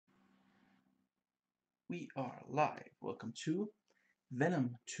We are live. Welcome to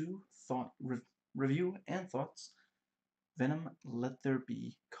Venom 2 Review and Thoughts. Venom, Let There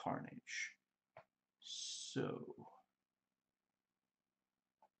Be Carnage. So,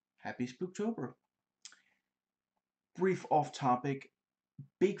 happy Spooktober. Brief off topic.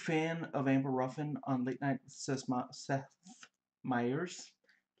 Big fan of Amber Ruffin on Late Night with Seth Meyers.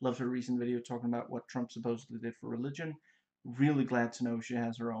 Loved her recent video talking about what Trump supposedly did for religion. Really glad to know she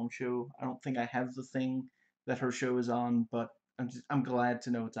has her own show. I don't think I have the thing that her show is on, but I'm glad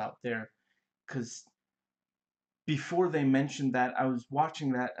to know it's out there. Because before they mentioned that, I was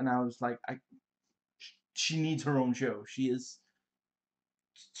watching that and I was like, she needs her own show. She's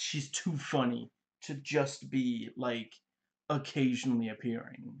too funny to just be like occasionally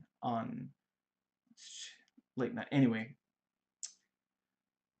appearing on late night. Anyway,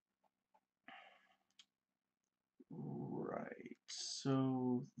 right.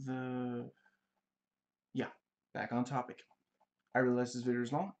 So back on topic. I realize this video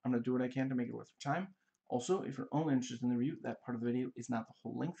is long. I'm going to do what I can to make it worth your time. Also, if you're only interested in the review, that part of the video is not the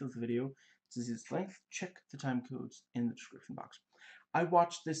whole length of the video. To see its length, check the time codes in the description box. I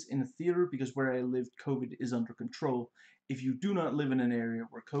watched this in a theater because where I live, COVID is under control. If you do not live in an area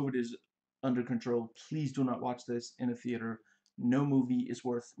where COVID is under control, please do not watch this in a theater. No movie is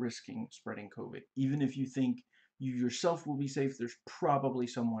worth risking spreading COVID. Even if you think you yourself will be safe, there's probably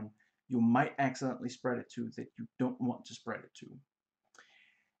someone you might accidentally spread it to that you don't want to spread it to.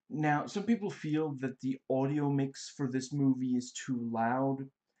 Now, some people feel that the audio mix for this movie is too loud.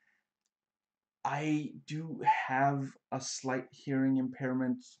 I do have a slight hearing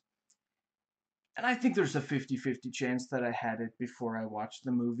impairment, and I think there's a 50-50 chance that I had it before I watched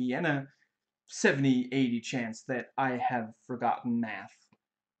the movie, and a 70-80 chance that I have forgotten math.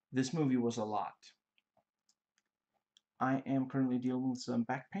 This movie was a lot. I am currently dealing with some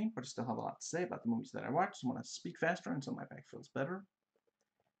back pain, but I still have a lot to say about the movies that I watched. So I want to speak faster until my back feels better.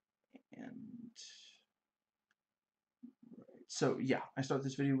 And so yeah, I start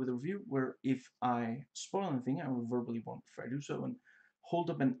this video with a review where if I spoil anything, I will verbally warn before I do so and hold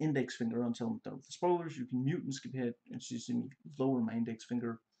up an index finger until I'm done with the spoilers. You can mute and skip ahead and you see me lower my index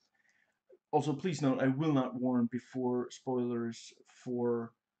finger. Also, please note, I will not warn before spoilers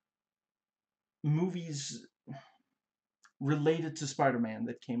for movies related to Spider-Man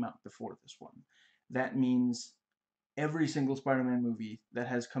that came out before this one. That means every single Spider-Man movie that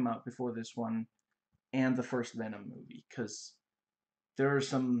has come out before this one and the first Venom movie, because there are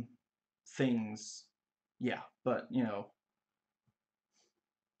some things, yeah, but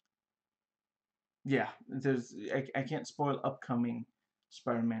I can't spoil upcoming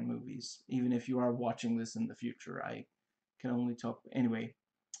Spider-Man movies, even if you are watching this in the future. I can only talk anyway.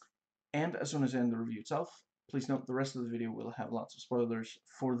 And as soon as I end the review itself, please note the rest of the video will have lots of spoilers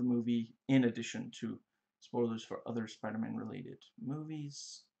for the movie, in addition to spoilers for other Spider-Man related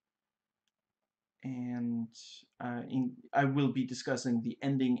movies. And I will be discussing the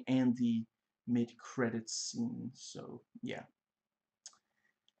ending and the mid-credits scene, so yeah.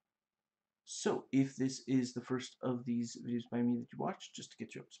 So, if this is the first of these videos by me that you watch, just to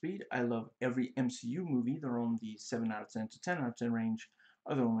get you up to speed, I love every MCU movie. They're on the 7 out of 10 to 10 out of 10 range.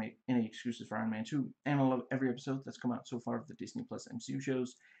 I don't make any excuses for Iron Man 2. And I love every episode that's come out so far of the Disney Plus MCU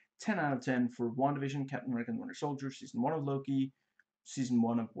shows. 10 out of 10 for WandaVision, Captain America and the Winter Soldier, Season 1 of Loki, Season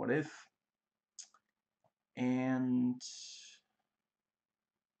 1 of What If, and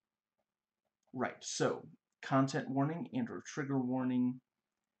right, so content warning and or trigger warning.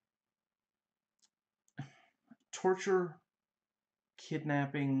 Torture,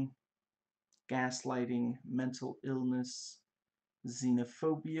 kidnapping, gaslighting, mental illness,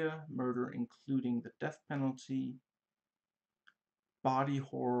 xenophobia, murder including the death penalty, body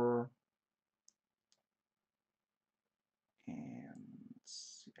horror, and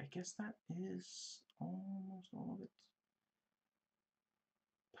I guess that is almost all of it.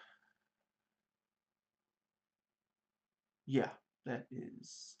 Yeah, that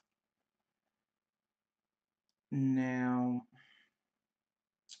is. Now,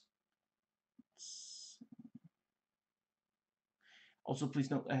 also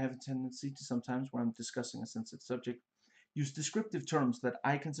please note I have a tendency to sometimes, when I'm discussing a sensitive subject, use descriptive terms that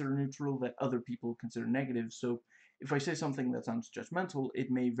I consider neutral that other people consider negative. So if I say something that sounds judgmental,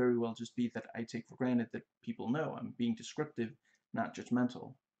 it may very well just be that I take for granted that people know I'm being descriptive, not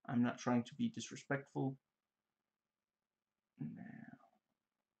judgmental. I'm not trying to be disrespectful.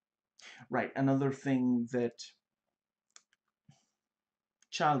 Right, another thing that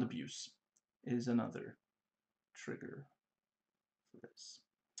child abuse is another trigger for this.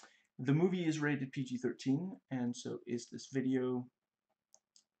 The movie is rated PG-13, and so is this video.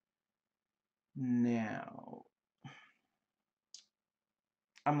 Now,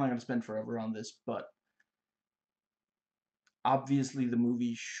 I'm not going to spend forever on this, but obviously the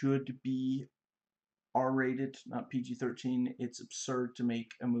movie should be R-rated, not PG-13. It's absurd to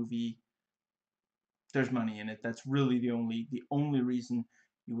make a movie. There's money in it. That's really the only reason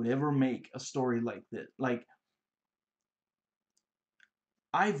you would ever make a story like this. Like,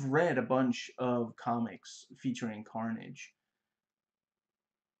 I've read a bunch of comics featuring Carnage.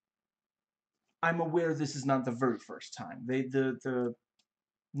 I'm aware this is not the very first time. The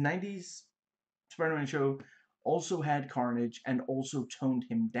 90s Spider-Man show also had Carnage and also toned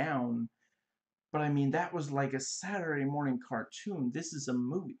him down. But I mean, that was like a Saturday morning cartoon. This is a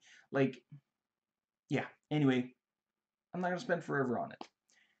movie. Like, yeah. Anyway, I'm not gonna spend forever on it.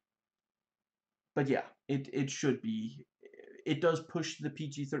 But yeah, it should be. It does push the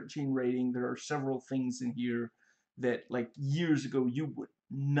PG-13 rating. There are several things in here that, like, years ago, you would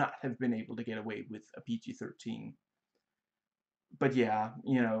not have been able to get away with a PG-13. But yeah,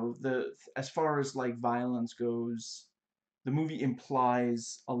 as far as like violence goes, the movie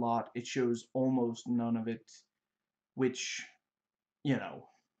implies a lot. It shows almost none of it, which, you know,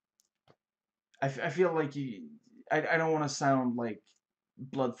 I feel like I don't want to sound like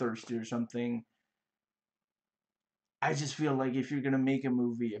bloodthirsty or something. I just feel like if you're gonna make a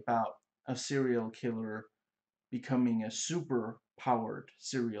movie about a serial killer becoming a super powered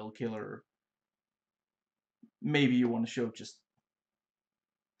serial killer, maybe you want to show just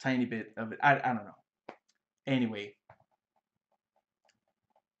tiny bit of it. I don't know. Anyway,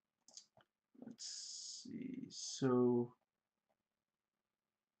 let's see. So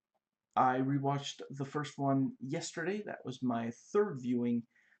I rewatched the first one yesterday. That was my third viewing.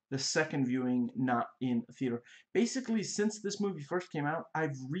 The second viewing, not in theater. Basically, since this movie first came out,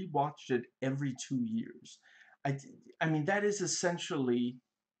 I've rewatched it every 2 years. I, I mean, that is essentially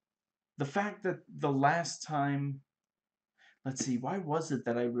the fact that the last time. Let's see, why was it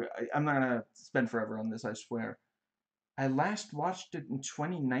that I'm not gonna spend forever on this, I swear. I last watched it in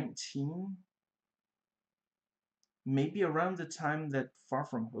 2019, maybe around the time that Far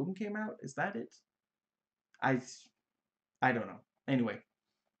From Home came out. Is that it? I I don't know. Anyway,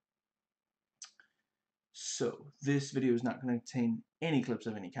 so this video is not going to contain any clips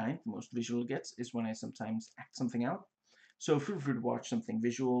of any kind. The most visual it gets is when I sometimes act something out. So feel free to watch something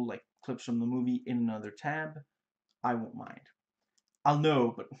visual, like clips from the movie, in another tab. I won't mind. I'll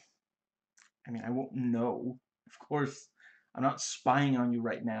know, but I mean, I won't know. Of course, I'm not spying on you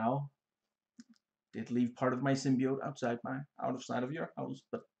right now. Did leave part of my symbiote out of sight of your house,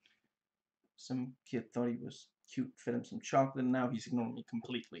 but some kid thought he was cute, fed him some chocolate, and now he's ignoring me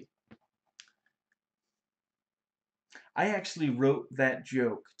completely. I actually wrote that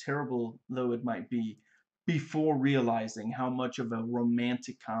joke, terrible though it might be, before realizing how much of a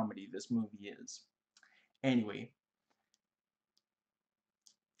romantic comedy this movie is. Anyway,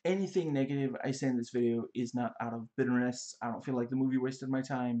 anything negative I say in this video is not out of bitterness. I don't feel like the movie wasted my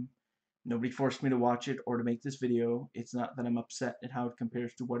time. Nobody forced me to watch it or to make this video. It's not that I'm upset at how it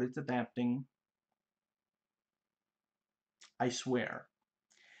compares to what it's adapting. I swear.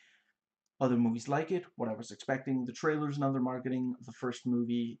 Other movies like it, what I was expecting, the trailers and other marketing of the first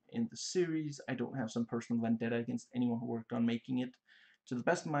movie in the series. I don't have some personal vendetta against anyone who worked on making it. To the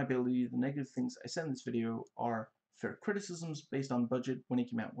best of my ability, the negative things I said in this video are fair criticisms based on budget, when it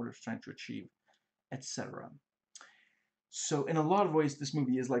came out, what it was trying to achieve, etc. So in a lot of ways, this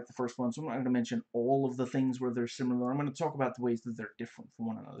movie is like the first one, so I'm not going to mention all of the things where they're similar. I'm going to talk about the ways that they're different from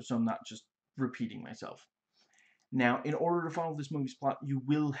one another, so I'm not just repeating myself. Now, in order to follow this movie's plot, you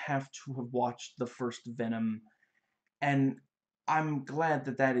will have to have watched the first Venom, and I'm glad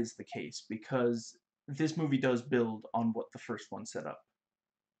that that is the case, because this movie does build on what the first one set up.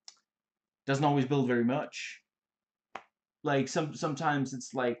 Doesn't always build very much. Like, sometimes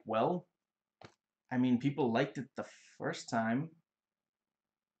it's like, well, I mean, people liked it the first time.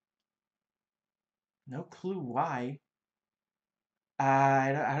 No clue why.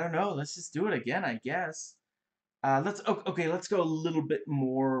 I don't know. Let's just do it again, I guess. Okay, let's go a little bit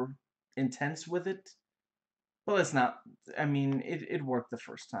more intense with it. Well, it's not. I mean, it worked the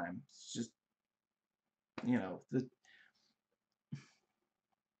first time. It's just, the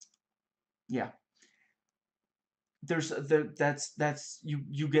yeah. That's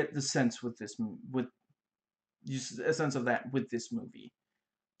you get the sense with a sense of that with this movie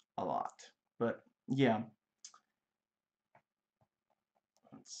a lot. But yeah,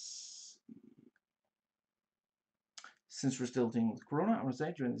 let's since we're still dealing with Corona, I want to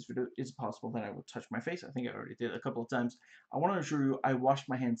say during this video, it's possible that I will touch my face. I think I already did a couple of times. I want to assure you I washed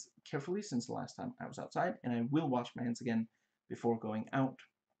my hands carefully since the last time I was outside, and I will wash my hands again before going out.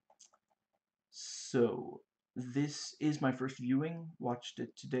 So, this is my first viewing. Watched it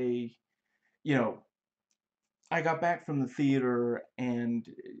today. You know, I got back from the theater and,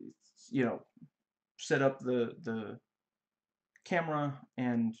 you know, set up the camera,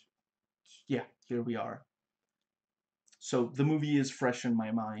 and yeah, here we are. So, the movie is fresh in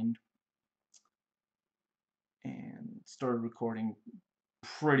my mind, and started recording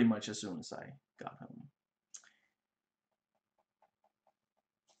pretty much as soon as I got home.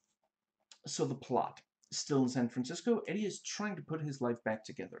 So the plot. Still in San Francisco, Eddie is trying to put his life back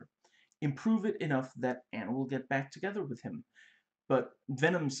together. Improve it enough that Anna will get back together with him. But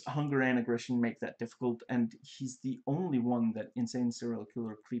Venom's hunger and aggression make that difficult, and he's the only one that insane serial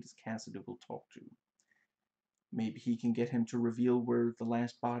killer Cletus Cassidy will talk to. Maybe he can get him to reveal where the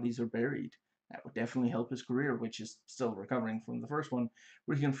last bodies are buried. That would definitely help his career, which is still recovering from the first one,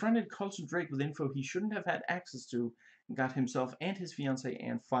 where he confronted Carlson Drake with info he shouldn't have had access to and got himself and his fiancée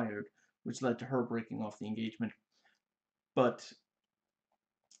Anne fired, which led to her breaking off the engagement. But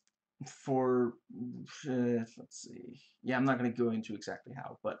for, let's see, yeah, I'm not going to go into exactly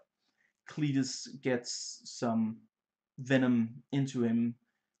how, but Cletus gets some venom into him,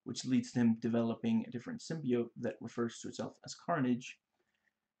 which leads to him developing a different symbiote that refers to itself as Carnage,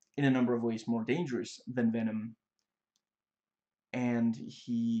 in a number of ways more dangerous than Venom, and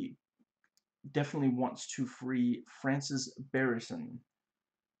he definitely wants to free Frances Barrison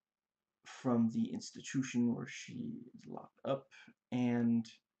from the institution where she is locked up, and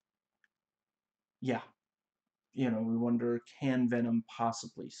yeah, we wonder, can Venom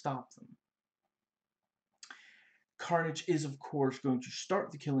possibly stop them? Carnage is, of course, going to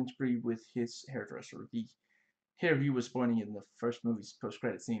start the killing spree with his hairdresser, the hair he was pointing in the first movie's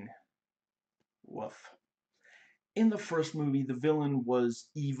post-credit scene. Woof. In the first movie, the villain was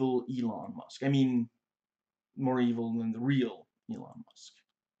evil Elon Musk. I mean, more evil than the real Elon Musk.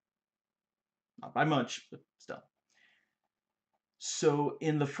 Not by much, but still. So,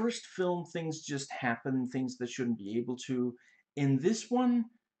 in the first film, things just happen, things that shouldn't be able to. In this one,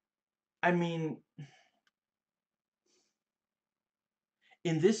 I mean,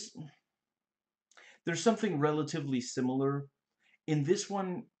 in this, there's something relatively similar. In this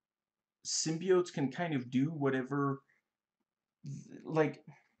one, symbiotes can kind of do whatever, like,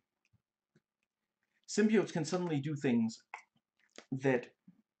 symbiotes can suddenly do things that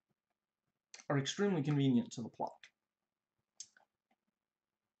are extremely convenient to the plot.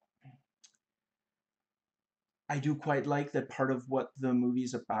 I do quite like that part of what the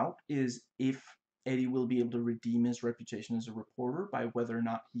movie's about is if Eddie will be able to redeem his reputation as a reporter by whether or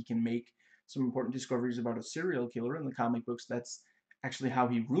not he can make some important discoveries about a serial killer. In the comic books, that's actually how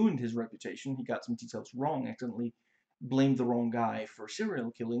he ruined his reputation. He got some details wrong, accidentally blamed the wrong guy for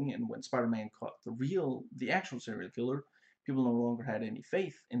serial killing, and when Spider-Man caught the actual serial killer, people no longer had any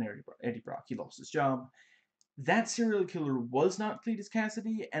faith in Eddie Brock. He lost his job. That serial killer was not Cletus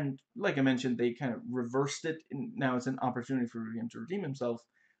Cassidy, and like I mentioned, they kind of reversed it, and now it's an opportunity for him to redeem himself,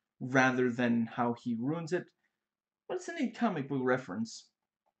 rather than how he ruins it. But it's a neat comic book reference.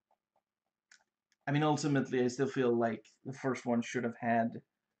 I mean, ultimately, I still feel like the first one should have had...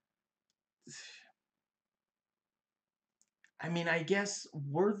 I mean, I guess,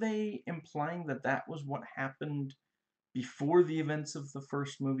 were they implying that that was what happened before the events of the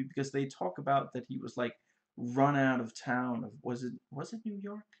first movie? Because they talk about that he was, like, run out of town. Was it New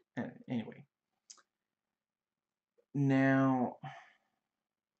York? Anyway. Now,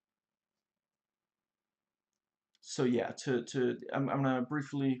 so yeah, I'm gonna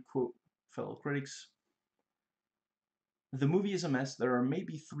briefly quote fellow critics. The movie is a mess. There are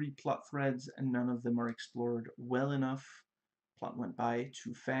maybe 3 plot threads, and none of them are explored well enough. Plot went by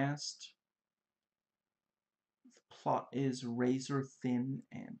too fast. The plot is razor thin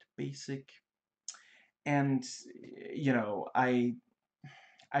and basic. And,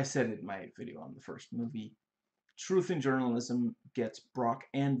 I said it in my video on the first movie. Truth in Journalism gets Brock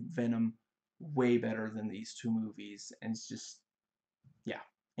and Venom way better than these 2 movies, and it's just, yeah.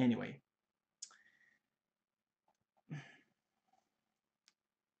 Anyway.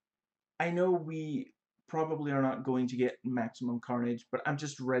 I know we probably are not going to get maximum carnage, but I'm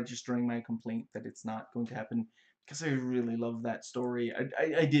just registering my complaint that it's not going to happen, because I really love that story.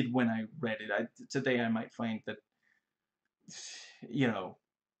 I did when I read it. Today I might find that, you know,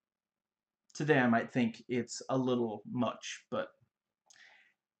 today I might think it's a little much, but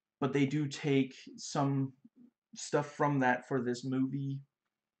they do take some stuff from that for this movie,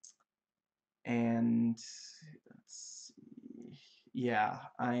 and let's see. Yeah,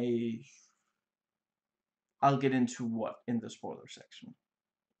 I'll get into what in the spoiler section.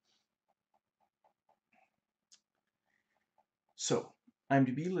 So,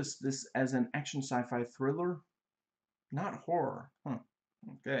 IMDb lists this as an action sci-fi thriller, not horror. Huh.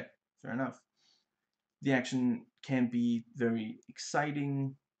 Okay, fair enough. The action can be very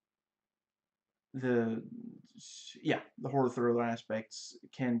exciting. The the horror thriller aspects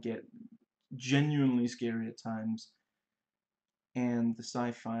can get genuinely scary at times, and the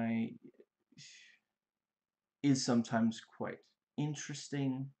sci-fi is sometimes quite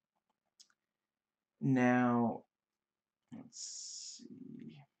interesting. Now, let's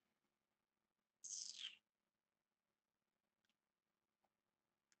see.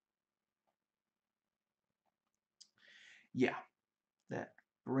 Yeah, that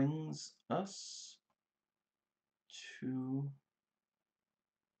brings us to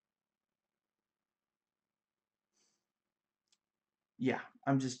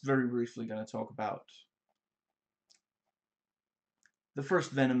I'm just very briefly going to talk about the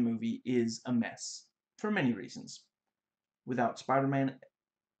first Venom movie is a mess for many reasons. Without Spider-Man,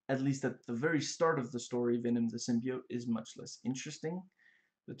 at least at the very start of the story, Venom the symbiote is much less interesting.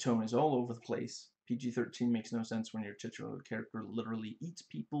 The tone is all over the place. PG-13 makes no sense when your titular character literally eats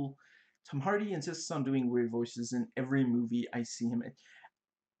people. Tom Hardy insists on doing weird voices in every movie I see him in.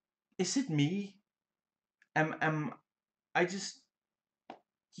 Is it me? Am I just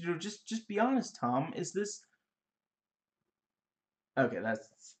just be honest, Tom? Is this okay?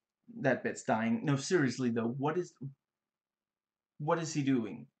 That bit's dying. No, seriously though, what is he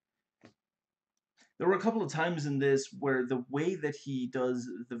doing? There were a couple of times in this where the way that he does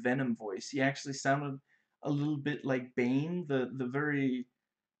the Venom voice, he actually sounded a little bit like Bane. The very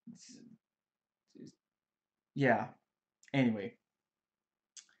yeah. Anyway,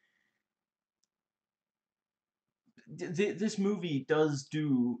 this movie does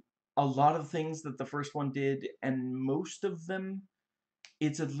do a lot of things that the first one did, and most of them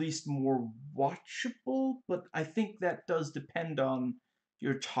it's at least more watchable. But I think that does depend on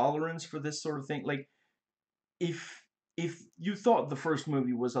your tolerance for this sort of thing. Like if you thought the first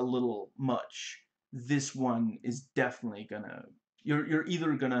movie was a little much, this one is definitely gonna you're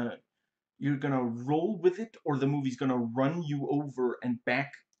either gonna roll with it, or the movie's gonna run you over and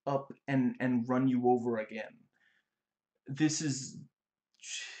back up and run you over again. This is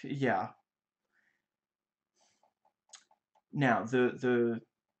yeah. Now the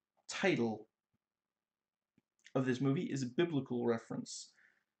title of this movie is a biblical reference.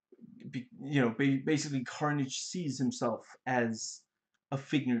 Basically Carnage sees himself as a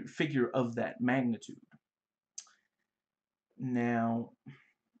figure of that magnitude. Now,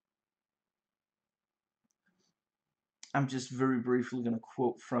 I'm just very briefly going to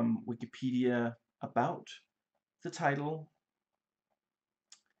quote from Wikipedia about the title.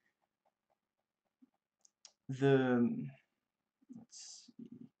 Let's see.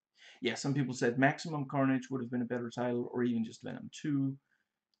 Yeah, some people said Maximum Carnage would have been a better title, or even just Venom 2.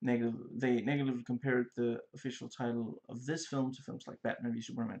 They negatively compared the official title of this film to films like Batman v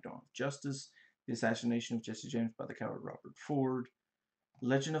Superman: Dawn of Justice, The Assassination of Jesse James by the Coward Robert Ford,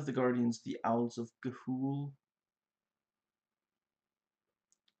 Legend of the Guardians: The Owls of Ga'Hoole,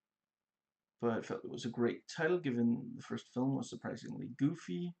 but felt it was a great title given the first film was surprisingly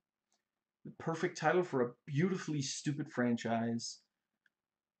goofy. The perfect title for a beautifully stupid franchise.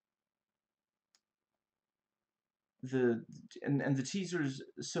 And the teasers,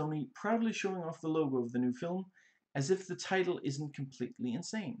 Sony proudly showing off the logo of the new film as if the title isn't completely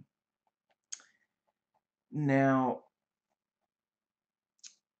insane. Now,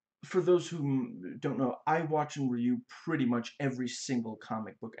 for those who don't know, I watch and review pretty much every single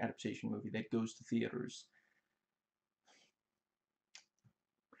comic book adaptation movie that goes to theaters.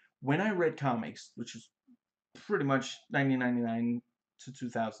 When I read comics, which is pretty much 1999 to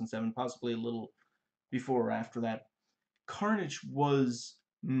 2007, possibly a little before or after that, Carnage was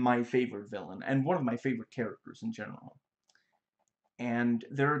my favorite villain and one of my favorite characters in general. And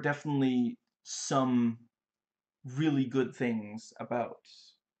there are definitely some really good things about.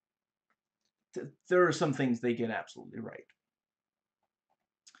 There are some things they get absolutely right.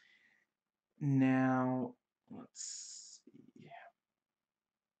 Now, let's see.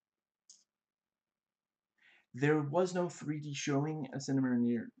 There was no 3D showing at cinema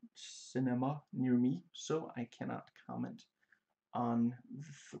near me, so I cannot comment on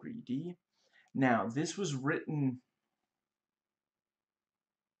the 3D. Now, this was written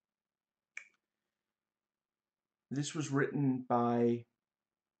by,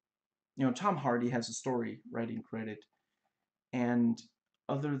 Tom Hardy has a story writing credit, and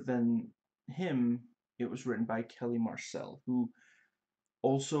other than him, it was written by Kelly Marcel, who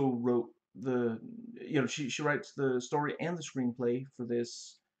also wrote she writes the story and the screenplay for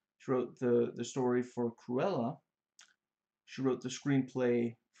this. She wrote the story for Cruella. She wrote the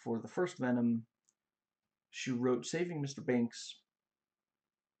screenplay for the first Venom. She wrote Saving Mr. Banks.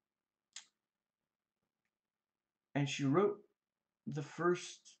 And she wrote the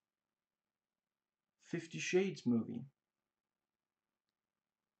first 50 Shades movie.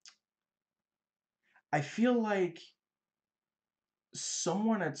 I feel like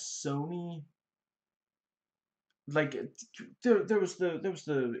someone at Sony, like there was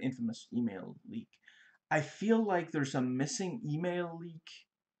the infamous email leak. I feel like there's a missing email leak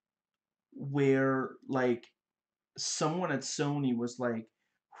where like someone at Sony was like,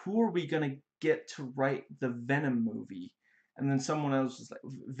 who are we gonna get to write the Venom movie? And then someone else was like,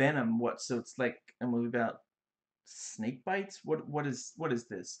 Venom, what? So it's like a movie about snake bites? What is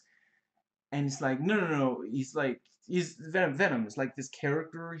this? And it's like, no, no, no. He's Venom. Venom is like this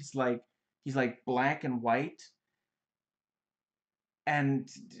character. He's like black and white, and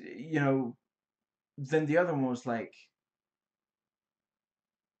you know. Then the other one was like,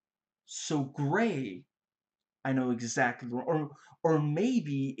 so gray. I know exactly, or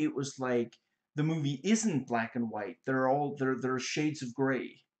maybe it was like the movie isn't black and white. There are shades of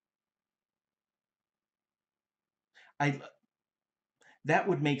gray. I That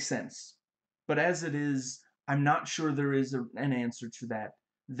would make sense, but as it is, I'm not sure there is an answer to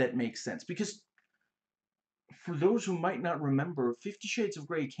that makes sense because for those who might not remember, 50 Shades of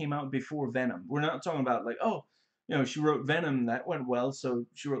Grey came out before Venom. We're not talking about like, oh, she wrote Venom, that went well, so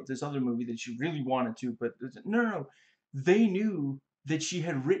she wrote this other movie that she really wanted to, but no, no, no. They knew that she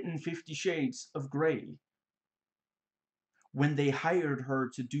had written 50 Shades of Grey when they hired her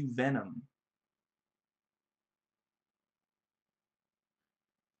to do Venom.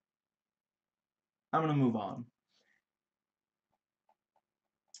 I'm gonna move on.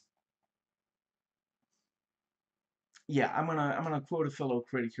 Yeah, I'm gonna quote a fellow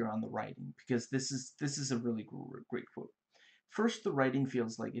critic here on the writing because this is a really great quote. First, the writing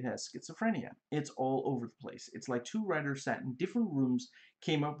feels like it has schizophrenia. It's all over the place. It's like two writers sat in different rooms,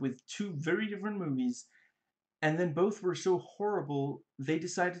 came up with two very different movies, and then both were so horrible they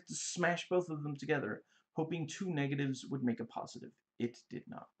decided to smash both of them together, hoping two negatives would make a positive. It did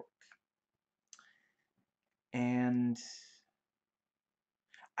not work. And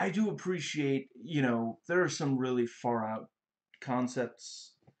I do appreciate, there are some really far out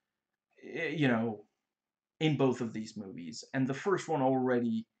concepts, you know, in both of these movies. And the first one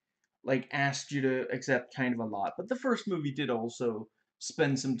already like asked you to accept kind of a lot, but the first movie did also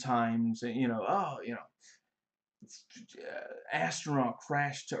spend some time saying, astronaut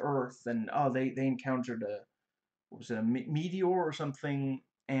crashed to Earth, and oh, they encountered a what was it, a meteor or something,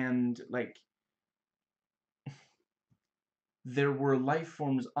 and like there were life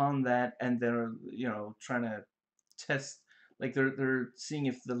forms on that, and they're trying to test, like they're seeing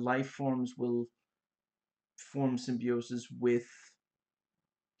if the life forms will form symbiosis with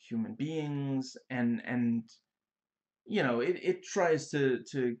human beings, and it tries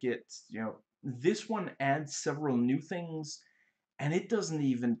to get, this one adds several new things, and it doesn't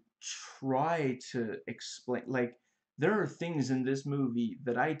even try to explain, like there are things in this movie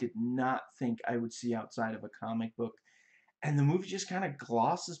that I did not think I would see outside of a comic book, and the movie just kind of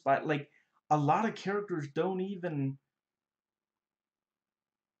glosses by, like a lot of characters don't even,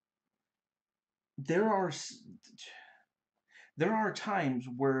 there are there are times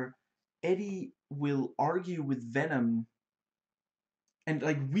where Eddie will argue with Venom, and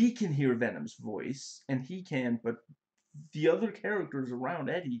like we can hear Venom's voice and he can, but the other characters around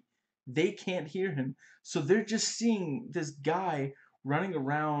Eddie, they can't hear him. So they're just seeing this guy running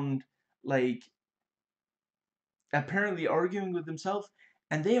around, like apparently arguing with himself,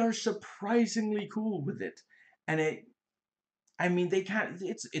 and they are surprisingly cool with it. And I mean, they can't.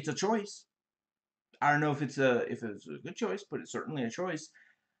 It's a choice. I don't know if it's a good choice, but it's certainly a choice.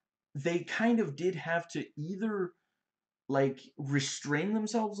 They kind of did have to either like restrain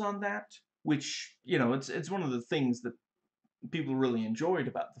themselves on that, which it's one of the things that people really enjoyed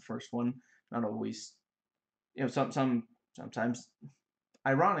about the first one. Not always, sometimes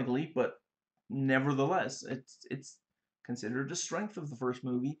ironically, but nevertheless, it's considered a strength of the first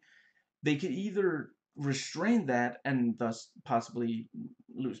movie. They could either restrain that and thus possibly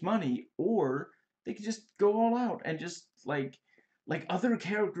lose money, or they could just go all out and just like other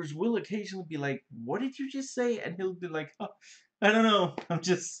characters will occasionally be like, "What did you just say?" And he'll be like, "Oh, I don't know.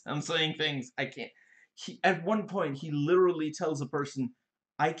 I'm saying things. I can't." At one point, he literally tells a person,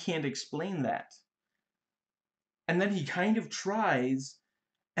 "I can't explain that," and then he kind of tries,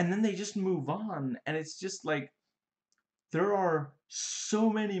 and then they just move on, and it's just like there are so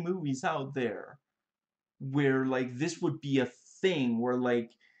many movies out there where like this would be a thing where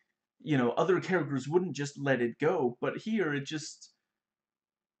like other characters wouldn't just let it go, but here it just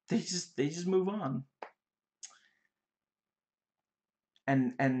they just move on.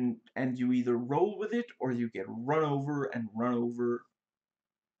 And you either roll with it or you get run over and run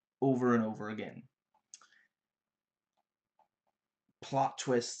over and over again. Plot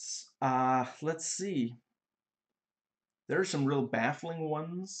twists. Let's see. There are some real baffling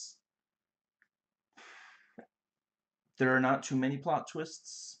ones. There are not too many plot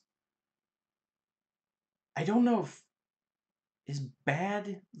twists. I don't know if is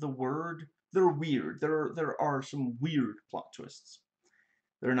bad the word. They're weird. There are some weird plot twists.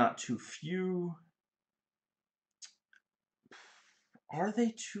 They're not too few. Are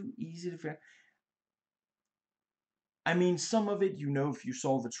they too easy to figure? I mean, some of it you know if you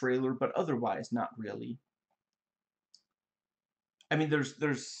saw the trailer, but otherwise not really. I mean,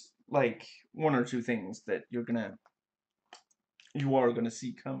 there's like one or two things that you are gonna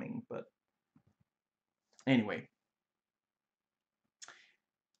see coming, but anyway.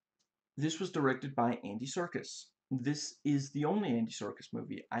 This was directed by Andy Serkis. This is the only Andy Serkis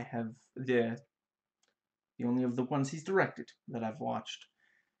movie I have the only of the ones he's directed that I've watched.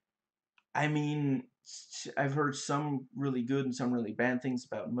 I mean, I've heard some really good and some really bad things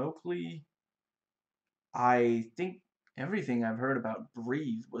about Mowgli. I think everything I've heard about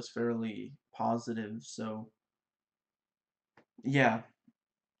Breathe was fairly positive, so yeah.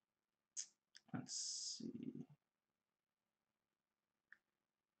 Let's see.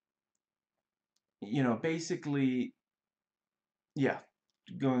 Basically, yeah,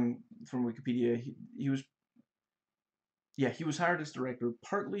 going from Wikipedia, he was he was hired as director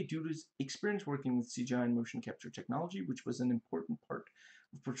partly due to his experience working with CGI and motion capture technology, which was an important part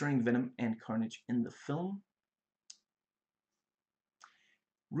of portraying Venom and Carnage in the film.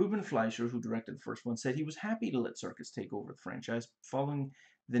 Ruben Fleischer, who directed the first one, said he was happy to let Serkis take over the franchise following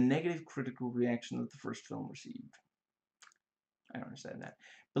the negative critical reaction that the first film received. I don't understand that.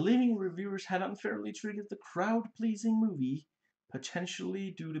 Believing reviewers had unfairly treated the crowd-pleasing movie,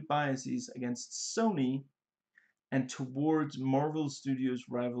 potentially due to biases against Sony and towards Marvel Studios'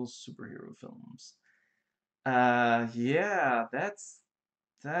 rival superhero films. Yeah, that's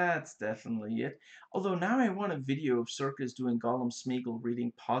definitely it. Although now I want a video of Serkis doing Gollum Smeagol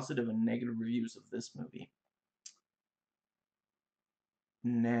reading positive and negative reviews of this movie.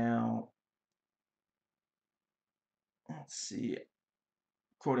 Now, let's see.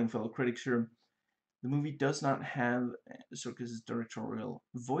 Quoting fellow critics here, the movie does not have Serkis' directorial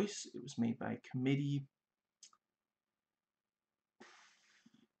voice. It was made by a committee.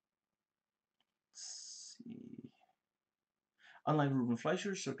 Let's see. Unlike Ruben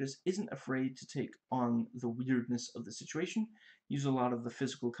Fleischer, Serkis isn't afraid to take on the weirdness of the situation, use a lot of the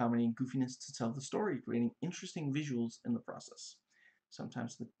physical comedy and goofiness to tell the story, creating interesting visuals in the process.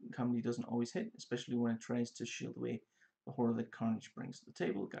 Sometimes the comedy doesn't always hit, especially when it tries to shield away the horror that Carnage brings to the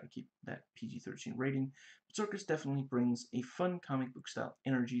table. Gotta keep that PG-13 rating. But Serkis definitely brings a fun comic book style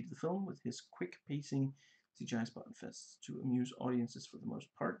energy to the film with his quick pacing, CGI spot and fests to amuse audiences for the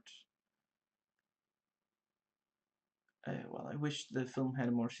most part. Well, I wish the film had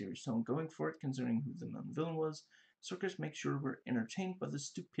a more serious tone going for it, considering who the main villain was. Serkis makes sure we're entertained by the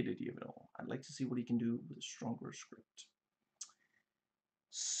stupidity of it all. I'd like to see what he can do with a stronger script.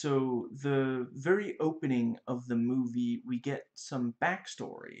 So, the very opening of the movie, we get some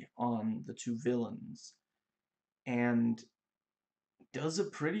backstory on the two villains, and does a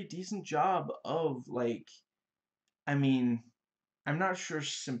pretty decent job of, I mean, I'm not sure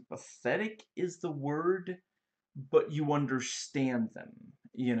sympathetic is the word, but you understand them.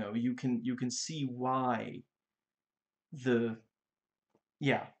 You can see why the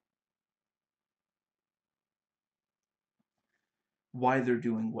yeah, why they're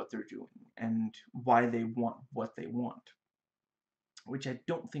doing what they're doing and why they want what they want, which I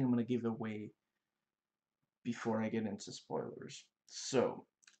don't think I'm going to give away before I get into spoilers. So,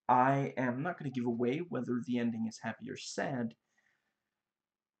 I am not going to give away whether the ending is happy or sad.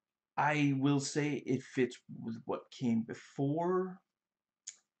 I will say it fits with what came before.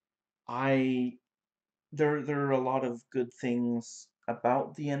 I there are a lot of good things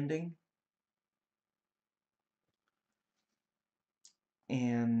about the ending,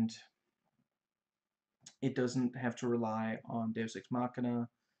 and it doesn't have to rely on Deus Ex Machina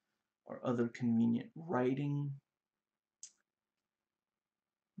or other convenient writing.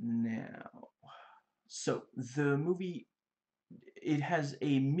 Now, so the movie, it has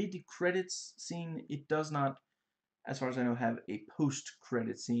a mid-credits scene. It does not, as far as I know, have a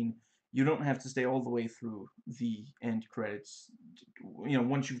post-credit scene. You don't have to stay all the way through the end credits.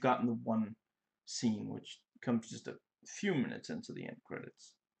 Once you've gotten the one scene, which comes just a few minutes into the end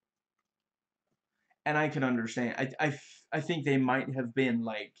credits. and I can understand. I think they might have been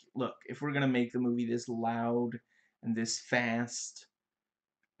like, look, if we're gonna make the movie this loud and this fast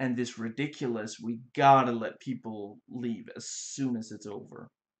and this ridiculous, we gotta let people leave as soon as it's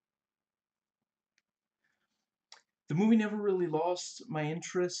over. The movie never really lost my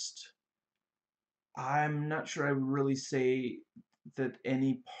interest. I'm not sure I would really say that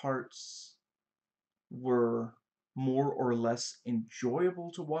any parts were more or less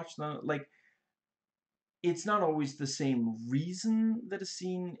enjoyable to watch. Like, it's not always the same reason that a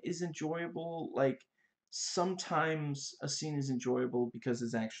scene is enjoyable. Like, sometimes a scene is enjoyable because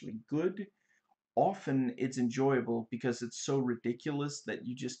it's actually good. Often it's enjoyable because it's so ridiculous that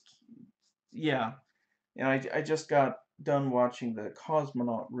you just, yeah. And I just got done watching the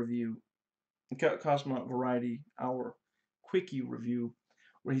Cosmonaut review, Cosmonaut Variety Hour quickie review,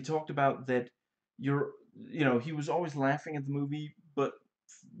 where he talked about that he was always laughing at the movie, but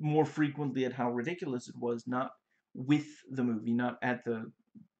more frequently at how ridiculous it was, not with the movie, not at the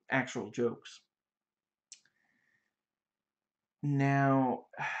actual jokes. Now,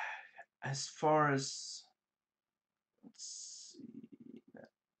 as far as, let's see,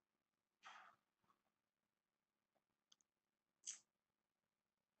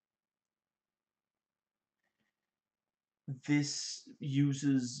 this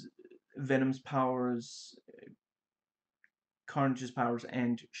uses Venom's powers, Carnage's powers,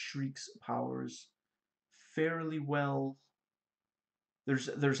 and Shriek's powers fairly well.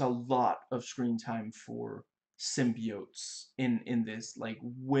 There's a lot of screen time for symbiotes in this, like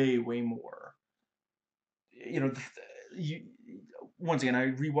way more. You know, you once again,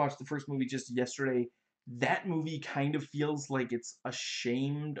 I rewatched the first movie just yesterday. That movie kind of feels like it's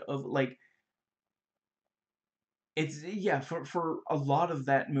ashamed of, like, it's, yeah, for a lot of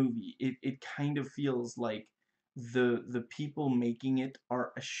that movie, it kind of feels like the people making it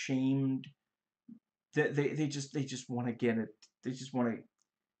are ashamed that they just want to get it, they just want to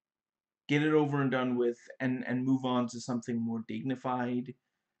get it over and done with, and move on to something more dignified.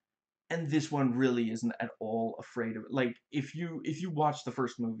 And this one really isn't at all afraid of it. Like, if you watch the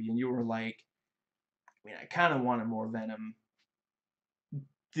first movie and you were like, I mean, I kind of wanted more Venom,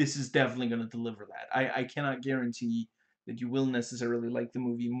 this is definitely going to deliver that. I cannot guarantee that you will necessarily like the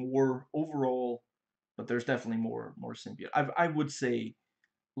movie more overall, but there's definitely more symbiote. I would say,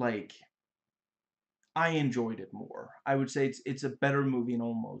 like, I enjoyed it more. I would say it's a better movie in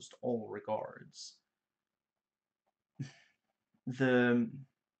almost all regards. The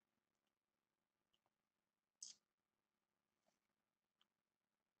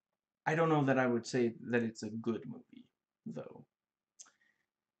I don't know that I would say that it's a good movie, though.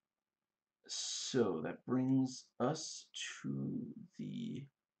 So that brings us to the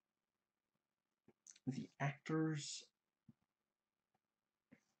actors.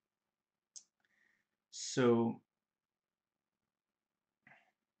 So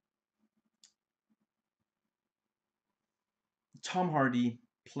Tom Hardy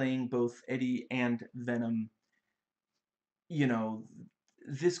playing both Eddie and Venom, you know,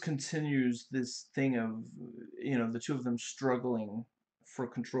 this continues this thing of, the two of them struggling for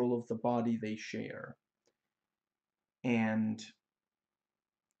control of the body they share. And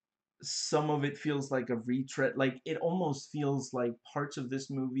some of it feels like a retread. Like, it almost feels like parts of this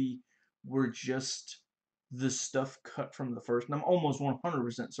movie were just the stuff cut from the first. And I'm almost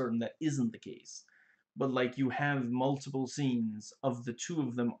 100% certain that isn't the case. But, like, you have multiple scenes of the two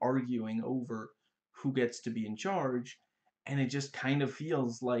of them arguing over who gets to be in charge, and it just kind of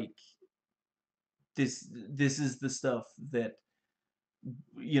feels like this is the stuff that,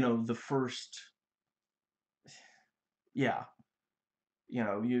 the first, yeah,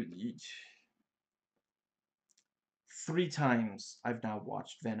 you 3 times I've now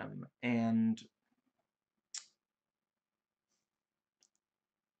watched Venom, and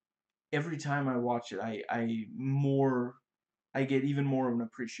every time I watch it, I get even more of an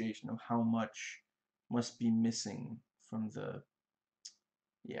appreciation of how much must be missing from the,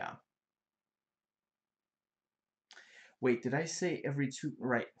 yeah. Wait, did I say every two?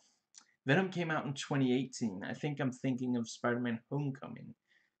 Right. Venom came out in 2018. I think I'm thinking of Spider-Man Homecoming.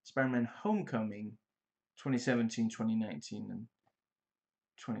 Spider-Man Homecoming, 2017, 2019, and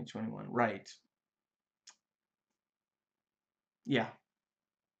 2021. Right. Yeah.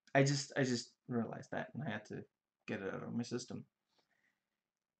 I just realized that, and I had to get it out of my system.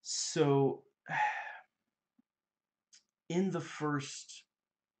 So, in the first,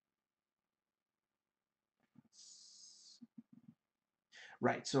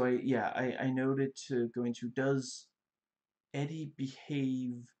 right, so I noted to go into, does Eddie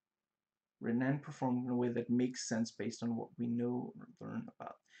behave, written and performed in a way that makes sense based on what we know or learn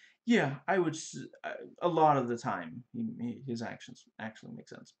about? Yeah, I would. A lot of the time, his actions actually make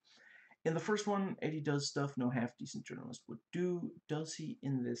sense. In the first one, Eddie does stuff no half decent journalist would do. Does he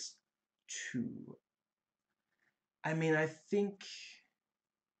in this too? I mean, I think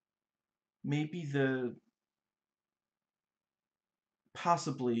maybe the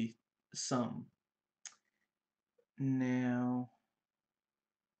possibly some. Now,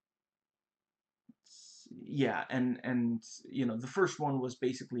 yeah, and the first one was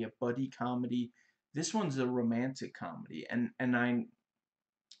basically a buddy comedy. This one's a romantic comedy, and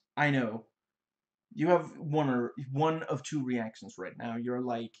I know you have one of two reactions right now. You're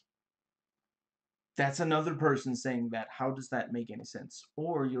like, that's another person saying that. How does that make any sense?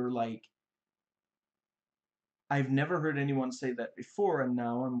 Or you're like, I've never heard anyone say that before, and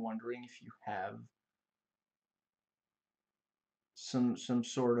now I'm wondering if you have some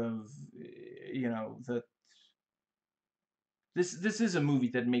sort of that this is a movie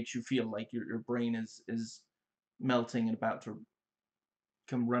that makes you feel like your brain is melting and about to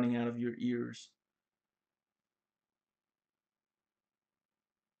come running out of your ears.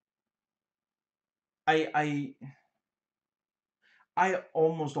 I I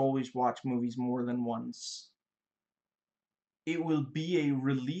almost always watch movies more than once. It will be a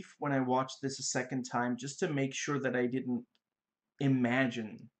relief when I watch this a second time just to make sure that I didn't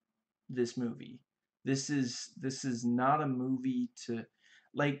imagine this movie. This is not a movie to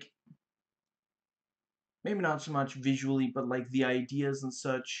like maybe not so much visually, but like the ideas and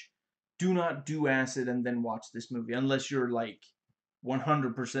such. Do not do acid and then watch this movie unless you're like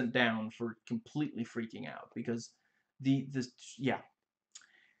 100% down for completely freaking out because the yeah.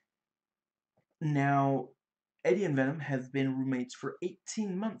 Now Eddie and Venom have been roommates for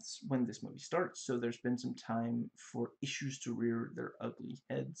 18 months when this movie starts, so there's been some time for issues to rear their ugly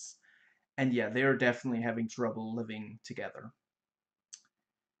heads. And yeah, they are definitely having trouble living together.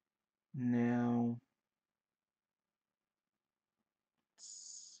 Now,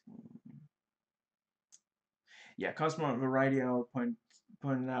 yeah, Cosmonaut Variety Hour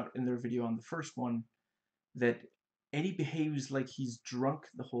pointed out in their video on the first one that Eddie behaves like he's drunk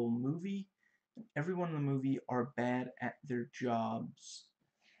the whole movie. Everyone in the movie are bad at their jobs.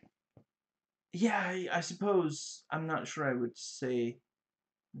 Yeah, I suppose I'm not sure I would say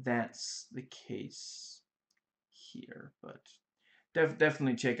that's the case here, but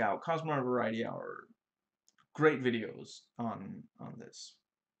definitely check out Cosmonaut Variety Hour. Great videos on this.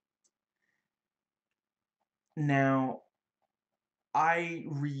 Now, I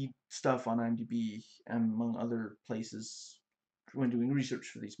read stuff on IMDb, among other places, when doing research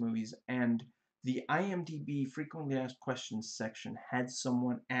for these movies, and the IMDb frequently asked questions section had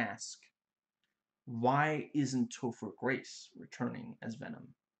someone ask, why isn't Topher Grace returning as Venom?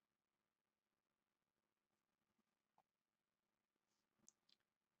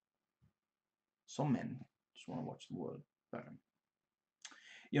 Some men just want to watch the world burn.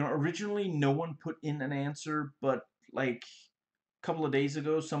 Originally no one put in an answer, but like a couple of days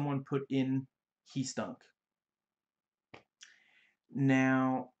ago, someone put in, he stunk.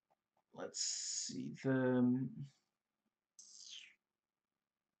 Now, let's see, brings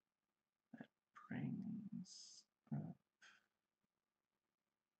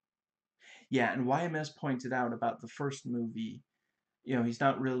yeah, and YMS pointed out about the first movie, he's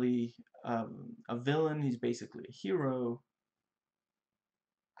not really a villain, he's basically a hero.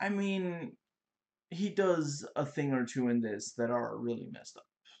 I mean, he does a thing or two in this that are really messed up.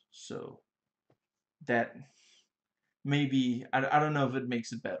 So, that maybe, I don't know if it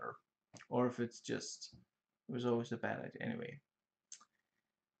makes it better, or if it's just, it was always a bad idea. Anyway,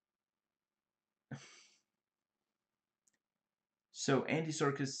 so Andy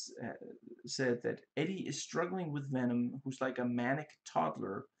Serkis said that Eddie is struggling with Venom, who's like a manic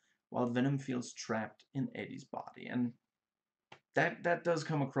toddler, while Venom feels trapped in Eddie's body, and that does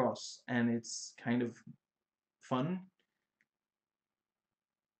come across, and it's kind of fun.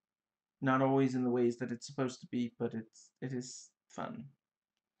 Not always in the ways that it's supposed to be, but it is fun.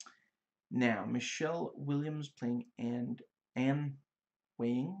 Now, Michelle Williams playing Anne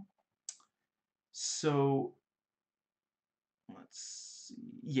Wang. So let's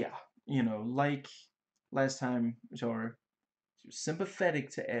see. Yeah, like last time, or she was sympathetic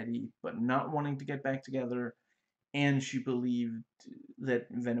to Eddie, but not wanting to get back together, and she believed that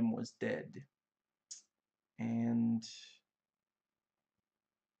Venom was dead. And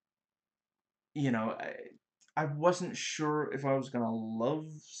I wasn't sure if I was gonna love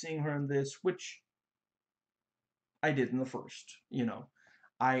seeing her in this, which I did in the first.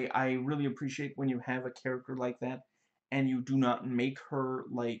 I really appreciate when you have a character like that, and you do not make her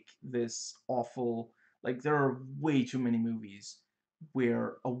like this awful. Like there are way too many movies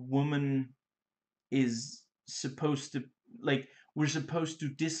where a woman is supposed to, like, we're supposed to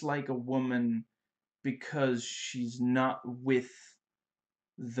dislike a woman because she's not with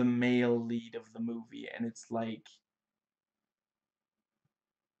the male lead of the movie, and it's like,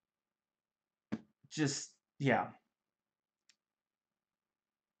 just, yeah,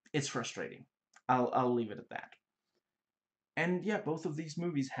 it's frustrating. I'll leave it at that. And yeah, both of these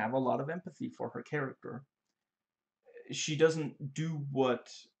movies have a lot of empathy for her character. She doesn't do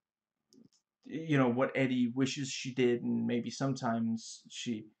what Eddie wishes she did, and maybe sometimes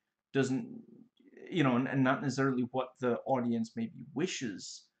she doesn't, and not necessarily what the audience maybe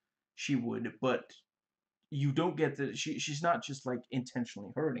wishes she would, but you don't get that she's not just like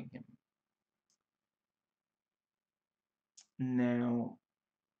intentionally hurting him. Now,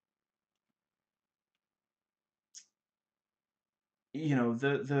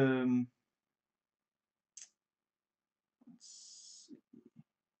 the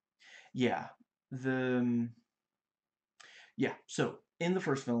yeah, the yeah. So in the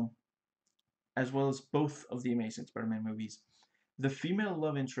first film, as well as both of the Amazing Spider-Man movies, the female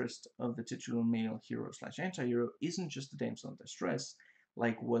love interest of the titular male hero slash anti-hero isn't just a damsel in distress,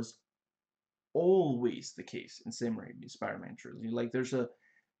 like was always the case in Sam Raimi's Spider-Man trilogy. Like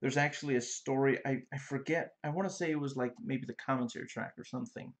there's actually a story, I forget, I want to say it was like maybe the commentary track or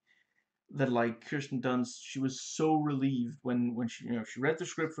something, that like Kirsten Dunst, she was so relieved when she she read the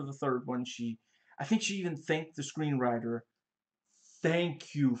script for the third one. I think she even thanked the screenwriter,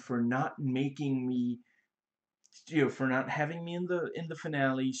 thank you for not making me, for not having me in the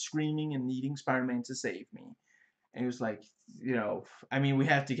finale screaming and needing Spider-Man to save me. And he was like, I mean, we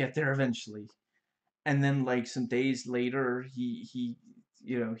have to get there eventually. And then like some days later, he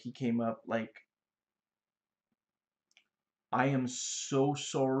came up like, I am so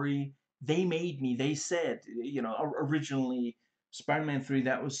sorry. They made me. They said, originally Spider-Man 3,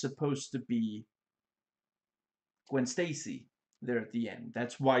 that was supposed to be Gwen Stacy there at the end.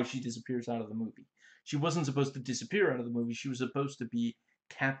 That's why she disappears out of the movie. She wasn't supposed to disappear out of the movie. She was supposed to be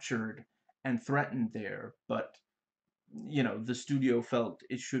captured and threatened there, but the studio felt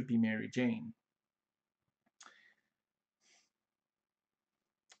it should be Mary Jane.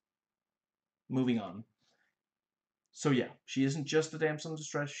 Moving on. So yeah, she isn't just a damsel in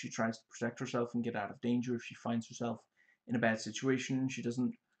distress. She tries to protect herself and get out of danger if she finds herself in a bad situation. She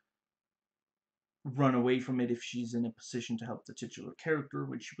doesn't run away from it if she's in a position to help the titular character,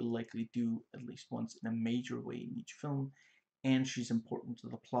 which she will likely do at least once in a major way in each film, and she's important to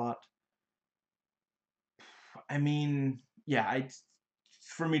the plot. I mean, yeah,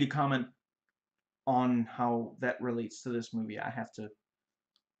 for me to comment on how that relates to this movie, I have to,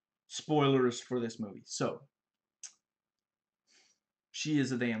 spoilers for this movie. So, she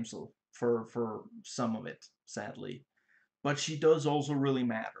is a damsel for some of it, sadly. But she does also really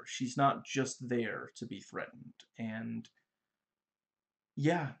matter. She's not just there to be threatened. And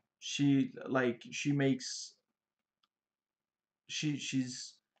yeah, she makes,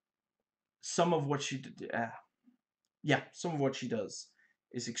 she's some of what she did. Yeah, some of what she does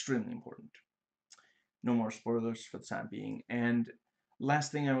is extremely important. No more spoilers for the time being. And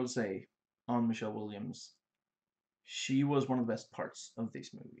last thing I will say on Michelle Williams, she was one of the best parts of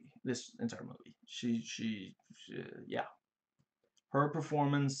this entire movie. Yeah, her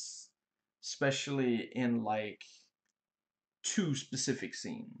performance, especially in like two specific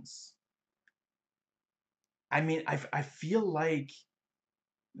scenes. I mean, I feel like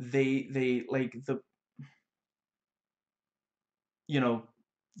they like you know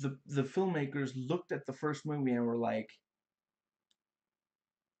the filmmakers looked at the first movie and were like,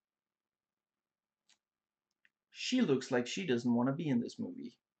 she looks like she doesn't want to be in this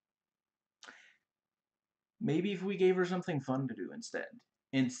movie. Maybe if we gave her something fun to do instead.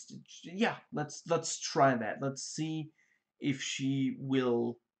 And yeah, let's try that. Let's see if she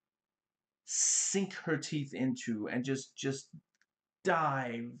will sink her teeth into and just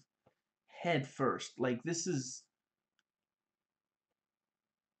dive head first. Like this is,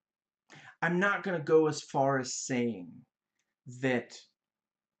 I'm not going to go as far as saying that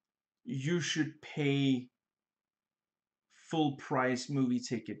you should pay full price movie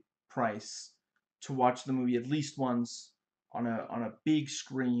ticket price to watch the movie at least once on a big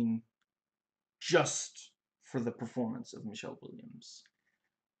screen just for the performance of Michelle Williams.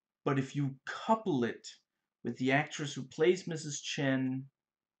 But if you couple it with the actress who plays Mrs. Chen,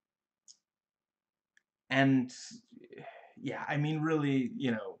 and yeah, I mean, really,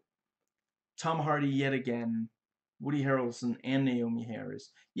 Tom Hardy yet again, Woody Harrelson, and Naomi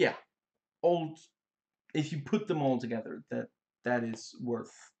Harris, yeah, all, if you put them all together, that is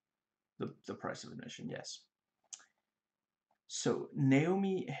worth the price of admission, yes. So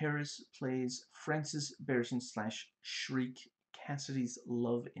Naomi Harris plays Frances Bearson slash Shriek, Cassidy's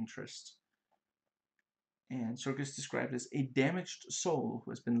love interest. And Circus described as a damaged soul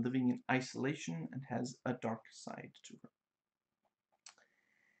who has been living in isolation and has a dark side to her.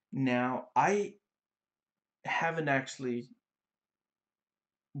 Now, I haven't actually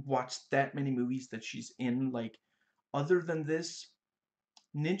watched that many movies that she's in, like, other than this,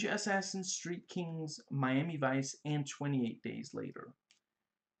 Ninja Assassins, Street Kings, Miami Vice, and 28 Days Later.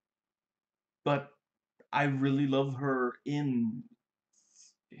 But I really love her in,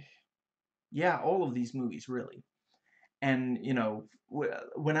 yeah, all of these movies, really. And, you know,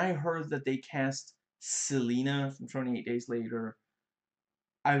 when I heard that they cast Selena from 28 Days Later,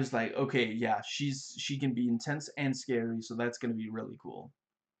 I was like, okay, yeah, she can be intense and scary, so that's gonna be really cool.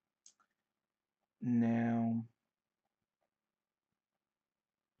 Now,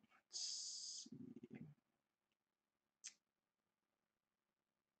 let's see.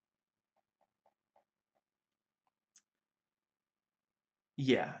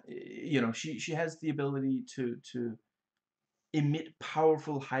 Yeah, you know, she has the ability to emit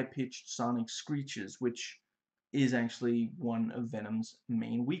powerful high-pitched sonic screeches, which is actually one of Venom's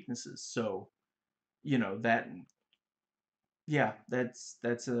main weaknesses. So, you know, that, yeah, that's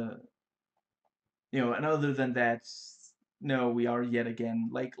a, you know, and other than that, no, we are yet again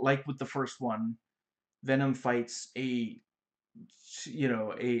like with the first one, Venom fights a, you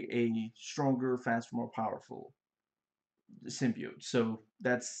know, a stronger, faster, more powerful symbiote. So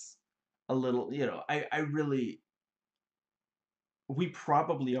that's a little, you know, I really, we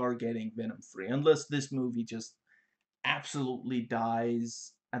probably are getting Venom 3 unless this movie just absolutely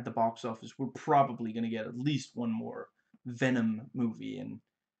dies at the box office. We're probably going to get at least one more Venom movie, and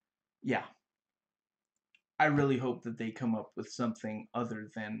yeah, I really hope that they come up with something other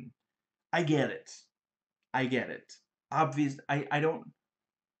than, I get it. I get it. Obvious, I don't,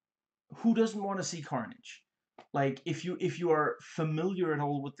 who doesn't want to see Carnage? Like, if you are familiar at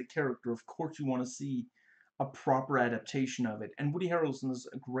all with the character, of course you want to see a proper adaptation of it. And Woody Harrelson is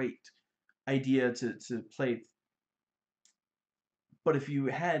a great idea to play. But if you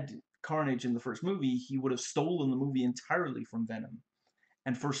had Carnage in the first movie, he would have stolen the movie entirely from Venom.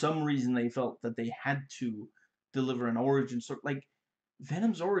 And for some reason, they felt that they had to deliver an origin story. Like,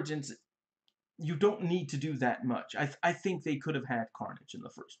 Venom's origins, you don't need to do that much. I think they could have had Carnage in the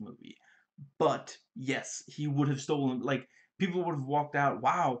first movie. But yes, he would have stolen, like, people would have walked out,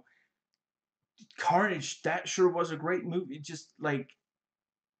 wow, Carnage, that sure was a great movie. Just like,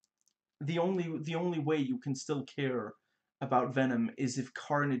 the only way you can still care about Venom is if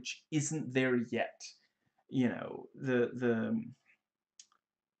Carnage isn't there yet. You know, the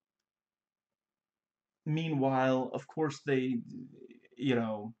meanwhile, of course, they, you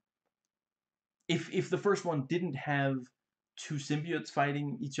know, if the first one didn't have two symbiotes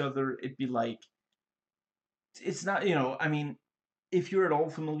fighting each other, it'd be like, it's not, you know, I mean, if you're at all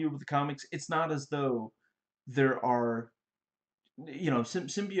familiar with the comics, it's not as though there are, you know,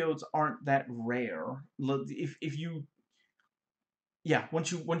 symbiotes aren't that rare. If you, yeah,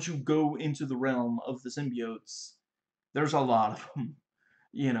 once you go into the realm of the symbiotes, there's a lot of them,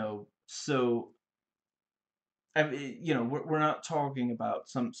 you know. So I mean, you know, we're not talking about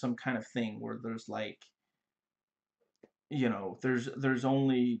some kind of thing where there's like, you know, there's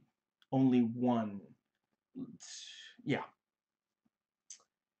only one. Yeah.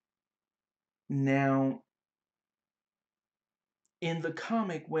 Now, in the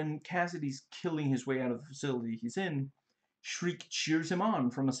comic, when Cassidy's killing his way out of the facility he's in, Shriek cheers him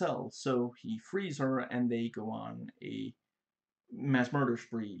on from a cell, so he frees her and they go on a mass murder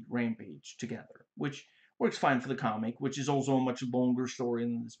spree rampage together, which works fine for the comic, which is also a much longer story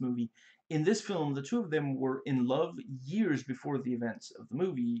than this movie. In this film, the two of them were in love years before the events of the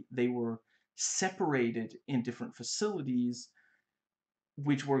movie. They were separated in different facilities,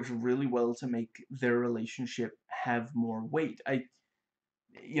 which works really well to make their relationship have more weight.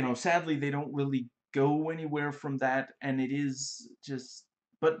 You know, sadly, they don't really go anywhere from that, and it is just,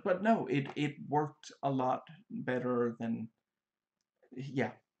 but no, it worked a lot better than,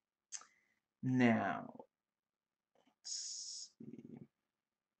 yeah. Now, let's see.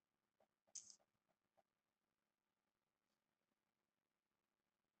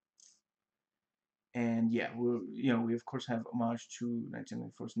 And yeah, we of course have homage to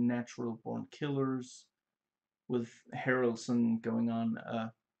 1994's Natural Born Killers, with Harrelson going on,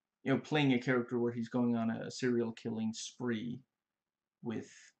 playing a character where he's going on a serial killing spree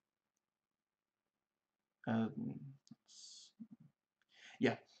with, um,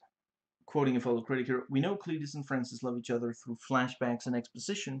 yeah, quoting a fellow critic here, we know Cletus and Francis love each other through flashbacks and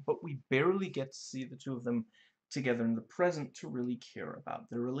exposition, but we barely get to see the two of them together in the present to really care about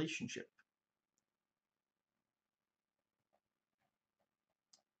their relationship.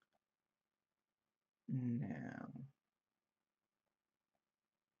 Now,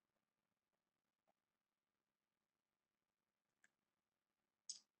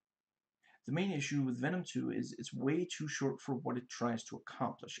 the main issue with Venom 2 is it's way too short for what it tries to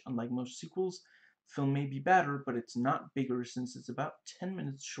accomplish. Unlike most sequels, the film may be better, but it's not bigger since it's about 10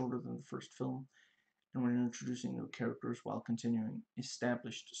 minutes shorter than the first film. And when introducing new characters while continuing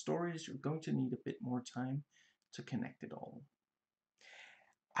established stories, you're going to need a bit more time to connect it all.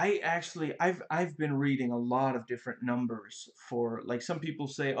 I've been reading a lot of different numbers for, like, some people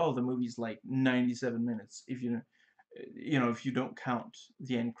say, oh, the movie's like 97 minutes if you don't count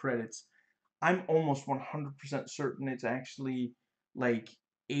the end credits. I'm almost 100% certain it's actually like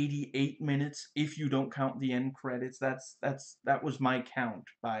 88 minutes if you don't count the end credits. That was my count.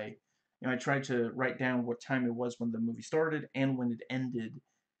 I tried to write down what time it was when the movie started and when it ended.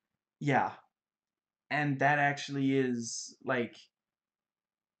 Yeah, and that actually is like,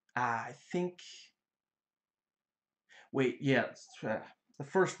 I think, wait, yeah, the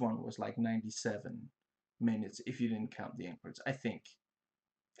first one was like 97 minutes if you didn't count the end credits. I think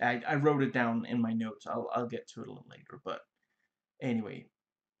I wrote it down in my notes. I'll get to it a little later, but anyway.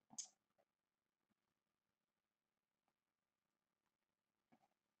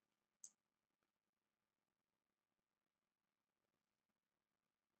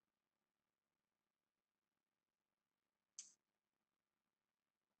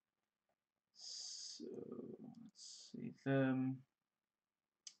 So let's see them.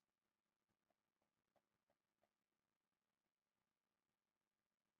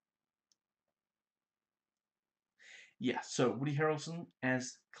 Yeah, so Woody Harrelson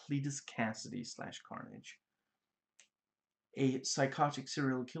as Cletus Cassidy / Carnage, a psychotic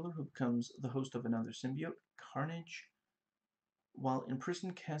serial killer who becomes the host of another symbiote, Carnage. While in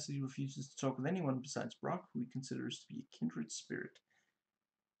prison, Cassidy refuses to talk with anyone besides Brock, who he considers to be a kindred spirit.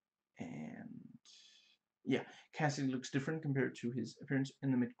 And yeah, Cassidy looks different compared to his appearance in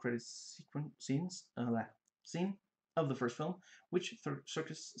the mid-credits scene of the first film, which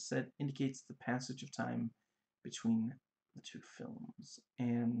Circus said indicates the passage of time between the two films.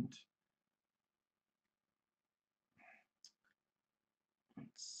 And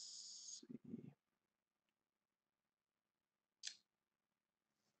let's see.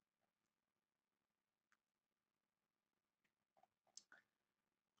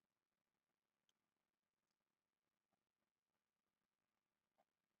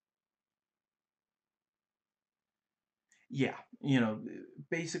 Yeah,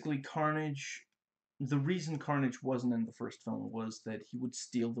 basically Carnage. The reason Carnage wasn't in the first film was that he would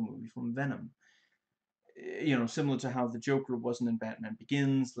steal the movie from Venom. Similar to how the Joker wasn't in Batman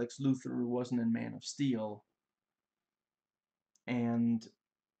Begins, Lex Luthor wasn't in Man of Steel, and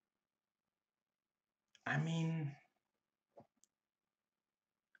I mean,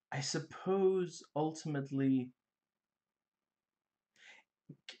 I suppose ultimately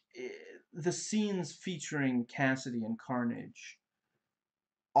the scenes featuring Cassidy and Carnage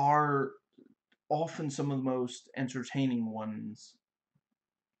are often some of the most entertaining ones.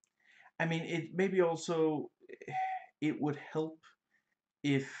 I mean, it maybe also it would help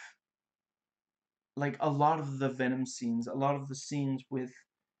if, like, a lot of the Venom scenes, a lot of the scenes with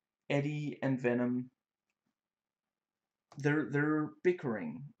Eddie and Venom, they're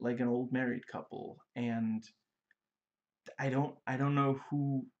bickering like an old married couple, and I don't know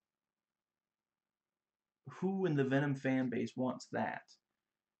who in the Venom fan base wants that.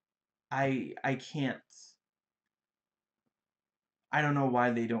 I can't. I don't know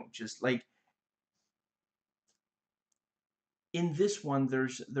why they don't just, like, in this one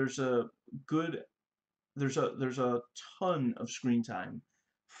there's a good there's a ton of screen time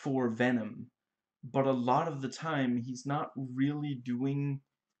for Venom, but a lot of the time he's not really doing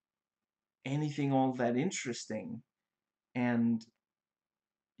anything all that interesting. And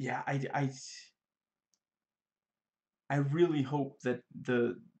yeah, I really hope that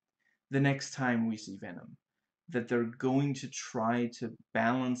the next time we see Venom, that they're going to try to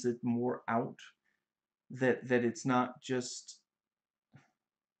balance it more out, that it's not just,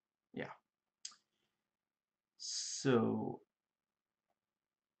 yeah. So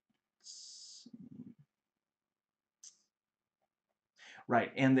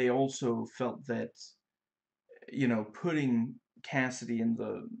right, and they also felt that, putting Cassidy in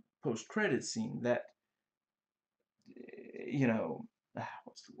the post-credit scene, that,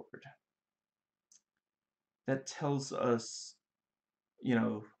 what's the word? That tells us, you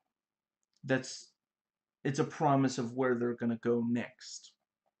know, that's it's a promise of where they're gonna go next.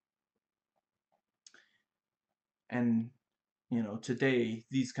 And today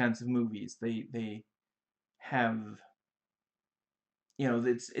these kinds of movies, they have,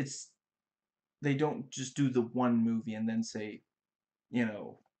 it's they don't just do the one movie and then say, you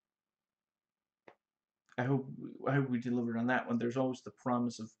know I hope I hope we delivered on that one. There's always the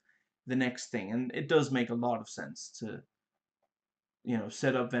promise of the next thing, and it does make a lot of sense to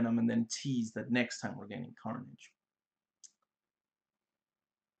set up Venom and then tease that next time we're getting Carnage.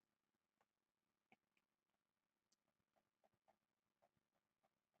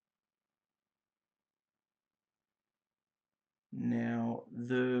 Now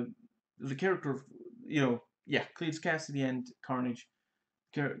the character of yeah, Cletus Cassidy and Carnage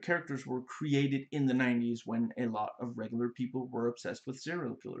characters were created in the 90s when a lot of regular people were obsessed with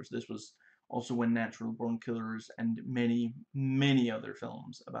serial killers. This was also when Natural Born Killers and many, many other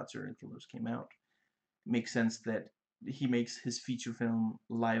films about serial killers came out. It makes sense that he makes his feature film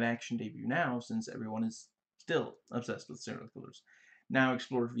live action debut now, since everyone is still obsessed with serial killers. Now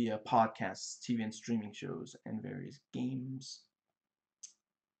explored via podcasts, TV and streaming shows, and various games.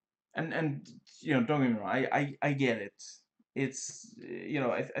 And don't get me wrong, I get it. It's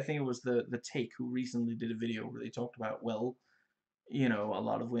I think it was the Take who recently did a video where they talked about, well, a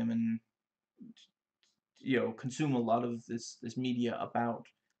lot of women consume a lot of this media about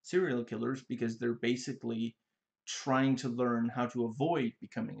serial killers because they're basically trying to learn how to avoid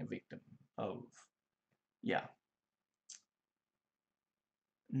becoming a victim of. Yeah.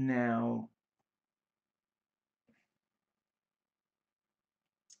 Now,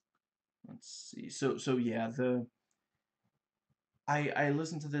 let's see. So yeah, the I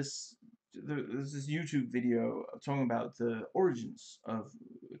listened to there's this YouTube video talking about the origins of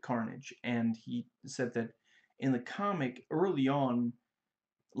Carnage, and he said that in the comic early on,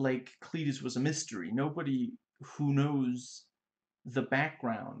 like, Cletus was a mystery. Nobody who knows the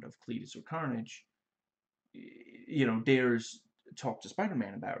background of Cletus or Carnage, dares talk to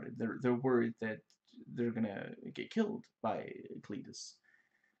Spider-Man about it. They're worried that they're gonna get killed by Cletus.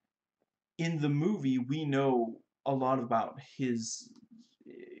 In the movie, we know a lot about his,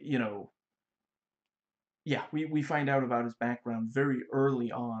 you know, yeah, we find out about his background very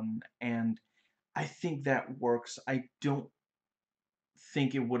early on, and I think that works. I don't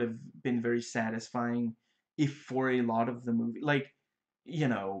think it would have been very satisfying if for a lot of the movie, like, you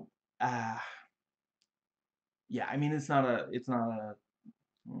know, uh, yeah, I mean, it's not a,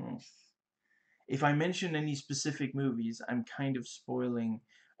 mm, if I mention any specific movies, I'm kind of spoiling.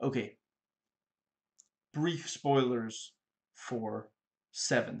 Okay, brief spoilers for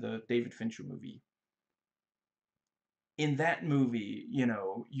Seven, the David Fincher movie. In that movie,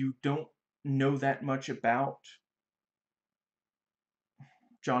 you don't know that much about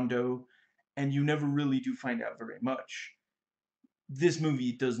John Doe, and you never really do find out very much. This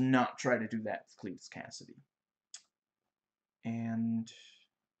movie does not try to do that with Cletus Cassidy. And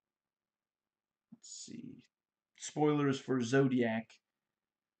let's see. Spoilers for Zodiac.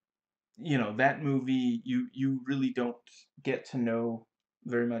 That movie, you really don't get to know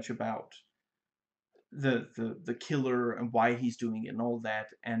very much about the killer and why he's doing it and all that.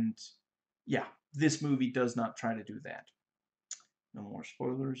 And yeah, this movie does not try to do that. No more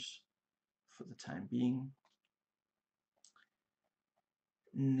spoilers for the time being.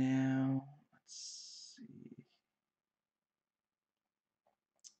 Now, let's see.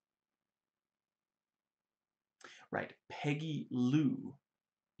 Right, Peggy Lou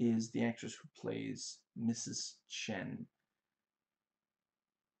is the actress who plays Mrs. Chen.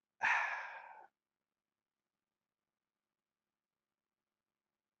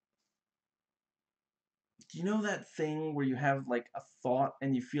 Do you know that thing where you have like a thought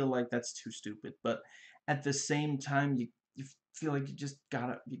and you feel like that's too stupid, but at the same time you feel like you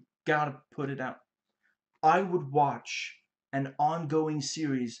gotta put it out? I would watch an ongoing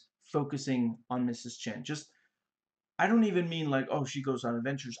series focusing on Mrs. Chen. Just, I don't even mean like, oh, she goes on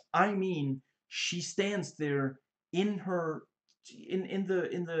adventures. I mean, she stands there in her in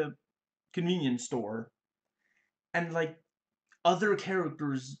the convenience store, and like, other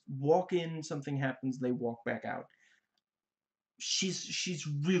characters walk in, something happens, they walk back out. She's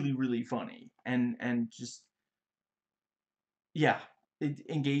really, really funny, and just, yeah,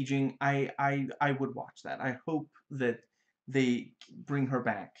 engaging. I would watch that. I hope that they bring her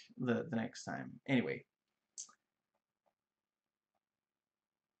back the next time. Anyway,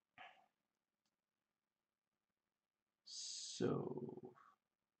 so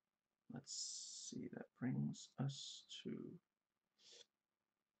let's see. That brings us to,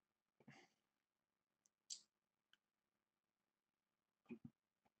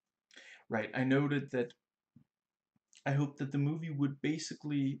 right. I noted that I hope that the movie would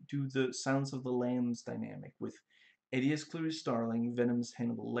basically do the Sounds of the Lambs dynamic with Eddie as Clarice Starling, Venom's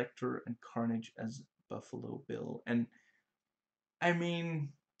Hannibal Lecter, and Carnage as Buffalo Bill. And I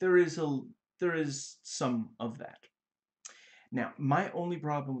mean, there is some of that. Now, my only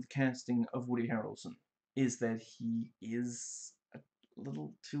problem with casting of Woody Harrelson is that he is a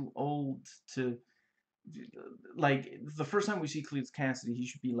little too old to, like, the first time we see Cletus Cassidy, he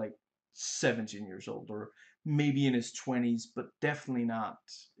should be like 17 years old, or maybe in his 20s, but definitely not,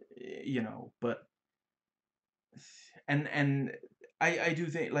 but and I do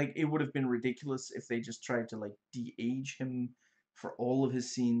think, like, it would have been ridiculous if they just tried to, like, de-age him for all of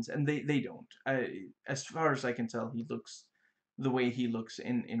his scenes, and they don't. As far as I can tell, he looks the way he looks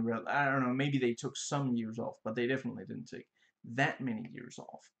in real. I don't know, maybe they took some years off, but they definitely didn't take that many years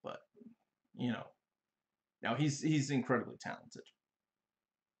off. But you know, now he's incredibly talented.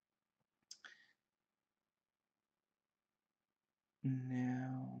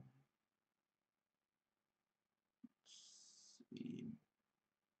 Now, let's see.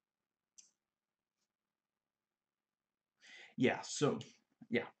 Yeah, so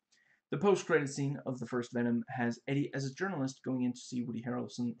yeah, the post-credit scene of the first Venom has Eddie as a journalist going in to see Woody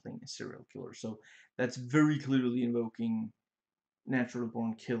Harrelson playing a serial killer. So that's very clearly invoking Natural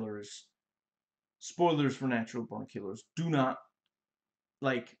Born Killers. Spoilers for Natural Born Killers. Do not,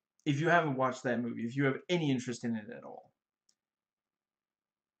 like, if you haven't watched that movie, if you have any interest in it at all,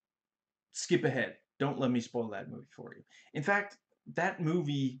 skip ahead. Don't let me spoil that movie for you. In fact, that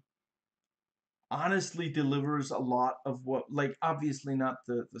movie honestly delivers a lot of what, like, obviously not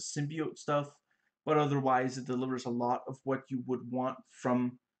the symbiote stuff, but otherwise it delivers a lot of what you would want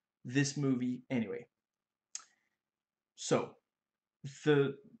from this movie anyway. So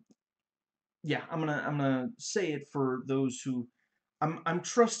the yeah, I'm gonna say it for those who, I'm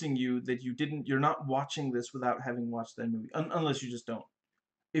trusting you that you're not watching this without having watched that movie, unless you just don't.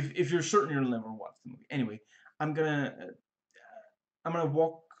 If you're certain you'll never watch the movie anyway, I'm gonna I'm gonna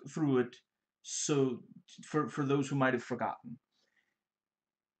walk through it, so for those who might have forgotten.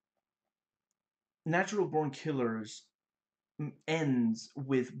 Natural Born Killers ends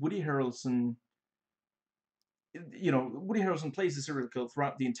with Woody Harrelson. Woody Harrelson plays the serial killer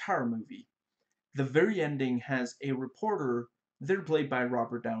throughout the entire movie. The very ending has a reporter. They're played by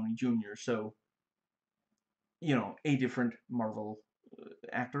Robert Downey Jr., so, a different Marvel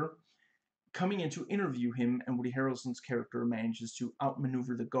actor, coming in to interview him, and Woody Harrelson's character manages to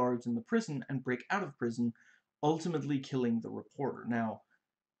outmaneuver the guards in the prison and break out of prison, ultimately killing the reporter. Now,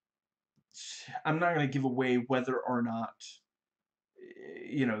 I'm not going to give away whether or not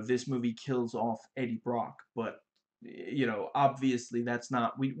this movie kills off Eddie Brock, but obviously that's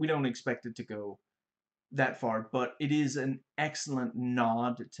not, we don't expect it to go that far, but it is an excellent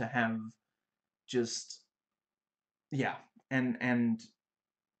nod to have, just, yeah, and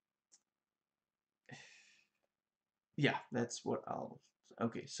yeah, that's what I'll,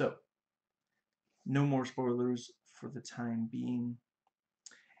 okay, so no more spoilers for the time being.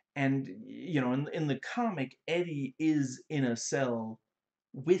 And in the comic, Eddie is in a cell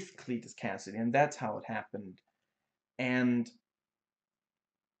with Cletus Cassidy, and that's how it happened. And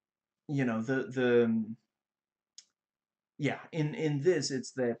the yeah, in this,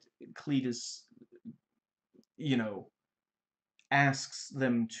 it's that Cletus, you know asks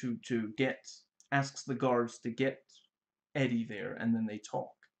them to get asks the guards to get Eddie there, and then they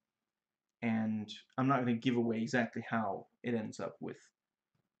talk. And I'm not going to give away exactly how it ends up with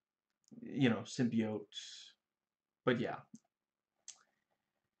symbiote, but yeah,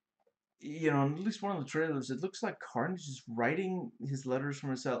 in at least one of the trailers, it looks like Carnage is writing his letters from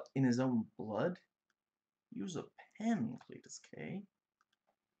his cell in his own blood. Use a pen, Cletus K.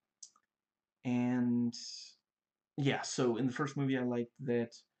 And yeah, so in the first movie, I liked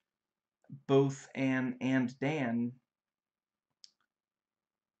that both Anne and Dan,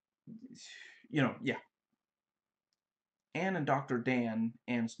 yeah, Anne and Dr. Dan,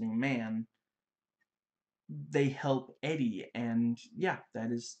 Anne's new man, they help Eddie, and yeah,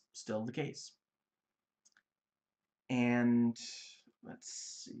 that is still the case. And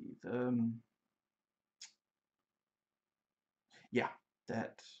let's see, yeah,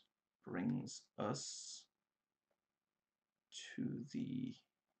 that brings us to the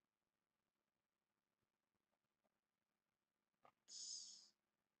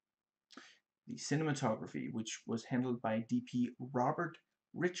cinematography, which was handled by DP Robert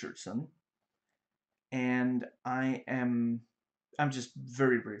Richardson. And I'm just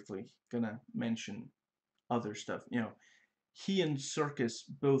very briefly gonna mention other stuff. He and Serkis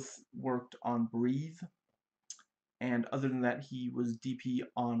both worked on Breathe, and other than that, he was DP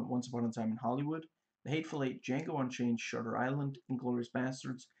on Once Upon a Time in Hollywood, The Hateful Eight, Django Unchained, Shutter Island, Inglourious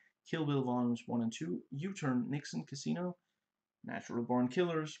Basterds, Kill Bill Volumes 1 and 2, U-Turn, Nixon, Casino, Natural Born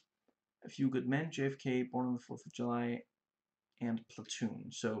Killers, A Few Good Men, JFK, Born on the 4th of July, and Platoon.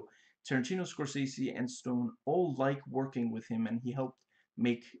 So Tarantino, Scorsese, and Stone all like working with him, and he helped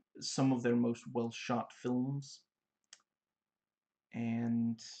make some of their most well-shot films.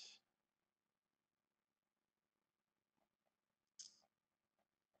 And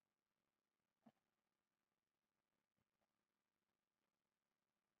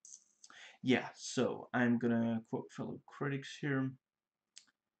yeah, so I'm gonna quote fellow critics here.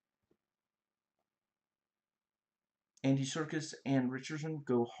 Andy Serkis and Richardson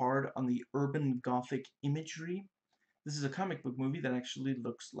go hard on the urban gothic imagery. This is a comic book movie that actually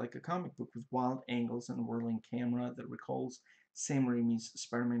looks like a comic book with wild angles and whirling camera that recalls Sam Raimi's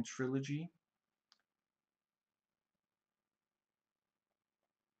Spider-Man trilogy.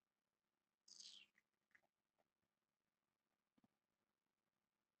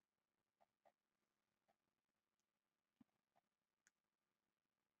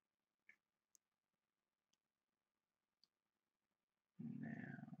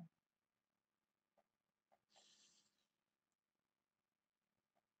 Now,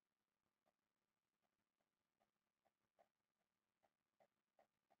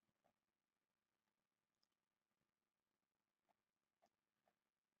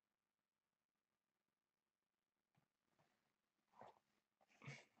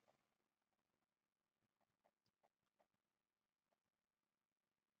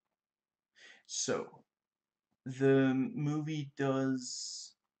 so the movie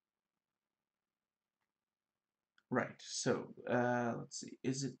does right. So let's see.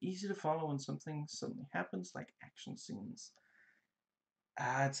 Is it easy to follow when something suddenly happens, like action scenes?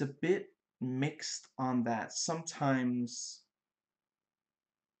 It's a bit mixed on that. Sometimes,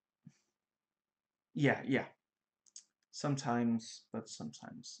 yeah. Sometimes, but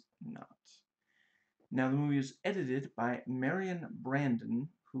sometimes not. Now, the movie was edited by Marion Brandon,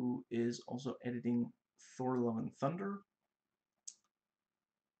 who is also editing Thor: Love and Thunder.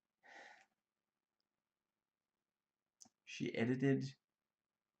 She edited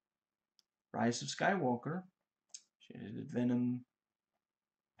Rise of Skywalker. She edited Venom,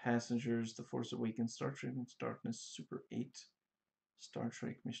 Passengers, The Force Awakens, Star Trek Into Darkness, Super 8, Star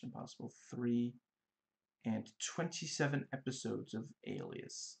Trek Mission Impossible 3, and 27 episodes of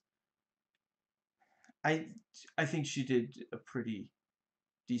Alias. I I think she did a pretty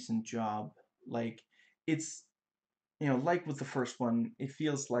decent job. Like it's like with the first one, it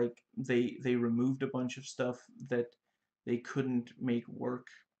feels like they removed a bunch of stuff that they couldn't make work,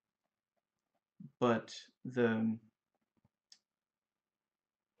 but the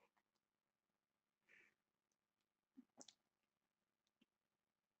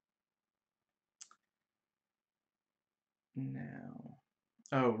now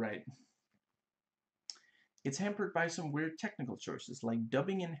oh right, it's hampered by some weird technical choices like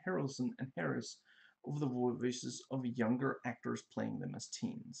dubbing in Harrelson and Harris over the voices of younger actors playing them as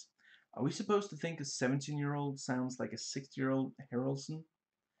teens. Are we supposed to think a 17-year-old sounds like a 60-year-old Harrelson?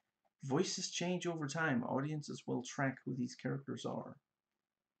 Voices change over time. Audiences will track who these characters are.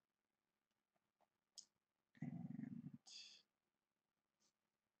 And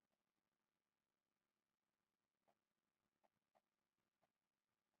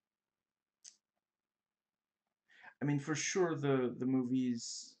I mean, for sure, the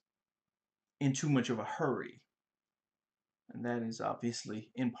movie's in too much of a hurry, and that is obviously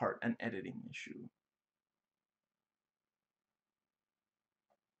in part an editing issue.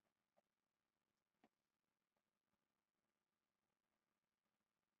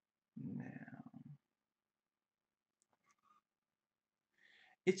 Now,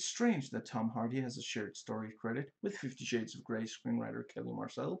 it's strange that Tom Hardy has a shared story credit with 50 Shades of Grey screenwriter Kelly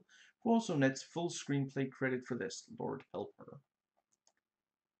Marcel, who also nets full screenplay credit for this. Lord help her.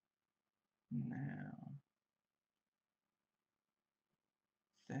 Now,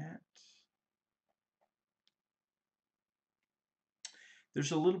 that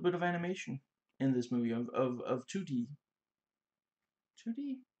there's a little bit of animation in this movie of 2D.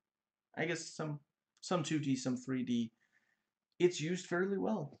 2D? I guess some 2D, some 3D. It's used fairly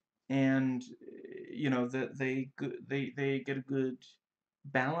well, and that they get a good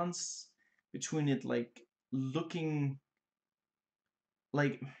balance between it, like looking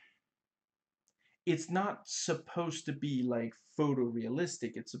like it's not supposed to be like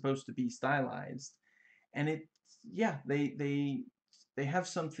photorealistic. It's supposed to be stylized, and it yeah they have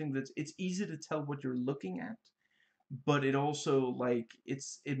something that's it's easy to tell what you're looking at, but it also like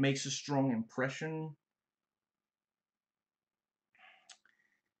it makes a strong impression.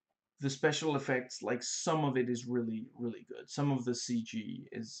 the special effects, like some of it is really really good. Some of the CG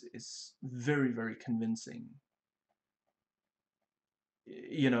is very very convincing.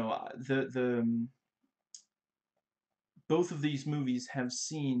 You know, both of these movies have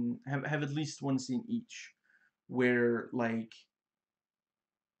at least one scene each where like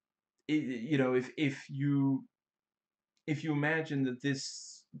you know, if you imagine that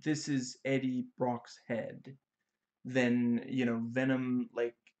this is Eddie Brock's head, then you know Venom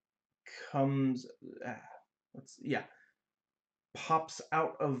like comes uh, yeah, pops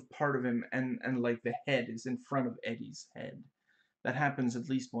out of part of him, and like the head is in front of Eddie's head. That happens at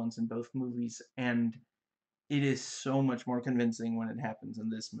least once in both movies, and it is so much more convincing when it happens in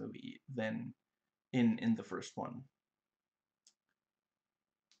this movie than in the first one.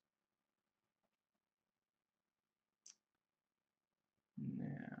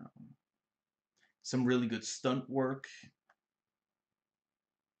 Now, some really good stunt work,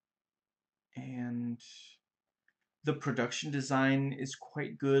 and the production design is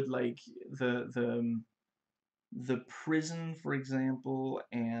quite good. Like the prison, for example,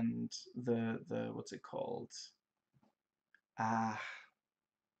 and the what's it called? Ah,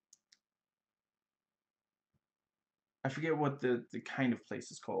 I forget what the kind of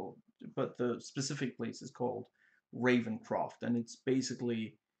place is called, but the specific place is called Ravencroft, and it's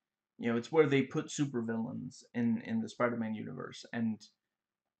basically, you know, it's where they put supervillains in the Spider-Man universe, and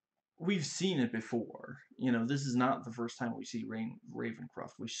we've seen it before. You know, this is not the first time we see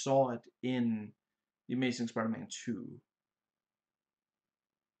Ravencroft. We saw it in the Amazing Spider-Man 2.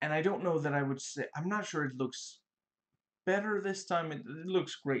 And I don't know that I would say, I'm not sure it looks better this time. It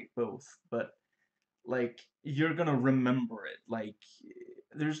looks great both, but like you're gonna remember it. Like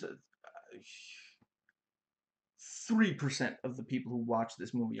there's 3% of the people who watch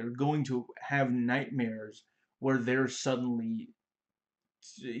this movie are going to have nightmares where they're suddenly,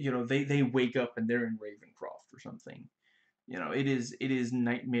 you know, they wake up and they're in Ravencroft or something. You know, it is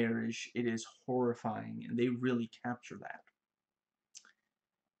nightmarish, it is horrifying, and they really capture that.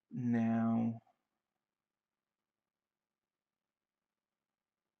 Now,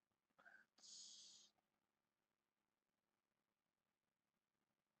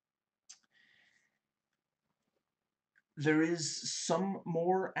 there is some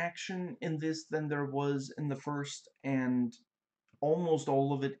more action in this than there was in the first, and almost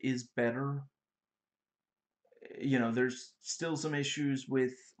all of it is better. You know, there's still some issues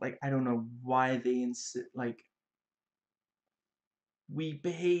with, like, I don't know why they insist, like, we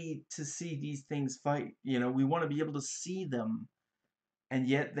pay to see these things fight. You know, we want to be able to see them, and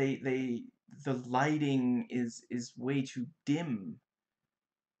yet the lighting is way too dim.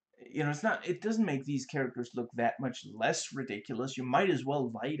 You know, it doesn't make these characters look that much less ridiculous. You might as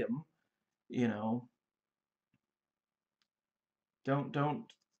well light them, you know. Don't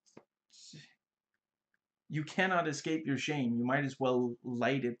you cannot escape your shame. You might as well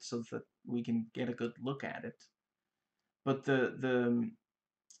light it so that we can get a good look at it. But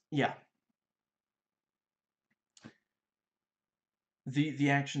yeah, the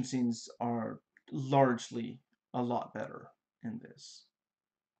action scenes are largely a lot better in this.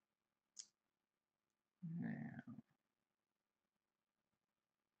 Yeah.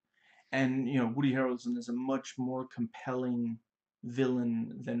 And you know, Woody Harrelson is a much more compelling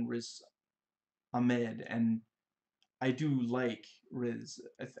villain than Riz Ahmed, and I do like Riz.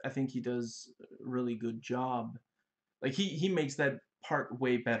 I think he does a really good job. Like he makes that part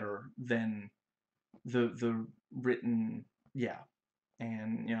way better than the written, yeah.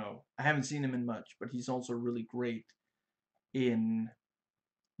 And you know, I haven't seen him in much, but he's also really great in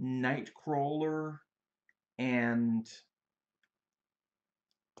Nightcrawler and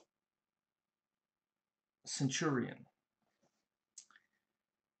Centurion.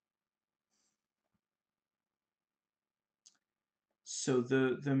 So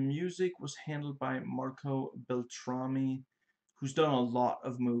the music was handled by Marco Beltrami, who's done a lot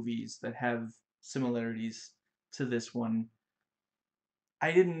of movies that have similarities to this one.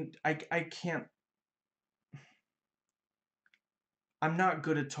 I can't, I'm not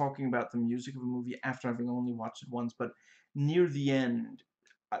good at talking about the music of a movie after having only watched it once, but near the end,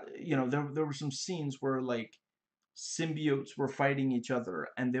 you know, there were some scenes where like symbiotes were fighting each other,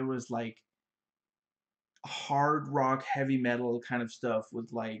 and there was like hard rock, heavy metal kind of stuff with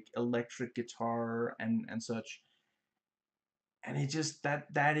like electric guitar and such. And it just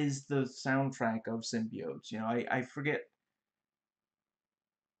that is the soundtrack of symbiotes. You know, I forget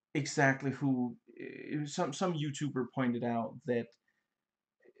exactly who, some YouTuber pointed out that,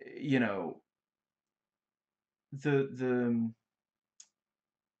 you know, the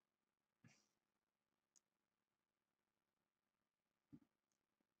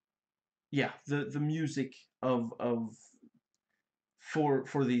yeah, the music of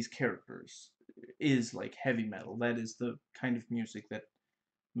for these characters is like heavy metal. That is the kind of music that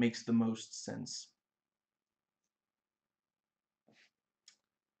makes the most sense.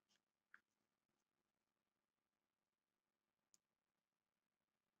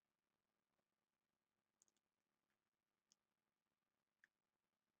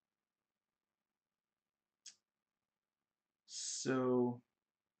 So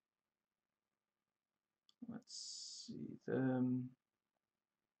let's see the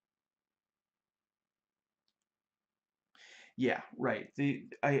yeah, right.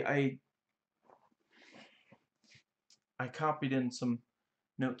 I copied in some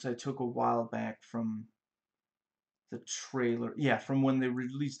notes I took a while back from the trailer. Yeah, from when they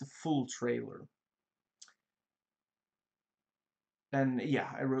released the full trailer. And yeah,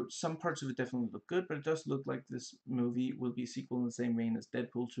 I wrote some parts of it definitely look good, but it does look like this movie will be a sequel in the same vein as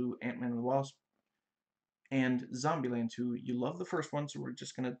Deadpool 2, Ant-Man and the Wasp, and Zombieland 2. You love the first one, so we're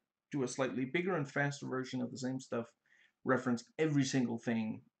just gonna do a slightly bigger and faster version of the same stuff, reference every single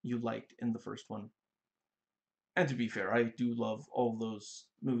thing you liked in the first one. And to be fair, I do love all those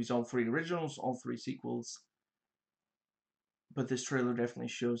movies, all three originals, all three sequels. But this trailer definitely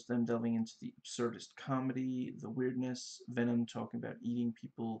shows them delving into the absurdist comedy, the weirdness, Venom talking about eating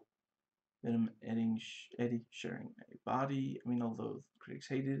people, Venom Eddie sharing a body. I mean, although critics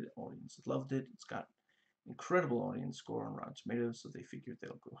hated it, audiences loved it. It's got incredible audience score on Rotten Tomatoes, so they figured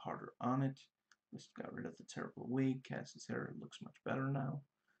they'll go harder on it. Just got rid of the terrible wig. Cassie's hair looks much better now.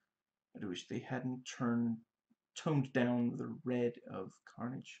 I do wish they hadn't toned down the red of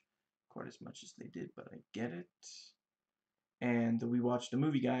Carnage quite as much as they did, but I get it. And we watched a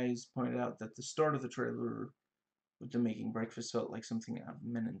movie guys pointed out that the start of the trailer with them making breakfast felt like something out of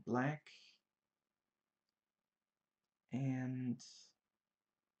Men in Black. And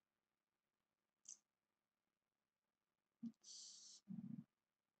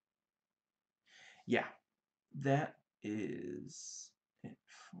yeah, that is it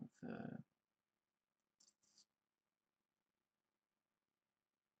for the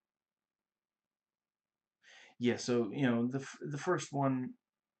yeah. So the first one,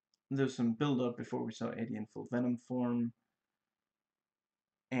 there's some build up before we saw Eddie in full Venom form,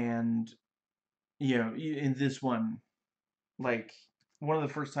 and in this one, like one of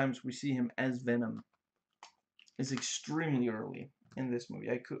the first times we see him as Venom is extremely early in this movie.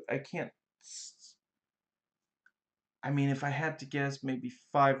 I can't. I mean, if I had to guess, maybe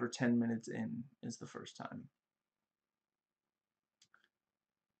 5 or 10 minutes in is the first time.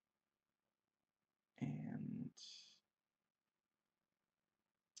 And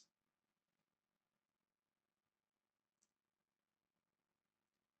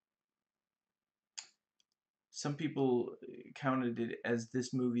some people counted it as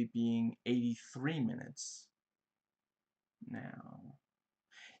this movie being 83 minutes now.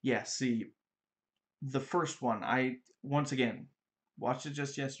 Yeah, see, the first one, I, once again, watched it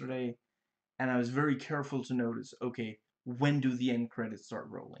just yesterday, and I was very careful to notice, okay, when do the end credits start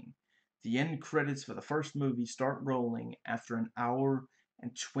rolling? The end credits for the first movie start rolling after an hour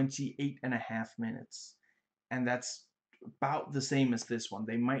and 28 and a half minutes. And that's about the same as this one.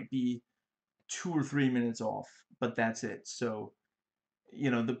 They might be 2 or 3 minutes off, but that's it. So,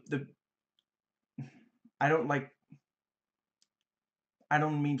 the I don't like I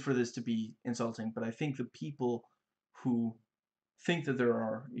don't mean for this to be insulting, but I think the people who think that there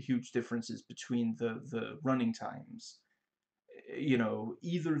are huge differences between the running times,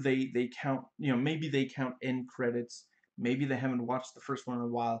 either they count, maybe they count end credits, maybe they haven't watched the first one in a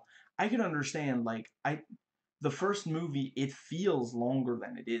while. I can understand, like, the first movie, it feels longer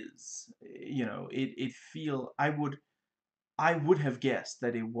than it is. It feel I would have guessed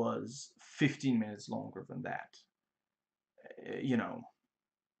that it was 15 minutes longer than that. You know,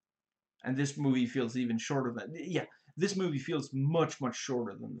 and this movie feels even shorter than yeah. This movie feels much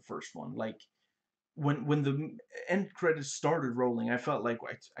shorter than the first one. Like when the end credits started rolling, I felt like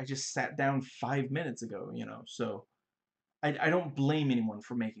I just sat down 5 minutes ago. So I don't blame anyone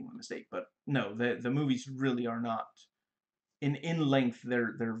for making the mistake, but no, the movies really are not in length.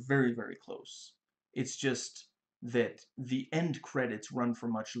 They're very close. It's just that the end credits run for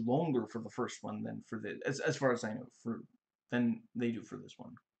much longer for the first one than for the as far as I know for than they do for this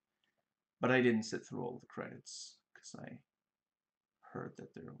one. But I didn't sit through all the credits because I heard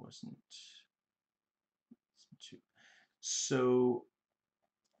that there wasn't too. So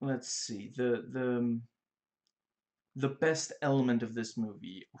let's see the best element of this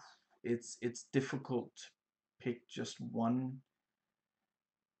movie. It's difficult to pick just one.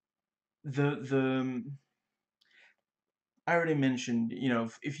 The I already mentioned,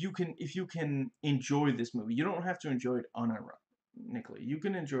 if you can enjoy this movie, you don't have to enjoy it unironically. You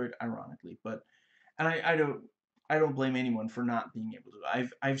can enjoy it ironically, but and I don't blame anyone for not being able to.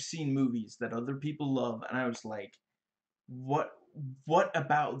 I've seen movies that other people love, and I was like, what what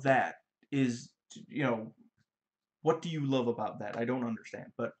about that is, you know what do you love about that? I don't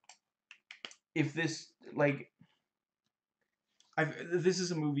understand. But if this like this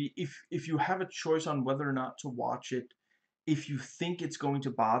is a movie, if you have a choice on whether or not to watch it, if you think it's going to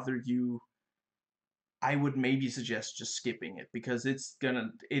bother you, I would maybe suggest just skipping it, because it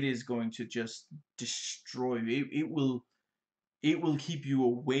is going to just destroy you. It will keep you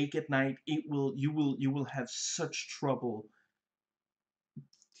awake at night. You will have such trouble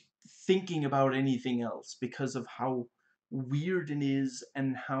thinking about anything else because of how weird it is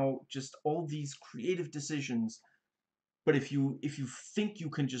and how just all these creative decisions. But if you think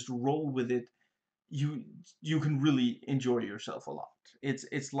you can just roll with it, you you can really enjoy yourself a lot.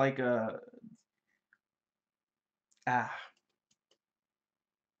 It's like a ah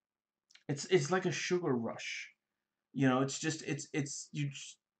it's like a sugar rush. It's just it's you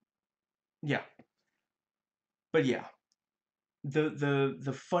just, yeah. But yeah,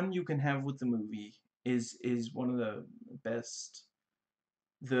 the fun you can have with the movie is one of the best.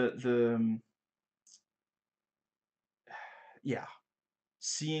 The yeah,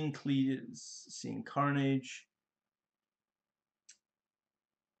 seeing Cletus, seeing Carnage,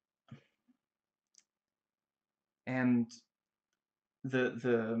 and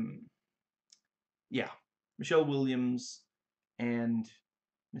the yeah, Michelle Williams and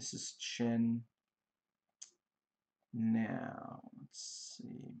Mrs. Chen. Now, let's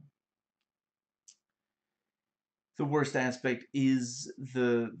see. The worst aspect is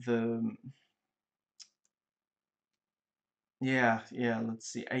the yeah, let's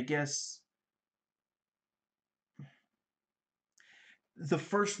see. I guess the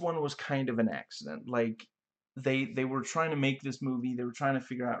first one was kind of an accident. Like they were trying to make this movie, they were trying to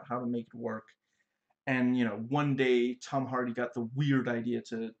figure out how to make it work. And one day Tom Hardy got the weird idea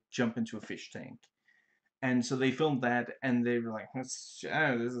to jump into a fish tank. And so they filmed that, and they were like, this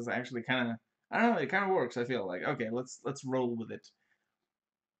is actually kind of, I don't know, it kind of works. I feel like, okay, let's roll with it.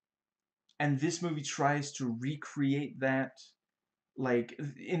 And this movie tries to recreate that. Like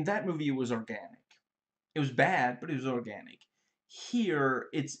in that movie, it was organic. It was bad, but it was organic. Here,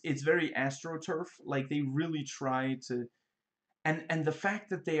 it's very astroturf. Like they really try to, and the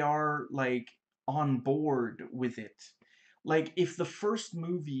fact that they are like on board with it. Like if the first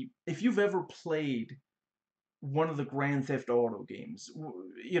movie, if you've ever played one of the Grand Theft Auto games,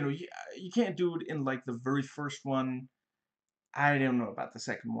 you can't do it in like the very first one. I don't know about the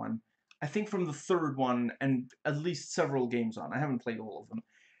second one. I think from the third one and at least several games on. I haven't played all of them.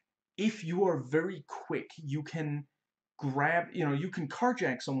 If you are very quick, you can you can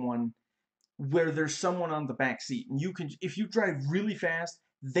carjack someone where there's someone on the back seat, and if you drive really fast,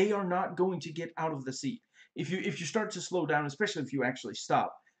 they are not going to get out of the seat. If you start to slow down, especially if you actually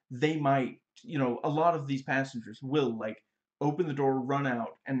stop, they might, a lot of these passengers will like open the door, run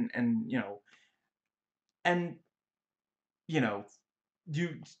out, and you know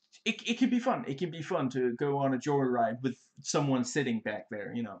you it can be fun. It can be fun to go on a joyride with someone sitting back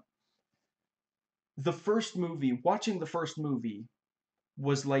there. Watching the first movie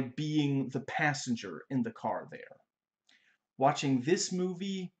was like being the passenger in the car there. Watching this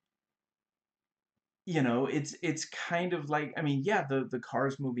movie, it's kind of like, I mean, yeah, the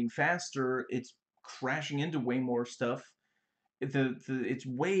car's moving faster, it's crashing into way more stuff. It's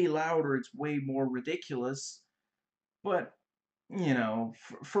way louder, it's way more ridiculous, but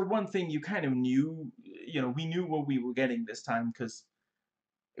for one thing, you kind of knew, we knew what we were getting this time because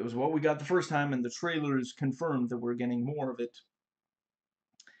it was what we got the first time, and the trailers confirmed that we're getting more of it.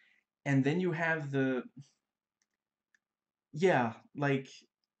 And then you have like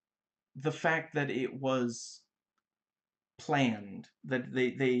the fact that it was planned, that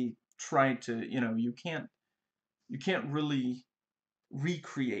they tried to, you can't really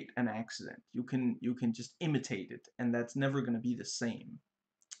recreate an accident. You can just imitate it, and that's never going to be the same.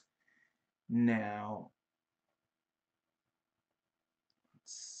 Now,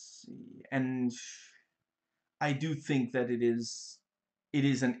 let's see. And I do think that it is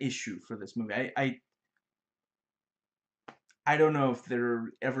an issue for this movie. I don't know if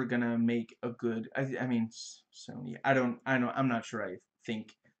they're ever gonna make a good. I mean, Sony. I don't. I know. I'm not sure. I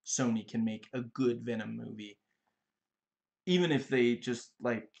think Sony can make a good Venom movie, even if they just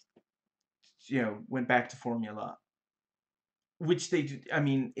like went back to formula, which they do. I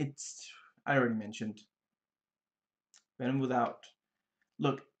mean, it's. I already mentioned Venom without.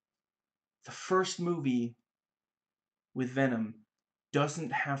 Look, the first movie with Venom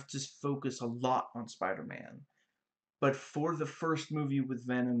doesn't have to focus a lot on Spider-Man. But for the first movie with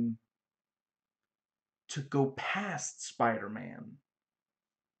Venom to go past Spider-Man,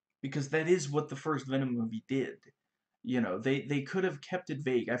 because that is what the first Venom movie did. You know, they could have kept it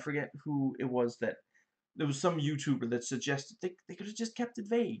vague. I forget who it was that there was some YouTuber that suggested they could have just kept it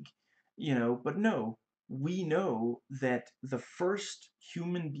vague. You know, but no, we know that the first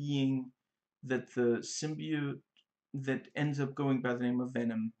human being that the symbiote that ends up going by the name of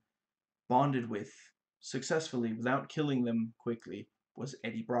Venom bonded with successfully without killing them quickly was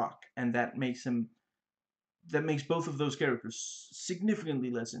Eddie Brock, and that makes both of those characters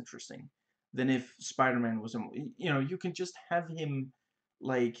significantly less interesting than if Spider-Man was, you know, you can just have him,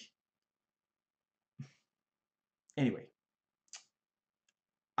 like, anyway.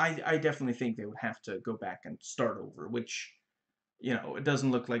 I definitely think they would have to go back and start over, which, you know, it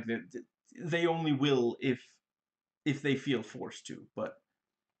doesn't look like they only will if they feel forced to, but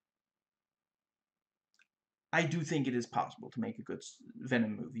I do think it is possible to make a good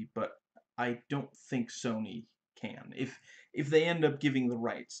Venom movie, but I don't think Sony can. If they end up giving the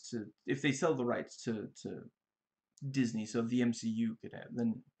rights to, if they sell the rights to Disney, so the MCU could have,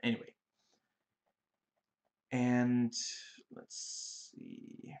 then anyway. And let's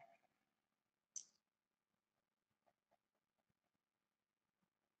see.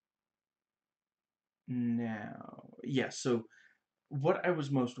 Now, yeah, so what I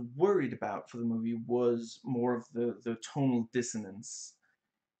was most worried about for the movie was more of the tonal dissonance.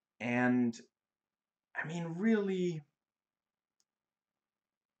 And I mean, really,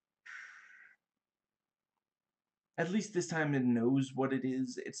 at least this time it knows what it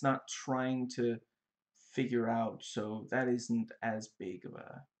is. It's not trying to figure out, so that isn't as big of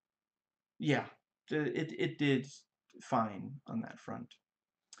a, yeah, it did fine on that front.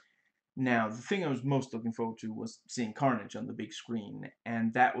 Now, the thing I was most looking forward to was seeing Carnage on the big screen,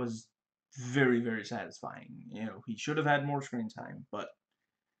 and that was very, very satisfying. You know, he should have had more screen time, but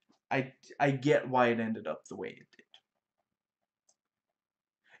I get why it ended up the way it did.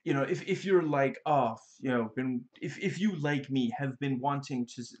 You know, if you're like, oh, you know, been if you like me have been wanting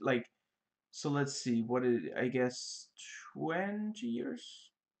to like, so let's see, what is, I guess 20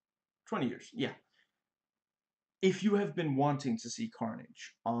 years, 20 years, yeah. If you have been wanting to see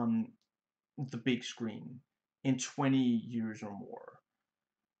Carnage on the big screen in 20 years or more,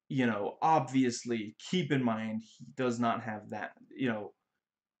 you know, obviously keep in mind he does not have that, you know,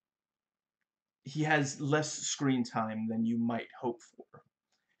 he has less screen time than you might hope for.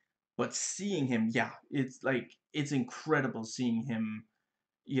 But seeing him, yeah, it's like, it's incredible seeing him,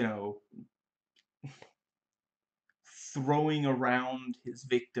 you know, throwing around his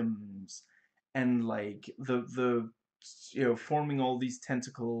victims and like the you know, forming all these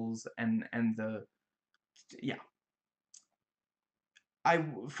tentacles and the, yeah,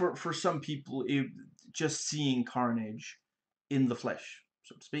 for some people just seeing Carnage in the flesh,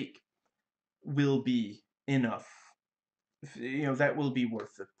 so to speak, will be enough. You know, that will be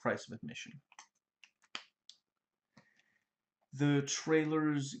worth the price of admission. The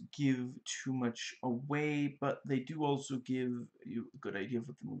trailers give too much away, but they do also give you a good idea of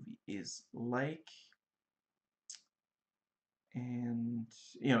what the movie is like. And,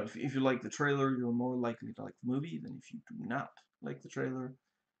 you know, if you like the trailer, you're more likely to like the movie than if you do not like the trailer.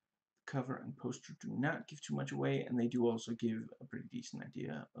 Cover and poster do not give too much away, and they do also give a pretty decent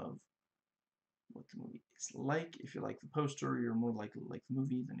idea of what the movie is like. If you like the poster, you're more likely to like the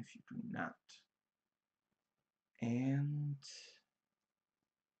movie than if you do not. And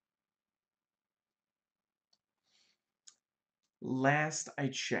last I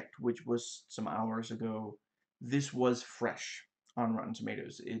checked, which was some hours ago, this was fresh on Rotten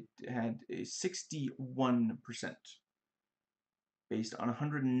Tomatoes. It had a 61% based on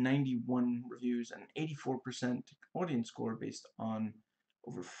 191 reviews and 84% audience score based on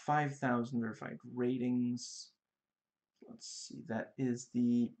over 5,000 verified ratings. Let's see, that is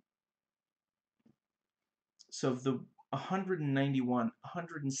the, so of the 191,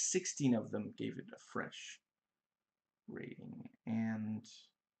 116 of them gave it a fresh rating. And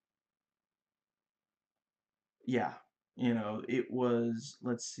yeah, you know, it was,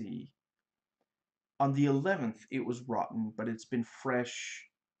 let's see, on the 11th it was rotten, but it's been fresh,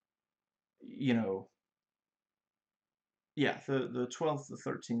 you know, yeah, the 12th, the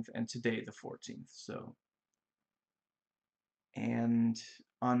 13th, and today the 14th, so. And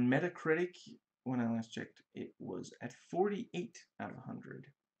on Metacritic, when I last checked, it was at 48 out of 100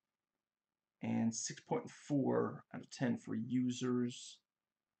 and 6.4 out of 10 for users.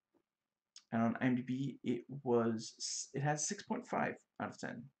 And on IMDb, it has 6.5 out of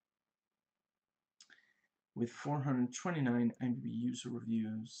 10. with 429 IMDb user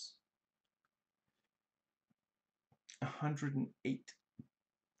reviews, 108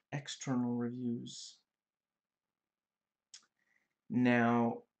 external reviews.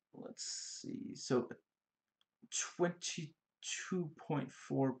 Now, let's see. So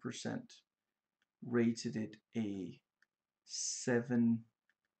 22.4% rated it a 7,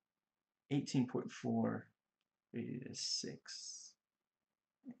 18.4 rated it a 6.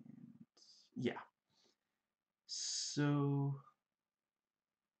 And yeah. So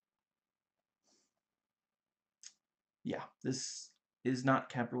yeah, this is not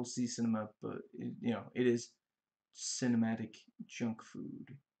capital C cinema, but it is cinematic junk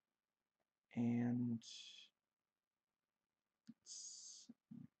food. And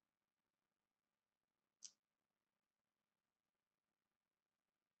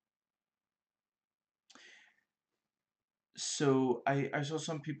so I saw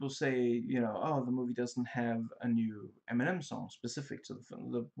some people say, oh, the movie doesn't have a new Eminem song specific to the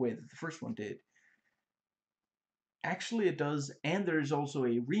film, the way that the first one did. Actually, it does, and there's also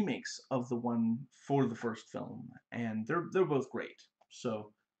a remix of the one for the first film, and they're both great.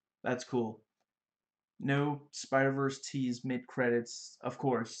 So that's cool. No Spider-Verse tease mid-credits, of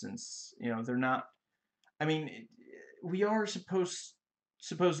course, since they're not. I mean, we are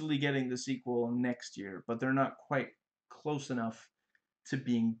supposedly getting the sequel next year, but they're not quite close enough to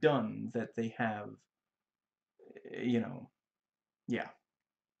being done that they have, yeah.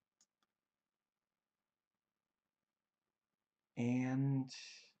 And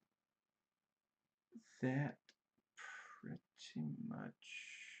that pretty much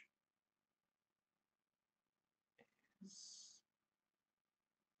is.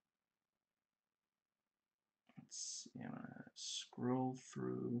 Let's see, I'm gonna scroll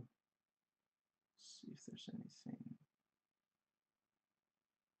through, see if there's anything.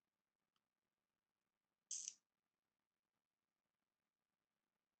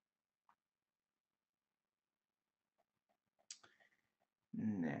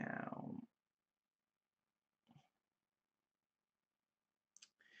 Now,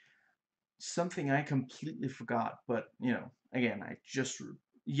 something I completely forgot, but again,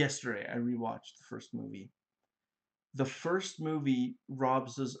 yesterday I rewatched the first movie. The first movie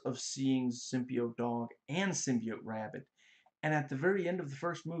robs us of seeing symbiote dog and symbiote rabbit, and at the very end of the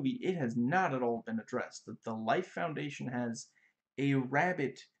first movie, it has not at all been addressed. That the Life Foundation has a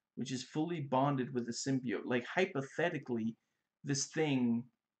rabbit which is fully bonded with a symbiote. Like, hypothetically, this thing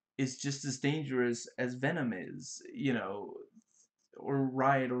is just as dangerous as Venom is, or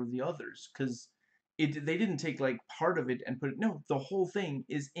Riot or the others, because they didn't take like part of it and put it. No, the whole thing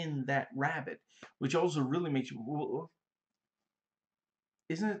is in that rabbit, which also really makes you. Well,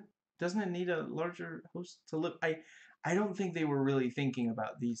 isn't it? Doesn't it need a larger host to live? I don't think they were really thinking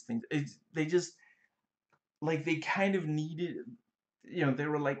about these things. They just like they kind of needed. They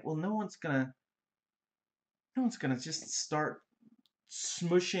were like, well, no one's gonna just start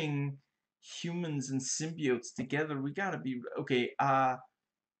smushing humans and symbiotes together. We gotta be okay.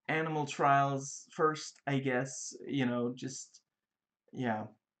 Animal trials first, I guess. Just yeah.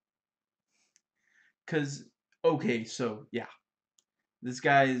 Cause okay, so yeah, this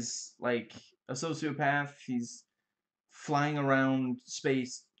guy's like a sociopath. He's flying around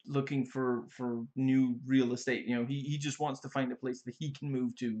space looking for new real estate. He just wants to find a place that he can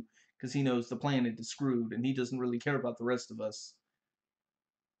move to because he knows the planet is screwed and he doesn't really care about the rest of us.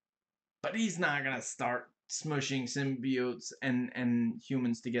 But he's not gonna start smushing symbiotes and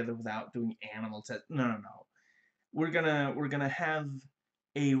humans together without doing animal tests. No, no, no. We're gonna have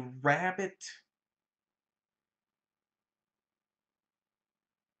a rabbit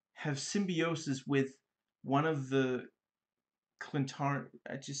have symbiosis with one of the Clintar.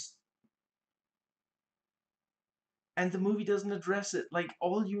 And the movie doesn't address it. Like,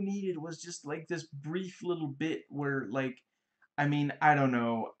 all you needed was just like this brief little bit where, like, I mean, I don't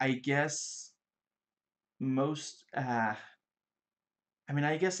know. I guess most I mean,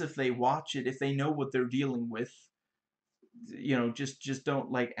 I guess if they watch it, if they know what they're dealing with, just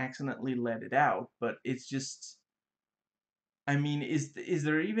don't like accidentally let it out. But it's just, I mean, is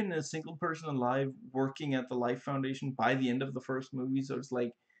there even a single person alive working at the Life Foundation by the end of the first movie? So it's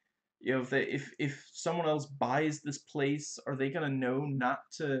like, if someone else buys this place, are they gonna know not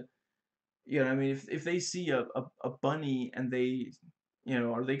to? I mean, if they see a bunny and they,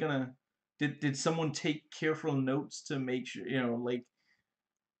 are they gonna? Did someone take careful notes to make sure? Like,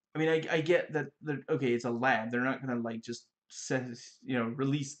 I mean, I get that. Okay, it's a lab. They're not gonna like just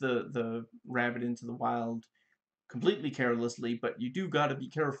release the rabbit into the wild completely carelessly, but you do got to be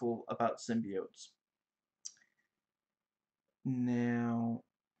careful about symbiotes. Now,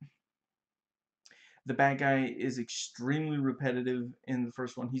 The bad guy is extremely repetitive in the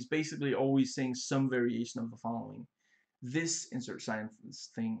first one. He's basically always saying some variation of the following. This insert science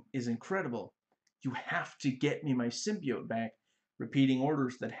thing is incredible. You have to get me my symbiote back, repeating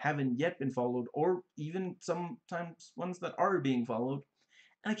orders that haven't yet been followed, or even sometimes ones that are being followed,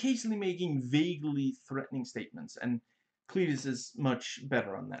 and occasionally making vaguely threatening statements. And Cletus is much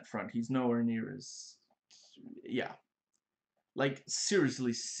better on that front. He's nowhere near as. Yeah. Like,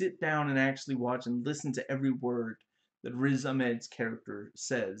 seriously, sit down and actually watch and listen to every word that Riz Ahmed's character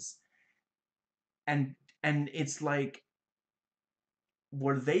says. And it's like,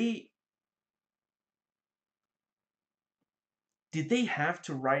 were they did they have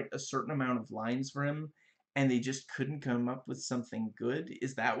to write a certain amount of lines for him and they just couldn't come up with something good?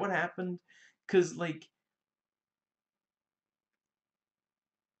 Is that what happened? Cuz like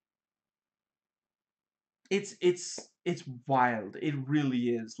it's wild. It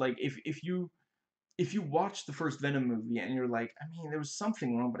really is. Like if you watch the first Venom movie and you're like, I mean, there was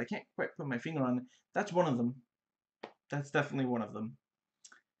something wrong, but I can't quite put my finger on it. That's one of them. That's definitely one of them.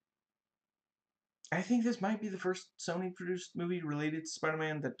 I think this might be the first Sony produced movie related to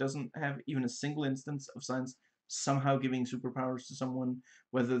Spider-Man that doesn't have even a single instance of science somehow giving superpowers to someone,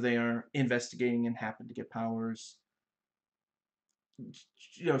 whether they are investigating and happen to get powers.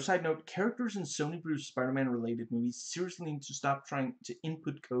 Side note, characters in Sony produced Spider-Man related movies seriously need to stop trying to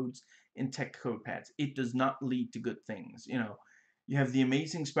input codes in tech code pads. It does not lead to good things. You have the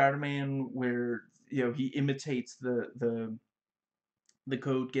Amazing Spider-Man where he imitates the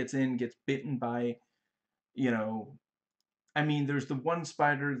code, gets bitten by you know I mean, there's the one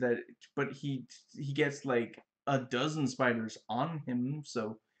spider but he gets like a dozen spiders on him.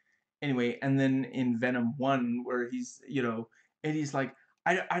 So anyway, and then in Venom 1, where and he's like,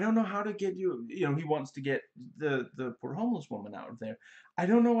 I don't know how to get you. He wants to get the poor homeless woman out of there. I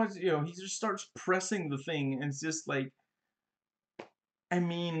don't know what. He just starts pressing the thing, and it's just like, I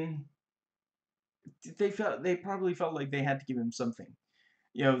mean, they probably felt like they had to give him something.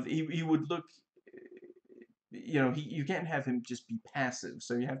 He would look. You can't have him just be passive,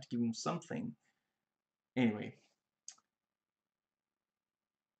 so you have to give him something. Anyway,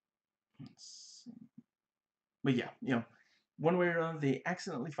 let's see. But yeah, one way or another, they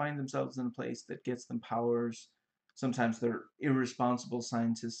accidentally find themselves in a place that gets them powers. Sometimes they're irresponsible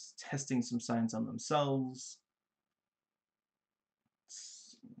scientists testing some science on themselves.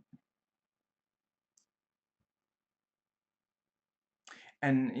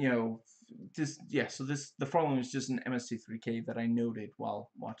 And the following is just an MST3K that I noted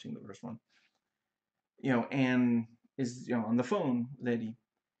while watching the first one. Anne is on the phone with Eddie.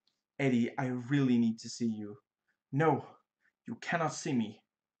 Eddie, I really need to see you. No, you cannot see me.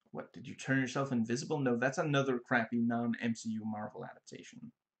 What, did you turn yourself invisible? No, that's another crappy non-MCU Marvel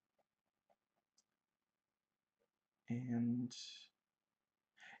adaptation. And,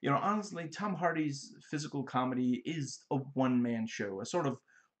 honestly, Tom Hardy's physical comedy is a one-man show, a sort of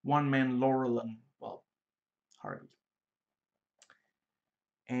one-man Laurel and, well, Hardy.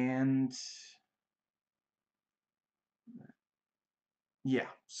 And, yeah,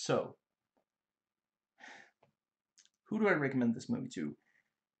 so, who do I recommend this movie to?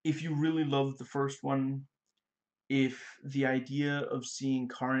 If you really loved the first one, if the idea of seeing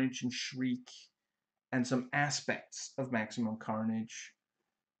Carnage and Shriek and some aspects of Maximum Carnage,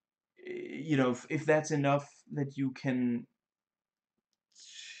 if that's enough that you can,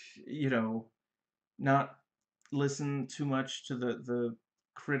 you know, not listen too much to the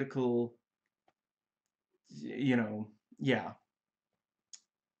critical, yeah,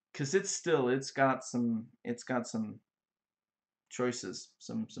 because it's got some choices,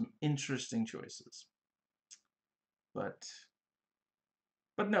 some interesting choices, but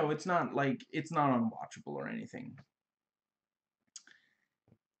no, it's not unwatchable or anything.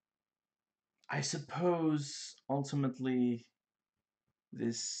 I suppose ultimately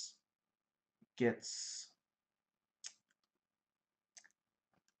this gets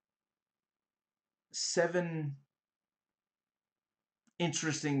 7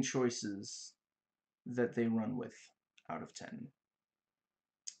 interesting choices that they run with out of 10.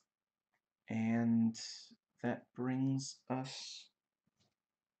 And that brings us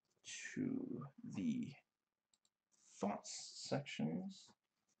to the thoughts sections,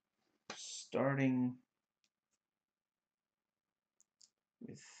 starting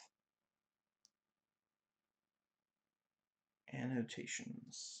with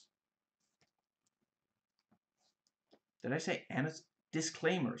annotations. Did I say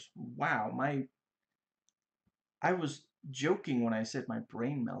disclaimers? Wow, I was joking when I said my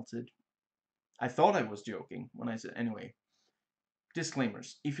brain melted. I thought I was joking when I said, anyway.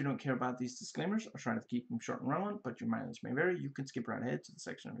 disclaimers. If you don't care about these disclaimers, I'll try to keep them short and relevant, but your mileage may vary. You can skip right ahead to the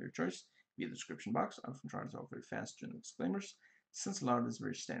section of your choice via the description box. I often try to talk very fast during the disclaimers. Since a lot of this is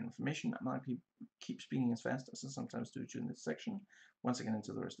very standard information, I'm not going to keep speaking as fast as I sometimes do during this section. Once I get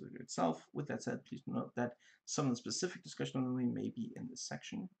into the rest of the video itself, with that said, please note that some of the specific discussion of the movie may be in this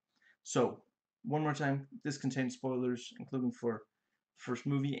section. So, one more time, this contains spoilers, including for the first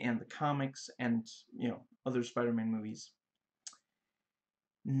movie and the comics and, other Spider-Man movies.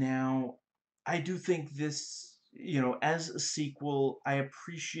 Now, I do think this, as a sequel, I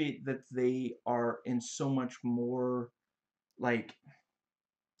appreciate that they are in so much more, like,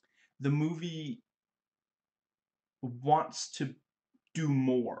 the movie wants to do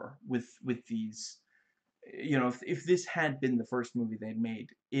more with these. If this had been the first movie they'd made,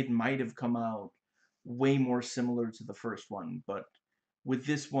 it might have come out way more similar to the first one, but with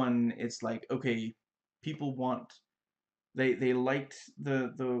this one, it's like, okay, people want they liked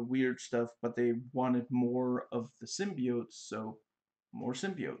the weird stuff, but they wanted more of the symbiotes, so more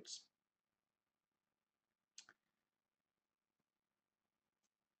symbiotes.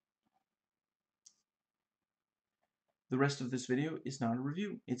 The rest of this video is not a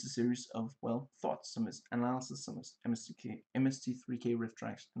review. It's a series of, well, thoughts. Some is analysis, some is MST3K riff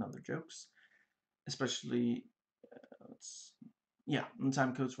tracks, and other jokes. Especially, and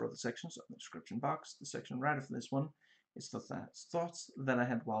time codes for other sections in the description box. The section right after this one is thoughts that I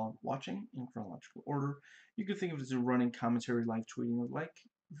had while watching in chronological order. You could think of it as a running commentary, live tweeting, or like.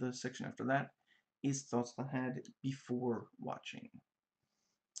 The section after that is thoughts I had before watching.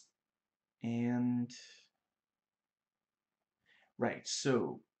 And right,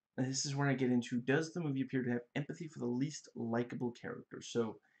 so this is where I get into, does the movie appear to have empathy for the least likable character?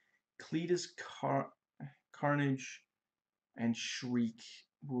 So Cletus, Carnage, and Shriek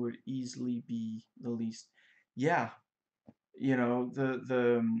would easily be the least. Yeah,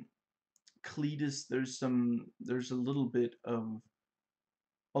 the Cletus, there's a little bit of,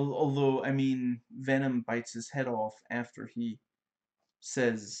 although I mean Venom bites his head off after he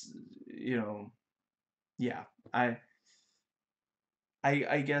says, yeah, I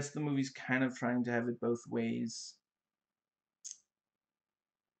I guess the movie's kind of trying to have it both ways.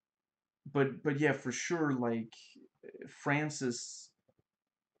 But yeah, for sure, like Francis,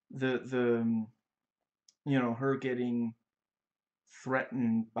 the her getting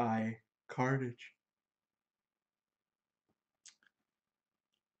threatened by Carnage.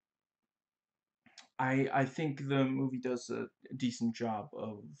 I think the movie does a decent job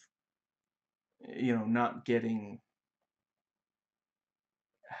of not getting,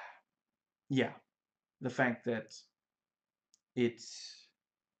 yeah, the fact that it's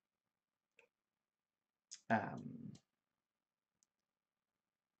um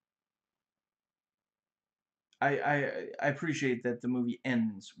I appreciate that the movie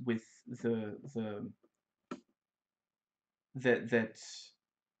ends with the that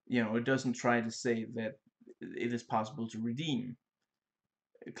it doesn't try to say that it is possible to redeem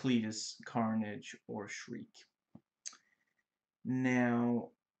Cletus, Carnage, or Shriek. Now,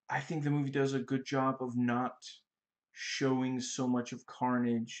 I think the movie does a good job of not showing so much of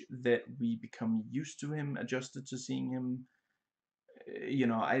Carnage that we become used to him, adjusted to seeing him.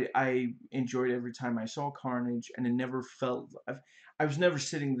 I enjoyed every time I saw Carnage, and it never felt. I was never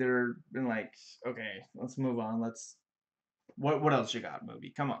sitting there and like, okay, let's move on. What else you got,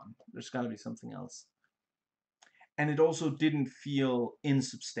 movie? Come on, there's got to be something else. And it also didn't feel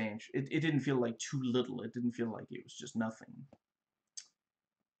insubstantial. It didn't feel like too little. It didn't feel like it was just nothing.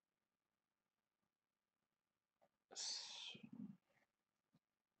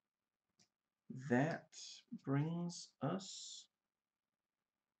 That brings us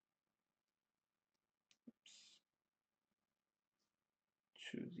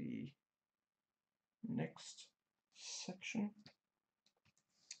to the next section.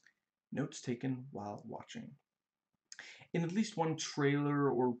 Notes taken while watching. In at least one trailer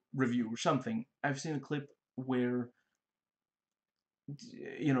or review or something, I've seen a clip where,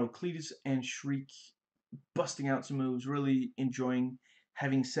 Cletus and Shriek busting out some moves, really enjoying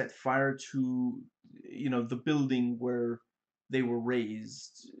having set fire to, the building where they were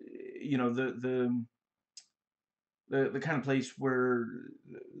raised. The kind of place where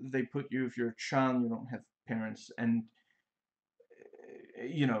they put you if you're a child, you don't have parents, and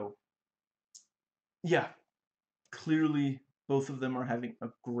yeah, clearly both of them are having a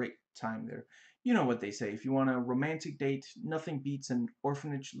great time there. You know what they say, if you want a romantic date, nothing beats an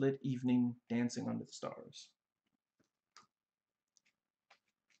orphanage lit evening dancing under the stars.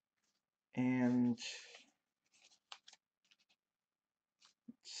 And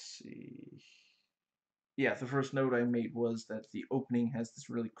let's see. yeah, the first note I made was that the opening has this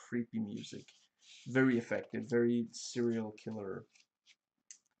really creepy music, very effective, very serial killer,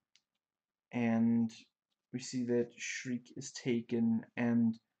 and we see that Shriek is taken,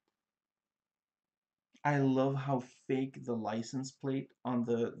 and I love how fake the license plate on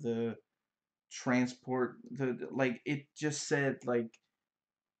the transport, the like it just said like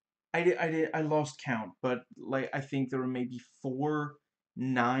I lost count, but like I think there were maybe four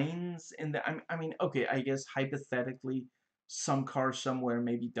nines in the. I mean, okay, I guess hypothetically, some car somewhere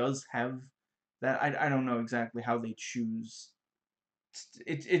maybe does have that. I don't know exactly how they choose.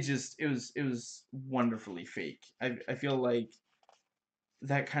 It was wonderfully fake. I feel like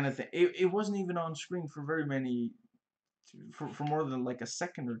that kind of thing. It wasn't even on screen for very many for more than like a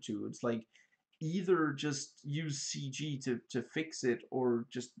second or two. It's like either just use CG to fix it or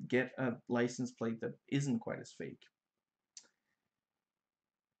just get a license plate that isn't quite as fake.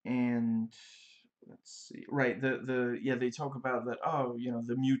 And let's see. Right, the yeah, they talk about that, oh,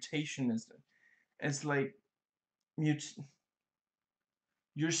 the mutation is it's like mut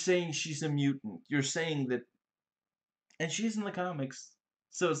you're saying she's a mutant. You're saying that and she's in the comics.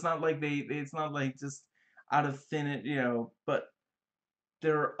 So it's not like it's not like just out of thin it, but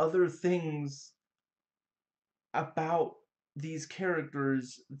there are other things about these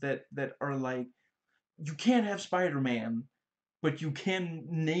characters that are like you can't have Spider-Man, but you can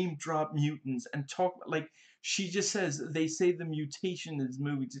name drop mutants and talk like she just says they say the mutation is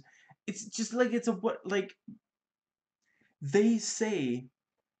moving. It's just like it's a what like they say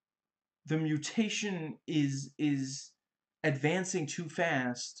the mutation is advancing too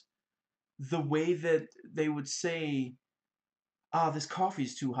fast the way that they would say this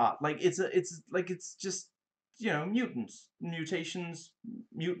coffee's too hot. Like it's like it's just mutants, mutations,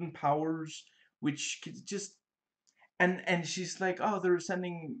 mutant powers, which could just and she's like, oh, they're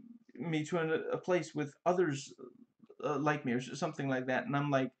sending me to a place with others like me or something like that, and I'm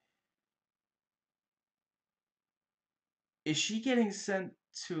like, is she getting sent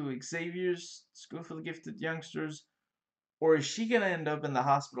to Xavier's School for the Gifted Youngsters, or is she gonna end up in the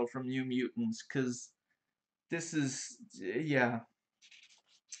hospital from New Mutants? Because this is yeah.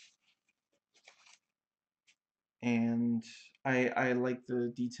 And I like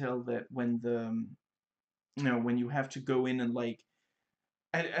the detail that when when you have to go in and like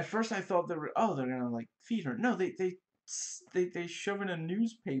at first I thought they're gonna like feed her. No, they shove in a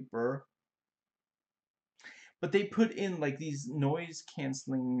newspaper, but they put in like these noise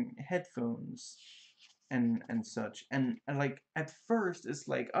canceling headphones and such. And like at first it's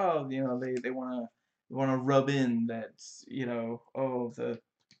like, oh, they wanna rub in that, oh,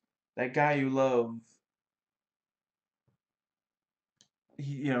 that guy you love,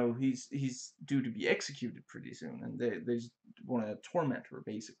 he's due to be executed pretty soon, and they just want to torment her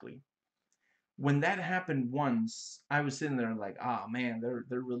basically. When that happened once, I was sitting there like, ah, man, they're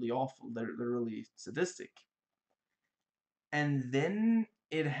really awful. They're really sadistic. And then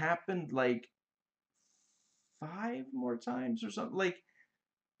it happened like five more times or something. Like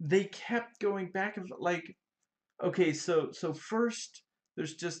they kept going back and like, okay, so first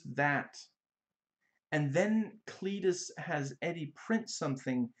there's just that, and then Cletus has Eddie print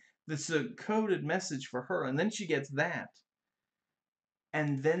something that's a coded message for her, and then she gets that,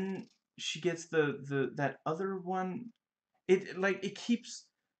 and then she gets the that other one. It keeps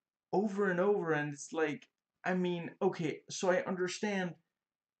over and over, and it's like, I mean, okay, so I understand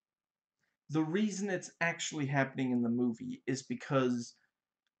the reason it's actually happening in the movie is because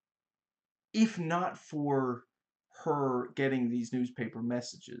if not for her getting these newspaper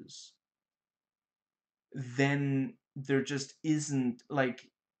messages, then there just isn't like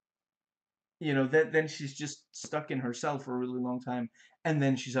that then she's just stuck in herself for a really long time, and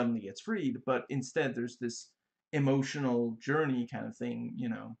then she suddenly gets freed. But instead there's this emotional journey kind of thing.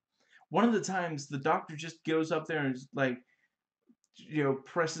 One of the times the doctor just goes up there and is like,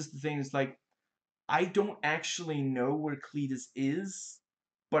 presses the things like, I don't actually know where Cletus is,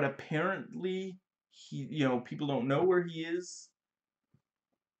 but apparently people don't know where he is.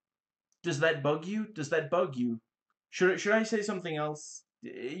 Does that bug you? Does that bug you? Should I say something else?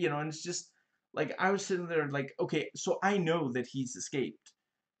 And it's just like I was sitting there like, okay, so I know that he's escaped,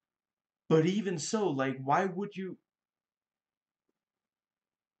 but even so, like, why would you?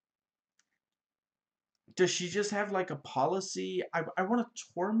 Does she just have like a policy? I want to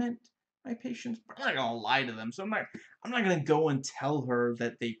torment my patients, but I'm not gonna lie to them. So I'm not gonna go and tell her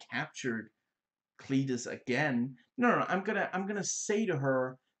that they captured Cletus again. No, no, no, I'm gonna say to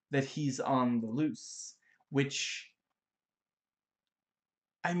her that he's on the loose. Which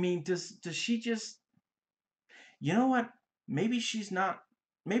I mean, does she just? You know what? Maybe she's not.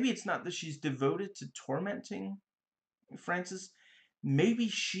 maybe it's not that she's devoted to tormenting Francis. Maybe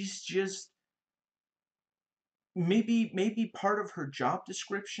she's just maybe part of her job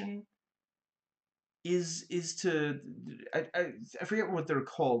description is to I forget what they're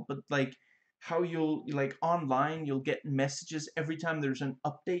called, but like how you'll like online you'll get messages every time there's an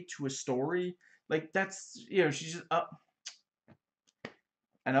update to a story. Like that's she's just up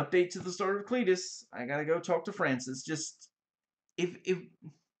an update to the story of Cletus. I gotta go talk to Francis. Just if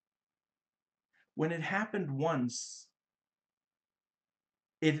when it happened once,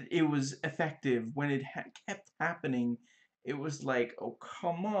 it was effective. When it kept happening, it was like, oh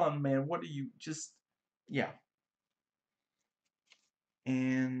come on, man, what are you just yeah.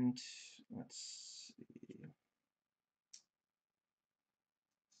 And let's see.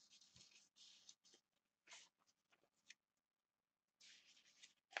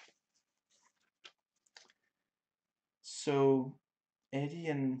 So Eddie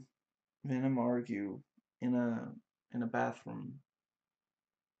and Venom argue in a bathroom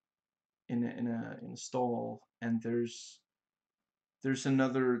in a stall, and there's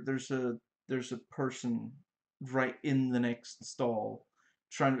another there's a person right in the next stall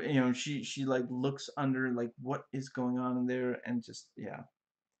trying to she like looks under like what is going on in there and just yeah.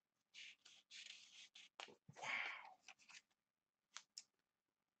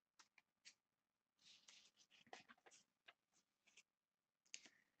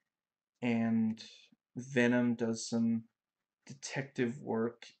 And Venom does some detective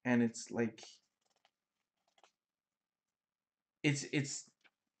work, and it's like it's it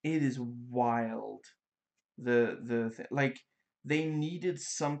is wild. Like they needed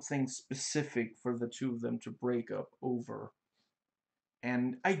something specific for the two of them to break up over,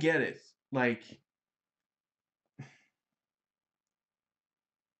 and I get it. Like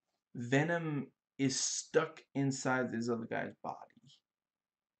Venom is stuck inside this other guy's body,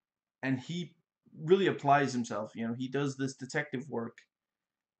 and he really applies himself. He does this detective work.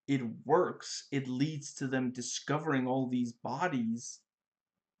 It works. It leads to them discovering all these bodies,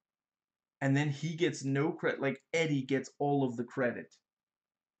 and then he gets no credit. Like Eddie gets all of the credit.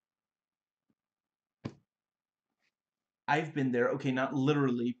 I've been there. Okay, not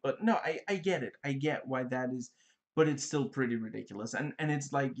literally, but no, I get it. I get why that is, but it's still pretty ridiculous. And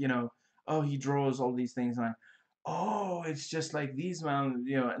it's like, oh, he draws all these things and oh, it's just like these mountains,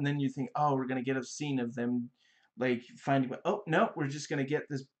 and then you think, oh, we're gonna get a scene of them like finding oh no, we're just gonna get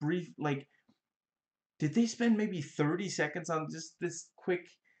this brief like did they spend maybe 30 seconds on just this quick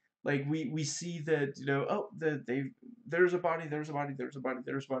like we see that oh there's a body, there's a body, there's a body,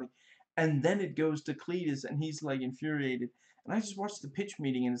 there's a body, and then it goes to Cletus and he's like infuriated, and I just watched the pitch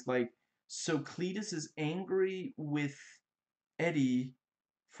meeting and it's like so Cletus is angry with Eddie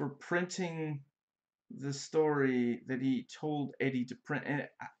for printing the story that he told Eddie to print, and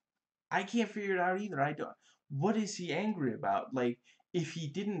I can't figure it out either. I don't. What is he angry about? Like if he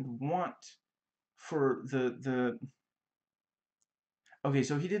didn't want for the okay,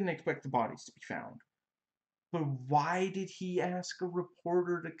 so he didn't expect the bodies to be found. But why did he ask a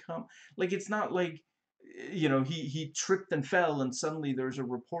reporter to come? Like it's not like he tripped and fell and suddenly there's a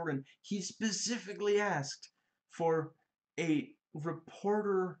reporter, and he specifically asked for a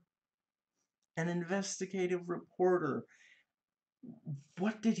reporter, an investigative reporter.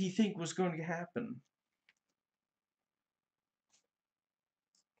 What did he think was going to happen?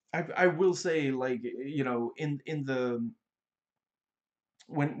 I will say, like, in the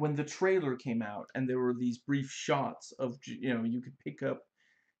when the trailer came out and there were these brief shots of you could pick up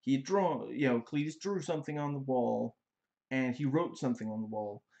he had drawn Cletus drew something on the wall and he wrote something on the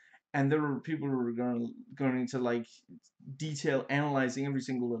wall, and there were people who were going to like detail analyzing every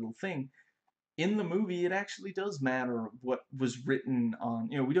single little thing in the movie. It actually does matter what was written on,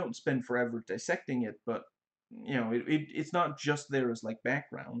 we don't spend forever dissecting it, but it's not just there as like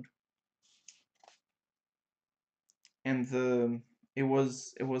background. And it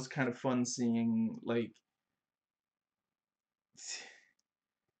was kind of fun seeing like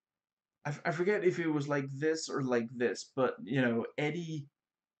I forget if it was like this or like this, but Eddie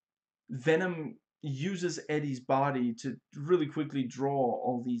Venom uses Eddie's body to really quickly draw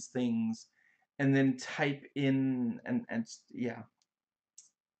all these things and then type in and yeah.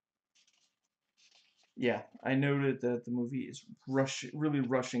 Yeah, I noted that the movie is really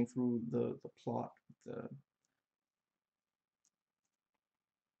rushing through the plot. The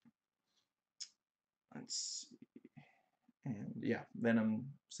let's see, and yeah, Venom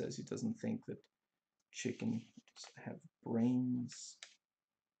says he doesn't think that chickens have brains.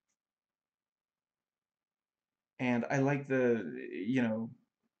 And I like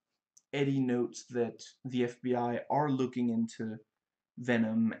Eddie notes that the FBI are looking into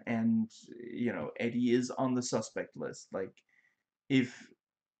Venom, and Eddie is on the suspect list. Like, if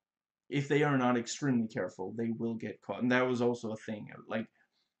they are not extremely careful, they will get caught. And that was also a thing. Like,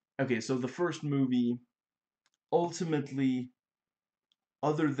 okay, so the first movie, ultimately,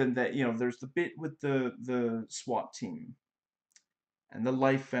 other than that, there's the bit with the SWAT team and the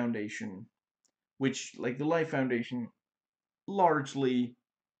Life Foundation, which, like, the Life Foundation, largely,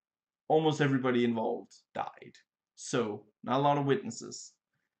 almost everybody involved died. So, not a lot of witnesses.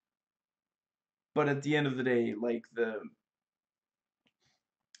 But at the end of the day, like,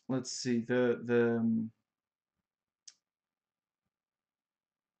 let's see,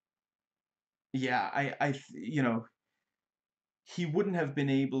 yeah, he wouldn't have been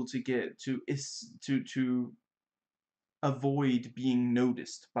able to get to avoid being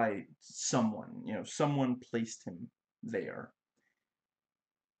noticed by someone. Someone placed him there.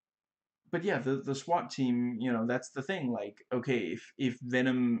 But yeah, the SWAT team, that's the thing. Like, okay, if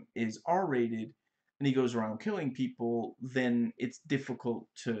Venom is R-rated and he goes around killing people, then it's difficult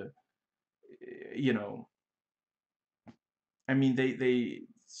to, you know, I mean,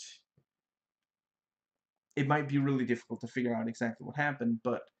 it might be really difficult to figure out exactly what happened,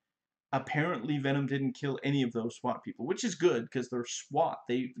 but apparently Venom didn't kill any of those SWAT people, which is good because they're SWAT.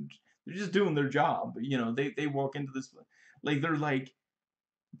 They're just doing their job. They walk into this, like, they're like,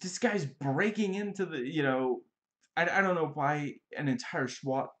 this guy's breaking into the, I don't know why an entire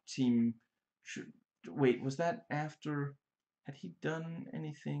SWAT team should, wait, was that after, had he done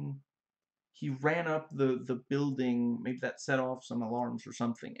anything? He ran up the building, maybe that set off some alarms or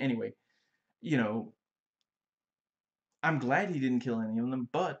something. Anyway, you know, I'm glad he didn't kill any of them,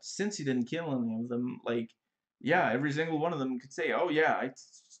 but since he didn't kill any of them, like, yeah, every single one of them could say, oh yeah, I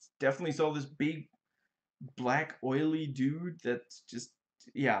definitely saw this big black oily dude that just,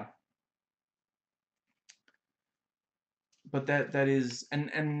 yeah. But that is,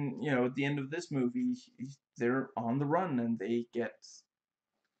 and at the end of this movie, they're on the run, and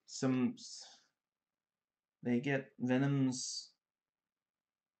some they get Venom's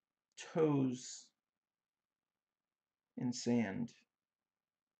toes in sand,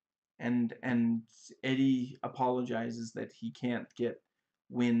 and Eddie apologizes that he can't get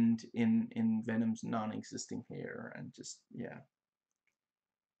wind in Venom's non-existing hair, and just, yeah.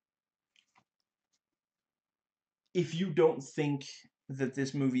 If you don't think that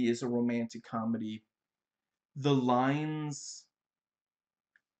this movie is a romantic comedy, the lines,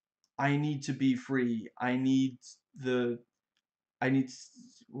 I need to be free, the I need,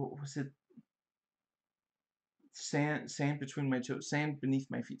 what was it, sand between my toes, sand beneath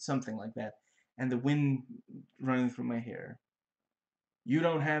my feet, something like that, and the wind running through my hair. You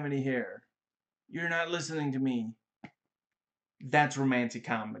don't have any hair. You're not listening to me. That's romantic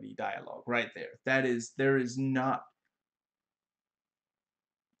comedy dialogue right there. There is not,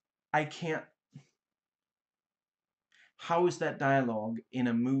 I can't, how is that dialogue in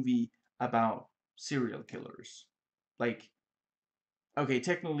a movie about serial killers? Like, okay,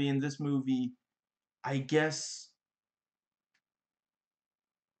 technically in this movie, I guess,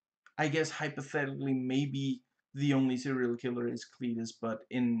 hypothetically maybe the only serial killer is Cletus, but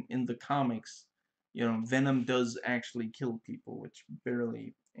in the comics, Venom does actually kill people, which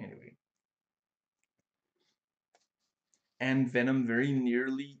barely, anyway. And Venom very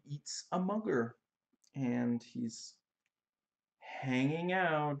nearly eats a mugger, and he's hanging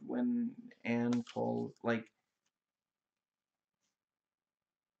out when Anne calls. Like,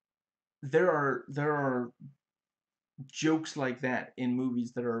 there are jokes like that in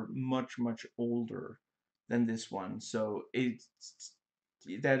movies that are much much older than this one, so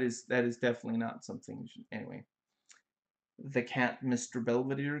that is definitely not something. Anyway, the cat, Mr.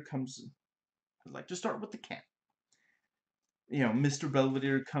 Belvedere, comes. I'd like to start with the cat. Mr.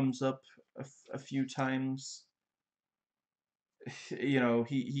 Belvedere comes up a few times.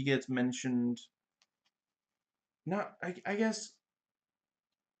 He gets mentioned. Not, I guess,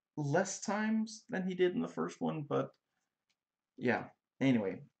 less times than he did in the first one, but yeah.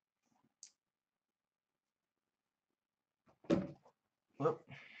 Anyway, well,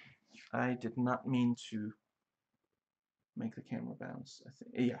 I did not mean to make the camera bounce. I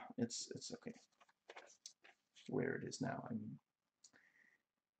think, yeah, it's okay. Where it is now. I mean,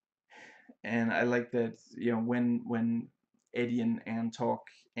 and I like that, when Eddie and Anne talk,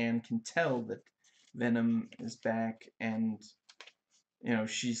 Anne can tell that Venom is back, and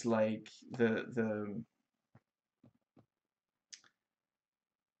she's like,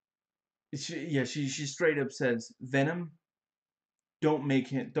 she straight up says, Venom, don't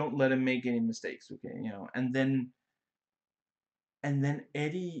let him make any mistakes, okay? And then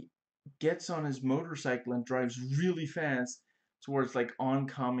Eddie gets on his motorcycle and drives really fast, towards like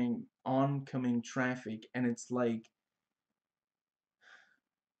oncoming traffic, and it's like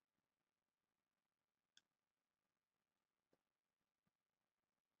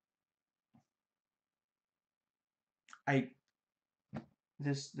I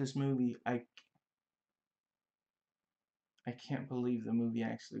this movie I can't believe the movie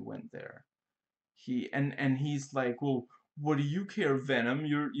actually went there. He's like, well, what do you care, Venom?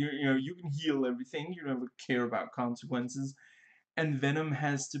 You know, you can heal everything. You never care about consequences. And Venom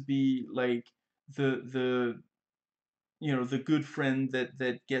has to be like the you know, the good friend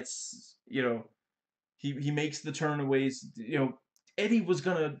that gets, you know, he makes the turnaways. You know, Eddie was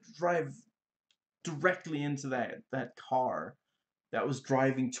gonna drive directly into that car that was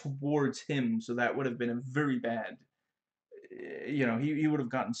driving towards him, so that would have been a very bad. You know, he would have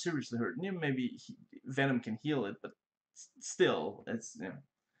gotten seriously hurt. And maybe Venom can heal it, but still, it's you know.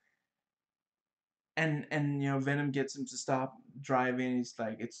 And you know, Venom gets him to stop driving. He's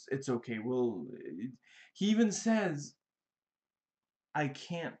like, it's okay. Well, he even says, I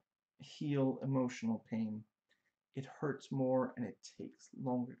can't heal emotional pain. It hurts more and it takes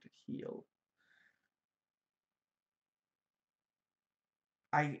longer to heal.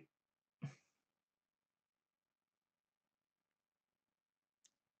 I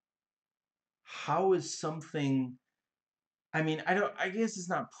How is something, I mean, I don't, I guess it's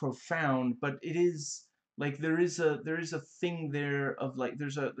not profound, but it is like there is a thing there of like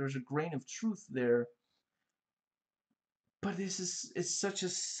there's a grain of truth there, but this is it's such a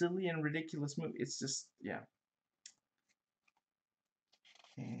silly and ridiculous movie. It's just yeah.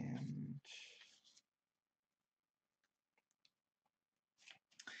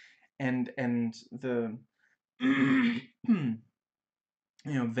 And and the you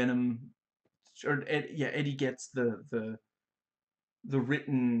know, Venom, or yeah, Eddie gets the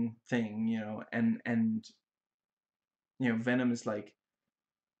written thing, you know, and you know, Venom is like,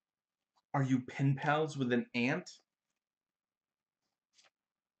 are you pen pals with an ant?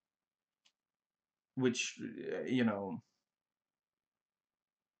 Which you know,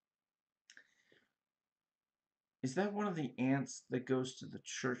 is that one of the ants that goes to the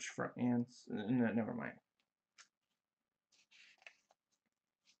church for ants? No, never mind.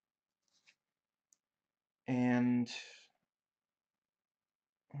 And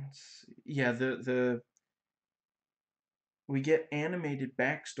let's see. Yeah, the we get animated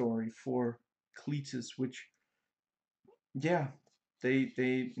backstory for Cletus, which yeah,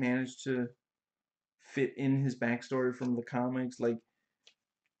 they managed to fit in his backstory from the comics. Like,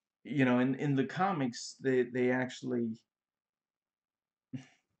 you know, in the comics, they actually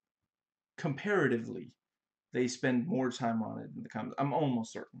comparatively they spend more time on it in the comics. I'm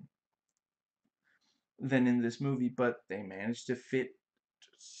almost certain than in this movie, but they managed to fit,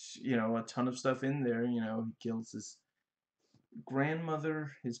 you know, a ton of stuff in there. You know, he kills his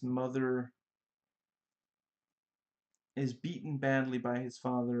grandmother, his mother is beaten badly by his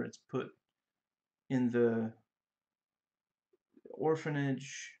father. It's put in the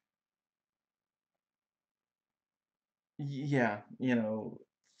orphanage. Yeah, you know,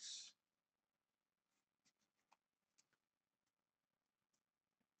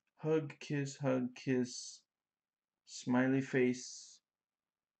 hug, kiss, smiley face,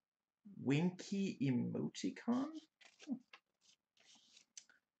 winky emoticon.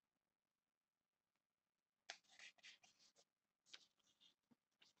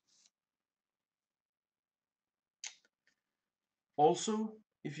 Also,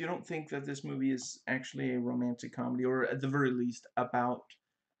 if you don't think that this movie is actually a romantic comedy, or at the very least about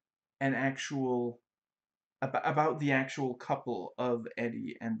an actual about the actual couple of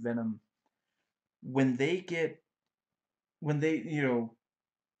Eddie and Venom, when they get when they you know,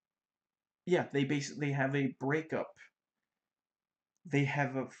 yeah, they basically have a breakup. They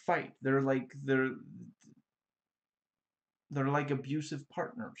have a fight. They're like abusive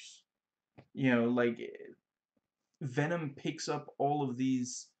partners. You know, like Venom picks up all of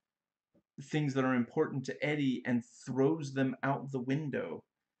these things that are important to Eddie and throws them out the window.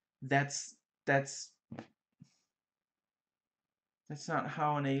 That's that's That's not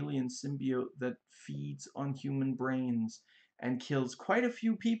how an alien symbiote that feeds on human brains and kills quite a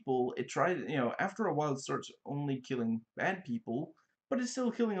few people. It tried, you know, after a while it starts only killing bad people, but it's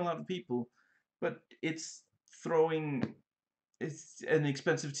still killing a lot of people. But throwing it's an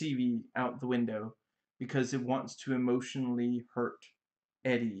expensive TV out the window because it wants to emotionally hurt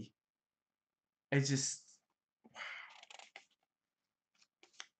Eddie. It's just,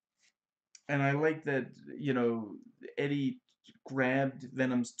 and I like that, you know, Eddie grabbed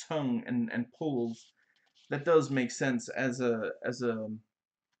Venom's tongue and pulls. That does make sense as a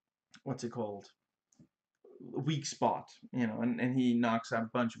what's it called? weak spot, you know, and he knocks out a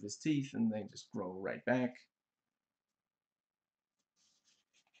bunch of his teeth, and they just grow right back.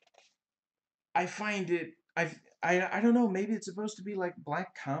 I find it, I don't know, maybe it's supposed to be like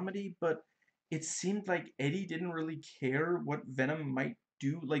black comedy, but it seemed like Eddie didn't really care what Venom might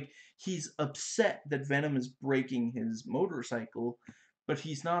do. Like, he's upset that Venom is breaking his motorcycle, but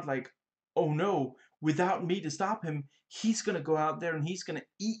he's not like, oh no, without me to stop him, he's gonna go out there and he's gonna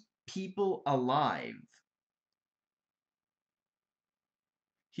eat people alive.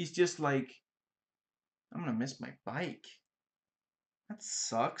 He's just like, I'm gonna miss my bike. That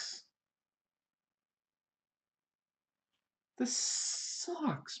sucks. This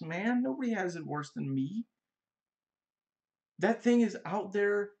sucks, man. Nobody has it worse than me. That thing is out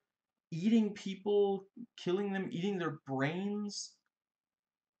there eating people, killing them, eating their brains.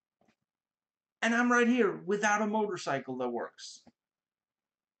 And I'm right here without a motorcycle that works.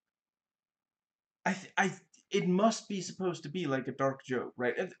 I it must be supposed to be like a dark joke,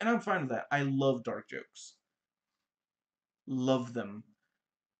 right? And I'm fine with that. I love dark jokes. Love them.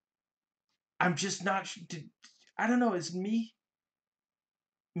 I'm just not. I don't know. It's me.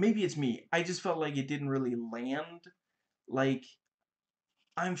 Maybe it's me. I just felt like it didn't really land. Like,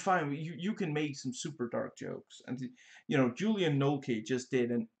 I'm fine. You can make some super dark jokes, and you know Julian Nolke just did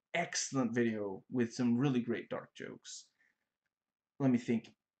an excellent video with some really great dark jokes. Let me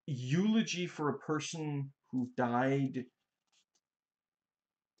think. Eulogy for a person who died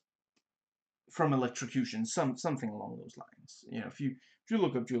from electrocution, something along those lines. You know, if you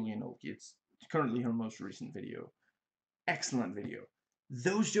look up Julian Nolke, it's currently her most recent video. Excellent video.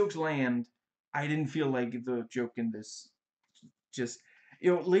 Those jokes land. I didn't feel like the joke in this just,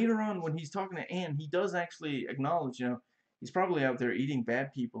 you know, later on when he's talking to Anne, he does actually acknowledge, you know, he's probably out there eating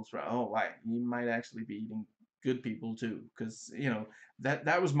bad people's. Oh, why he might actually be eating good people too, because you know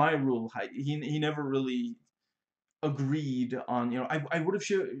that was my rule. He never really agreed on, you know, I would have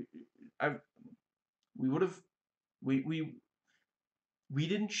showed, I we would have we we we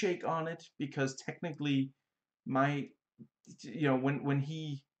didn't shake on it because technically my, you know, when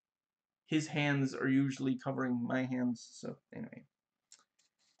he, his hands are usually covering my hands, so anyway.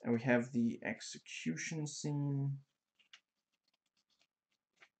 And we have the execution scene.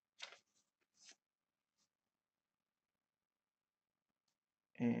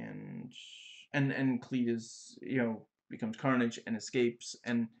 And and Cletus, you know, becomes Carnage and escapes,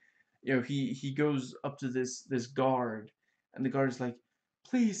 and you know he goes up to this guard, and the guard's like,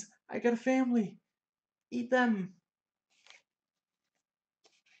 "Please, I got a family, eat them."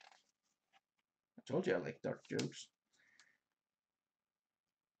 I told you I like dark jokes.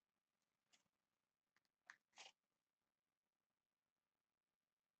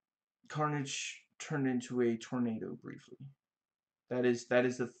 Carnage turned into a tornado briefly. That is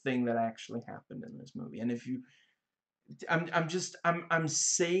the thing that actually happened in this movie. And if you, I'm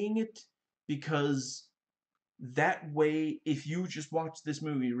saying it because that way, if you just watched this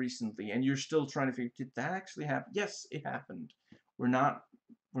movie recently and you're still trying to figure, did that actually happen? Yes, it happened. We're not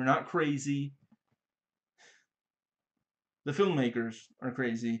we're not crazy. The filmmakers are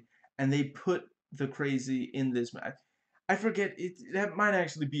crazy, and they put the crazy in this. I forget it. That might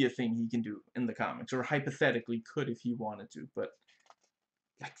actually be a thing he can do in the comics, or hypothetically could if he wanted to. But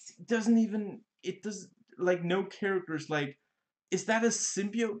like, it doesn't even. It does, like, no characters like. Is that a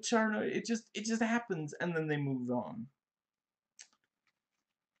symbiote, Charna? It just happens, and then they move on.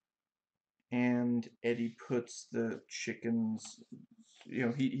 And Eddie puts the chickens, you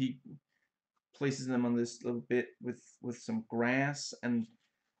know, he places them on this little bit with some grass, and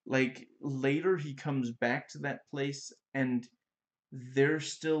like later he comes back to that place and they're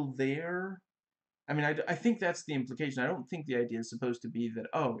still there. I mean, I think that's the implication. I don't think the idea is supposed to be that,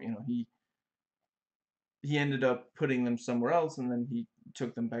 oh, you know, he ended up putting them somewhere else and then he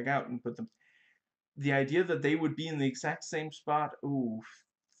took them back out and put them. The idea that they would be in the exact same spot, ooh,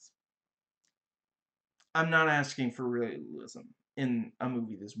 I'm not asking for realism in a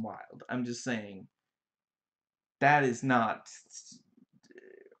movie this wild. I'm just saying that is not,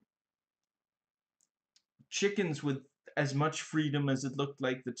 chickens with as much freedom as it looked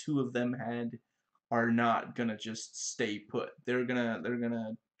like the two of them had are not gonna just stay put. They're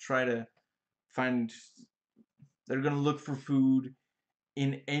gonna try to find, they're gonna look for food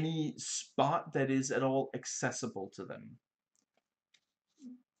in any spot that is at all accessible to them.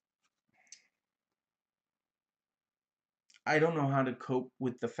 I don't know how to cope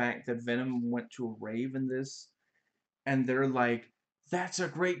with the fact that Venom went to a rave in this, and they're like, "That's a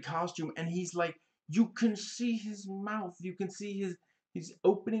great costume," and he's like, you can see his mouth, you can see he's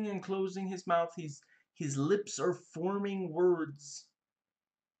opening and closing his mouth, his lips are forming words.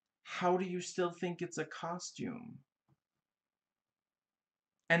 how do you still think it's a costume?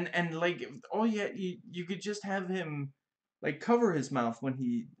 And like, oh yeah, you could just have him like cover his mouth when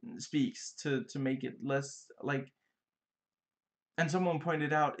he speaks to make it less like. And someone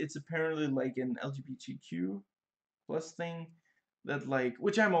pointed out it's apparently like an LGBTQ plus thing that, like,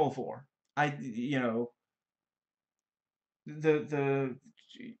 which I'm all for. I, the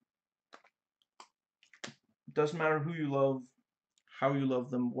doesn't matter who you love, how you love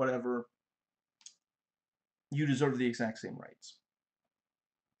them, whatever, you deserve the exact same rights.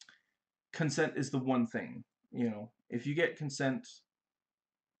 Consent is the one thing, if you get consent,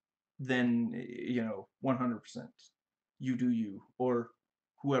 then 100% you do you, or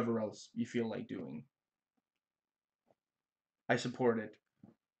whoever else you feel like doing. I support it.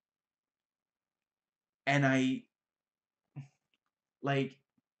 And I like,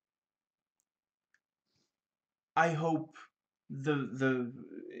 I hope the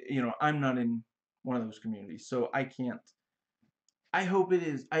I'm not in one of those communities, so I can't. I hope it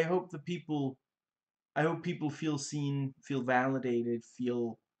is. I hope people feel seen, feel validated,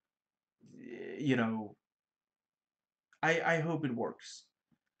 feel, you know, I hope it works.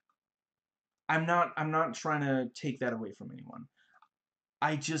 I'm not trying to take that away from anyone.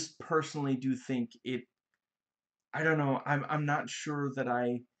 I just personally do think it. I don't know. I'm not sure that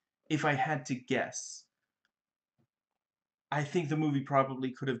if I had to guess, I think the movie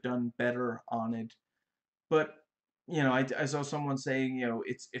probably could have done better on it. But I saw someone saying,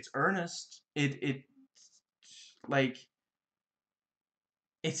 it's earnest. It like,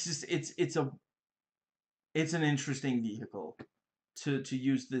 it's just it's an interesting vehicle to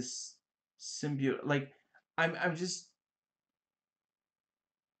use this symbiote. Like, I'm just,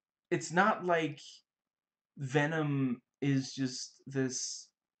 it's not like Venom is just this.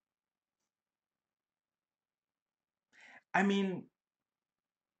 I mean,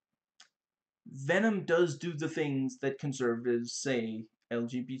 Venom does do the things that conservatives say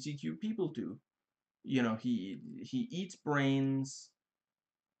LGBTQ people do. He eats brains,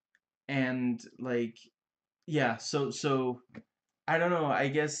 and like, yeah, so I don't know, I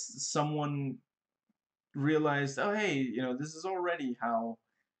guess someone realized, oh hey, this is already how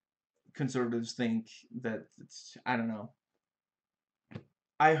conservatives think that I don't know.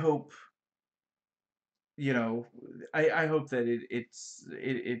 I hope, you know I hope that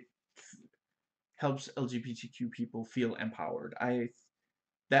it helps LGBTQ people feel empowered.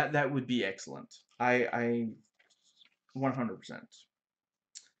 That would be excellent. I 100%.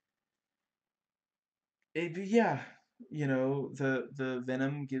 Yeah, the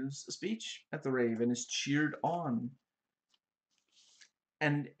Venom gives a speech at the rave and is cheered on,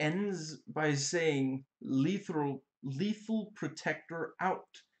 and ends by saying lethal protector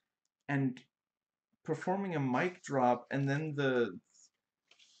out, and performing a mic drop, and then the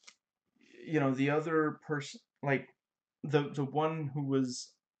other person, like, the one who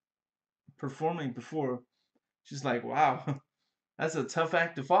was performing before, she's like, wow, that's a tough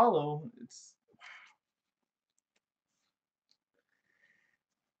act to follow.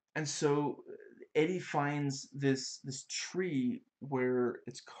 And so Eddie finds this tree where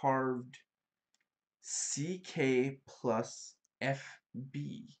it's carved CK plus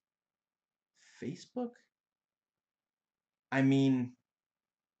FB. Facebook? I mean,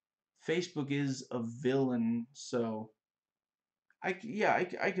 Facebook is a villain, so I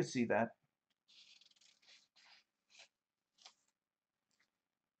could see that.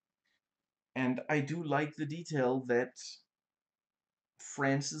 And I do like the detail that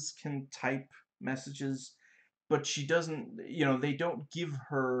Frances can type messages, but she doesn't. They don't give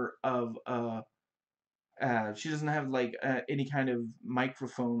her of she doesn't have like any kind of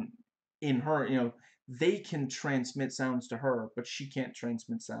microphone in her. They can transmit sounds to her, but she can't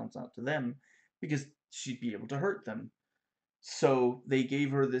transmit sounds out to them because she'd be able to hurt them. So they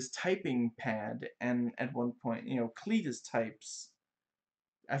gave her this typing pad, and at one point, Cletus types.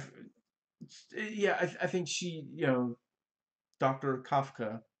 I, yeah, I think she, Dr.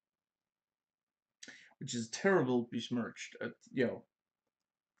 Kafka, which is terrible besmirched.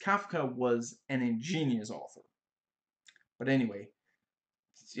 Kafka was an ingenious author, but anyway,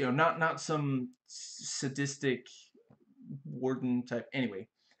 not some sadistic warden type. Anyway,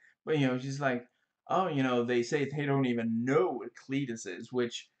 but she's like, oh, they say they don't even know what Cletus is,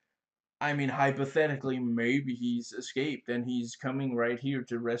 which, I mean, hypothetically, maybe he's escaped and he's coming right here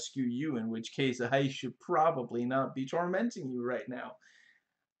to rescue you, in which case I should probably not be tormenting you right now.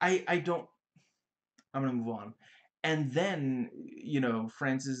 I don't. I'm gonna move on. And then,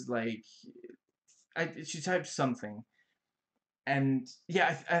 Frances, like, she types something, and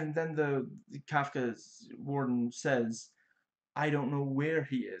yeah, and then the Kafka's warden says, I don't know where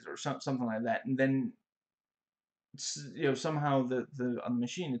he is, or something like that. And then, somehow the on the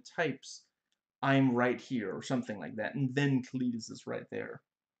machine it types, I'm right here, or something like that, and then Cletus is right there.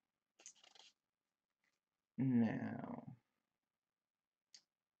 Now,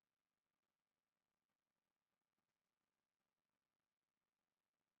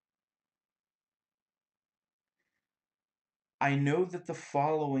 I know that the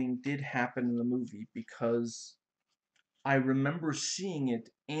following did happen in the movie because I remember seeing it,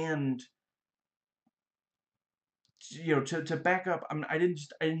 and to back up, I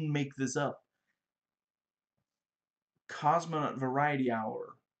didn't make this up. Cosmonaut Variety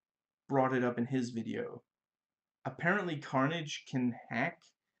Hour brought it up in his video. Apparently, Carnage can hack,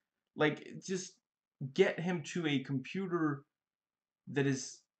 like, just get him to a computer that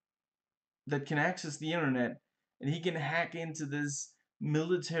is that can access the internet, and he can hack into this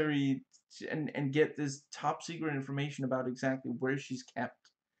military and get this top secret information about exactly where she's kept.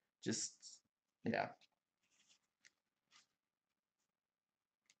 Just, yeah.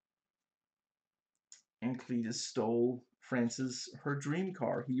 And Cletus stole Frances her dream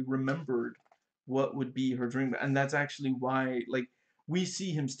car. He remembered what would be her dream, and that's actually why, like, we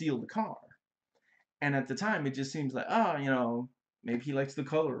see him steal the car. And at the time, it just seems like, oh, maybe he likes the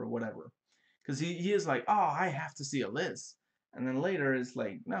color or whatever. Because he is like, oh, I have to steal this. And then later, it's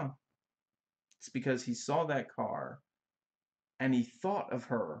like, no, it's because he saw that car and he thought of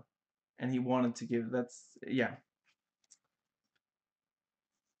her and he wanted to give, yeah.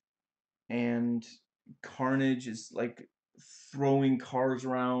 And Carnage is like throwing cars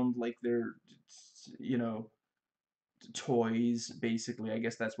around like they're, you know, toys, basically. I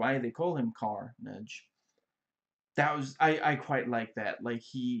guess that's why they call him Carnage. I quite like that. Like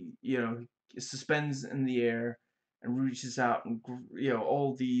he, suspends in the air and reaches out and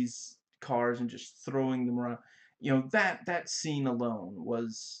all these cars and just throwing them around. That scene alone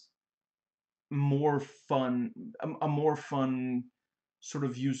was more fun, a more fun sort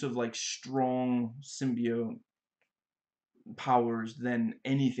of use of like strong symbiote powers than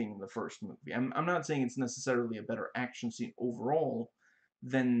anything in the first movie. I'm not saying it's necessarily a better action scene overall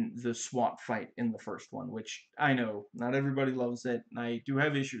than the SWAT fight in the first one, which I know not everybody loves it, and I do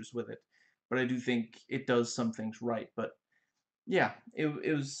have issues with it, but I do think it does some things right. But yeah, it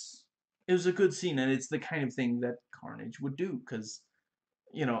was a good scene, and it's the kind of thing that Carnage would do, because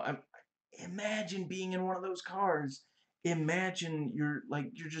I imagine being in one of those cars. Imagine you're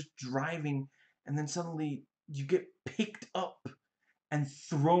just driving, and then suddenly you get picked up and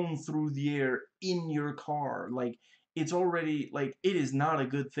thrown through the air in your car. Like, it's already, like, it is not a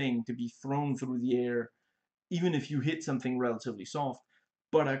good thing to be thrown through the air, even if you hit something relatively soft.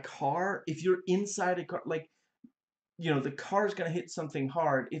 But a car, if you're inside a car, like, the car's gonna hit something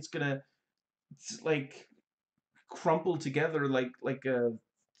hard. It's gonna, like, crumple together like a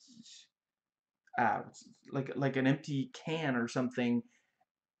uh, like an empty can or something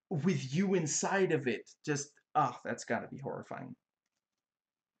with you inside of it. Just, that's gotta be horrifying.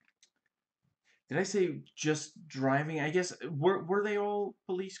 Did I say just driving? I guess were they all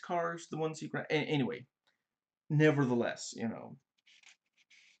police cars? The ones he grabbed. Anyway, nevertheless,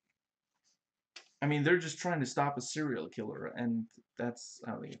 I mean, they're just trying to stop a serial killer, and that's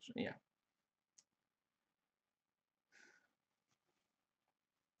how they. Yeah.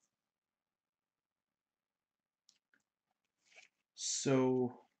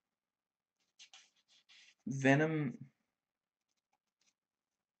 So Venom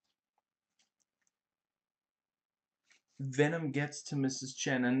Venom gets to Mrs.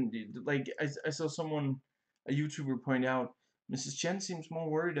 Chen, and like I saw a YouTuber point out, Mrs. Chen seems more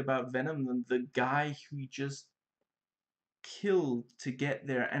worried about Venom than the guy who he just killed to get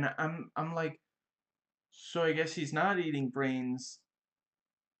there. And I'm like, so I guess he's not eating brains.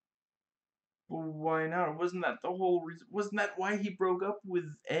 But why not? Wasn't that the whole reason? Wasn't that why he broke up with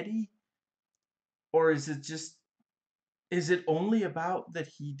Eddie? Or is it only about that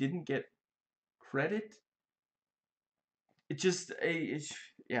he didn't get credit? It just,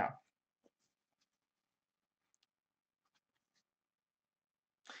 yeah.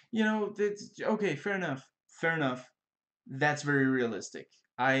 That's okay. Fair enough. Fair enough. That's very realistic.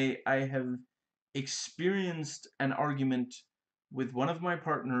 I have experienced an argument with one of my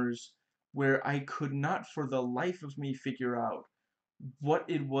partners where I could not for the life of me figure out what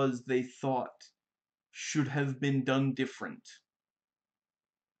it was they thought should have been done different.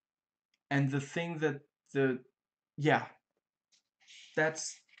 And the thing that the yeah,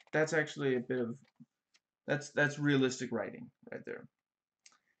 that's that's actually a bit of that's realistic writing right there.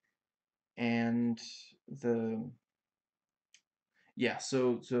 And the yeah,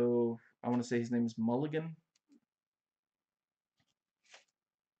 so I want to say his name is Mulligan.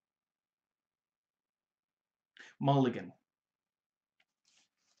 Mulligan.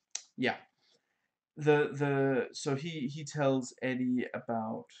 Yeah. The so he tells Eddie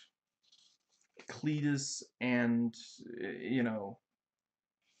about Cletus, and you know,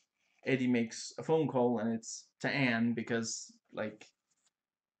 Eddie makes a phone call, and it's to Anne because, like,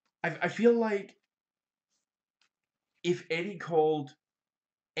 I feel like if Eddie called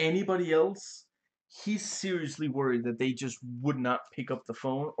anybody else, he's seriously worried that they just would not pick up the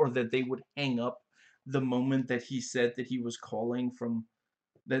phone, or that they would hang up the moment that he said that he was calling from,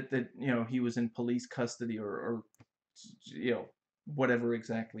 that you know, he was in police custody, or you know, whatever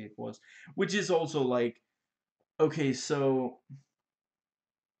exactly it was. Which is also like, okay, so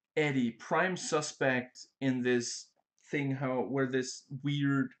Eddie, prime suspect in this thing, how where this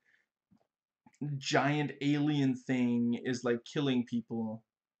weird giant alien thing is like killing people.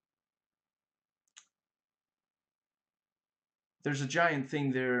 There's a giant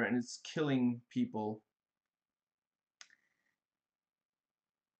thing there and it's killing people.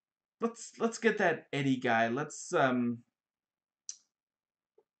 Let's get that Eddie guy. Let's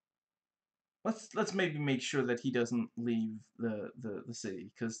maybe make sure that he doesn't leave the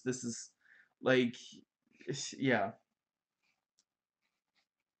city, because this is like, yeah.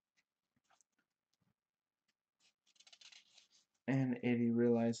 And Eddie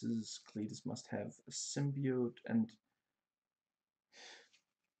realizes Cletus must have a symbiote, and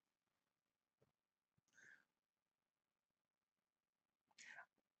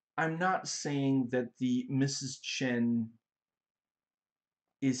I'm not saying that the Mrs. Chen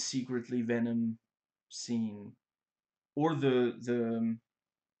is secretly Venom scene, or the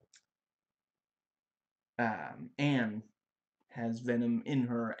Anne has Venom in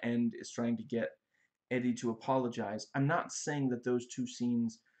her and is trying to get Eddie to apologize. I'm not saying that those two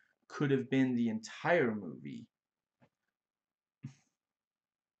scenes could have been the entire movie.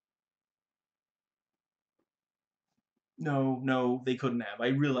 No, no, they couldn't have. I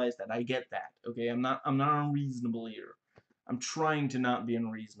realize that. I get that. Okay, I'm not unreasonable here. I'm trying to not be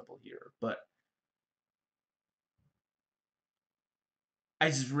unreasonable here, but I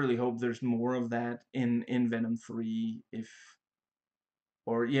just really hope there's more of that in Venom 3, if,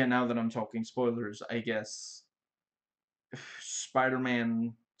 or yeah, now that I'm talking spoilers, I guess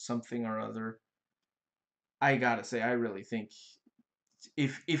Spider-Man something or other. I gotta say, I really think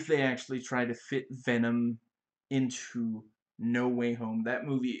if they actually try to fit Venom into No Way Home, that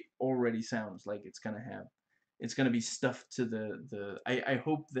movie already sounds like it's gonna be stuffed to the. I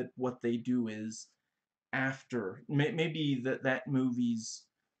hope that what they do is, after, maybe that movie's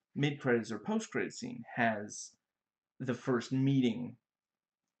mid credits or post credit scene has the first meeting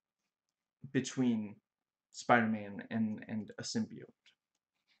between Spider-Man and a symbiote.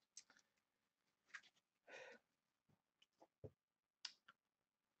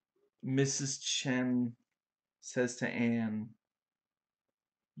 Mrs. Chen says to Anne,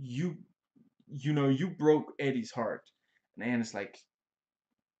 "You, you know, you broke Eddie's heart," and Anne is like,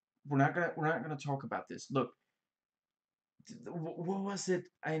 "We're not gonna talk about this. Look, what was it?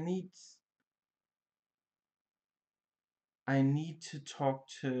 I need to talk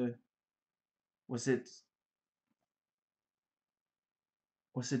to. Was it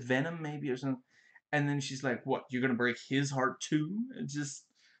was it Venom maybe or something?" And then she's like, "What? You're gonna break his heart too?" It just,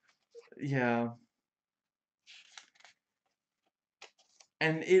 yeah.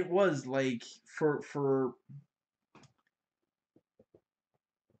 And it was like, for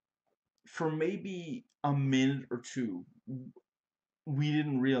maybe a minute or two, we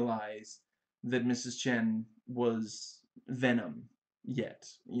didn't realize that Mrs. Chen was Venom yet,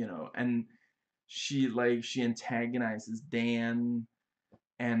 you know, and she antagonizes Dan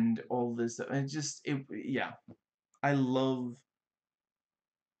and all this stuff. And yeah, I love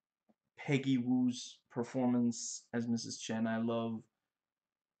Peggy Woo's performance as Mrs. Chen. I love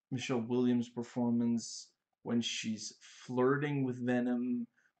Michelle Williams' performance when she's flirting with Venom,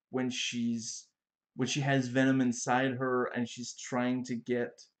 when she's when she has Venom inside her and she's trying to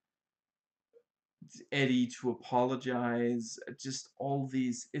get Eddie to apologize. Just all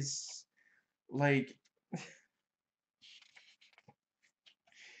these, it's like,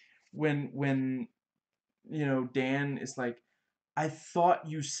 when you know, Dan is like, "I thought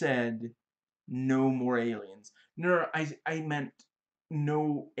you said no more aliens." No, no, I meant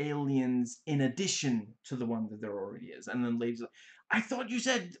no aliens in addition to the one that there already is. And then later, like, "I thought you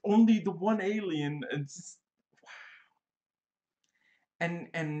said only the one alien." It's just,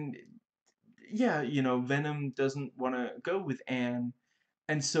 and yeah, you know, Venom doesn't want to go with Anne,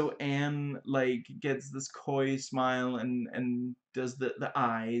 and so Anne like gets this coy smile and does the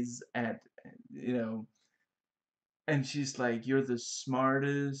eyes at, you know, and she's like, "You're the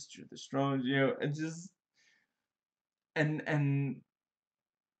smartest, you're the strongest," you know, and just, and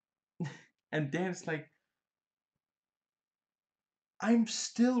and Dan's like, I'm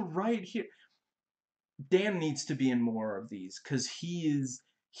still right here. Dan needs to be in more of these because he is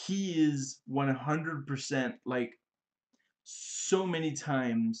 100% like so many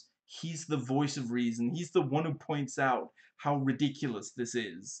times he's the voice of reason. He's the one who points out how ridiculous this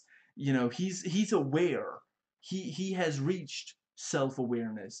is. He's aware. He has reached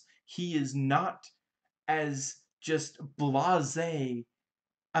self-awareness. He is not as just blasé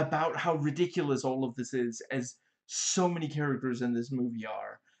about how ridiculous all of this is as so many characters in this movie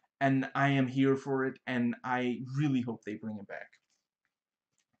are. And I am here for it, and I really hope they bring it back.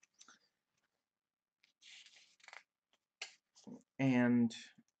 And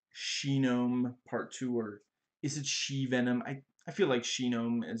She-Gnome Part 2, or is it She-Venom? I feel like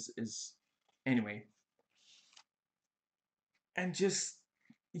She-Gnome is anyway. And just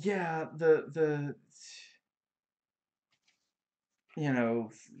yeah, the you know,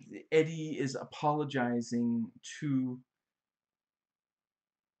 Eddie is apologizing to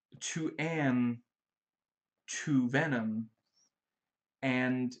Anne, to Venom,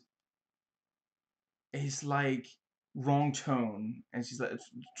 and he's like, wrong tone, and she's like,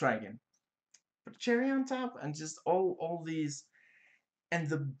 try again, put a cherry on top, and just all these, and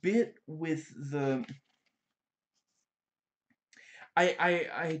the bit with the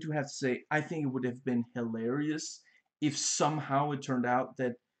I do have to say, I think it would have been hilarious if somehow it turned out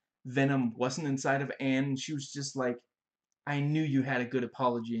that Venom wasn't inside of Anne, and she was just like, I knew you had a good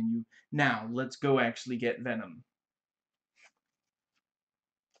apology in you, now let's go actually get Venom.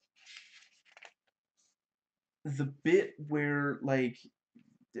 The bit where, like,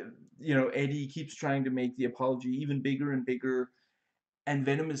 Eddie keeps trying to make the apology even bigger and bigger, and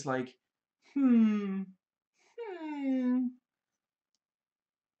Venom is like, hmm, hmm.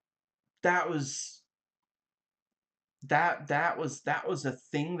 That was that was a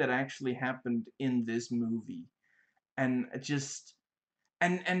thing that actually happened in this movie, and just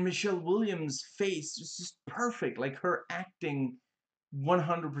and Michelle Williams' face is just perfect, like her acting,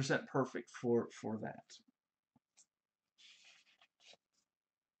 100% perfect for that.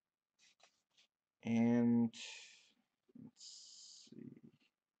 And let's see.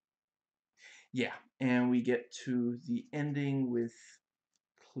 Yeah, and we get to the ending with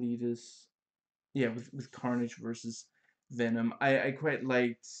Cletus. Yeah, with Carnage versus Venom. I quite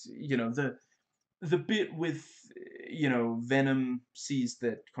liked, the bit with, Venom sees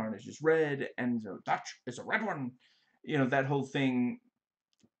that Carnage is red, and Dutch is a red one. That whole thing.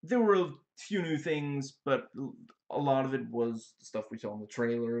 There were a few new things, but a lot of it was stuff we saw in the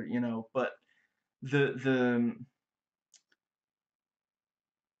trailer. But the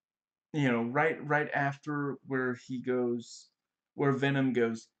right after where Venom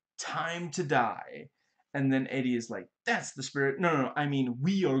goes, time to die, and then Eddie is like, that's the spirit. No, no, no, I mean,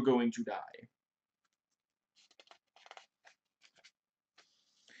 we are going to die.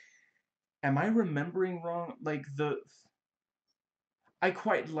 Am I remembering wrong? Like, I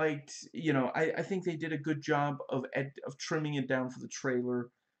quite liked, I think they did a good job of trimming it down for the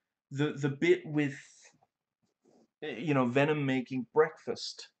trailer. The bit with, Venom making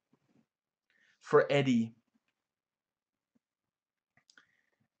breakfast for Eddie,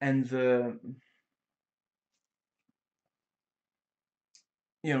 and when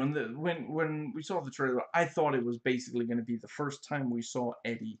we saw the trailer, I thought it was basically going to be the first time we saw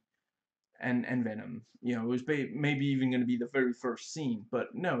Eddie and Venom. It was maybe even going to be the very first scene,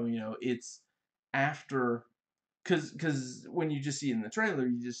 but no, it's after, because when you just see it in the trailer,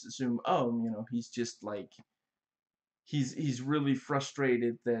 you just assume, oh, he's just like, he's really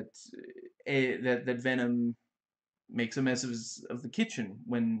frustrated that Venom makes a mess of the kitchen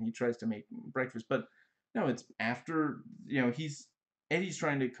when he tries to make breakfast. But no, it's after, Eddie's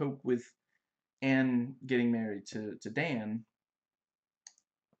trying to cope with Anne getting married to Dan.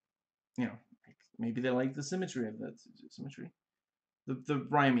 Maybe they like the symmetry of that symmetry, the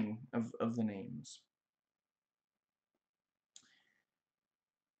rhyming of the names,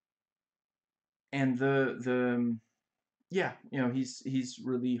 and the yeah, he's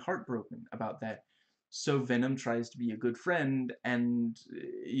really heartbroken about that. So Venom tries to be a good friend and,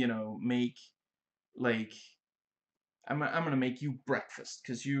 make, like, I'm gonna make you breakfast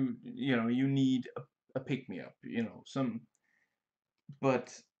because you need a pick me up, some.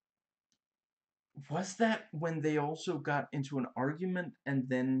 But was that when they also got into an argument and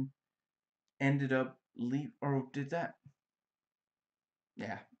then ended up leave, or did that?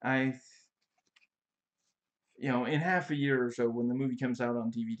 Yeah, in half a year or so, when the movie comes out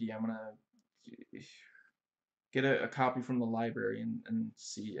on DVD, I'm gonna get a copy from the library and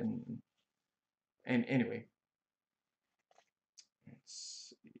see, and anyway. Let's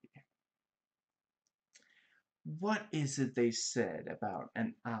see. What is it they said about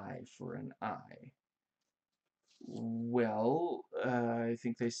an eye for an eye? Well, I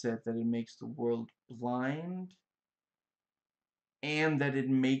think they said that it makes the world blind and that it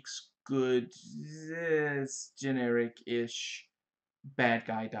makes good, generic-ish bad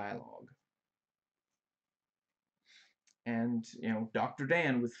guy dialogue. And, Dr.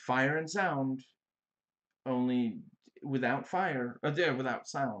 Dan with fire and sound, only without fire, without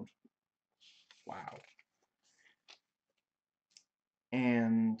sound. Wow.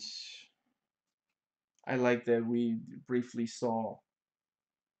 And I like that we briefly saw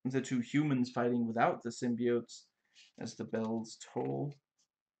the two humans fighting without the symbiotes as the bells toll.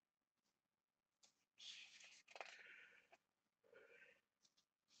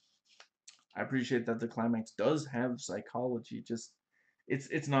 I appreciate that the climax does have psychology, just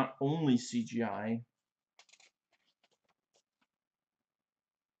it's not only CGI.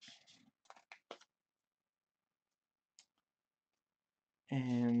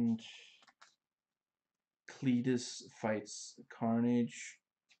 And Cletus fights Carnage,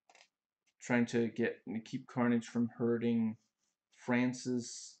 trying to keep Carnage from hurting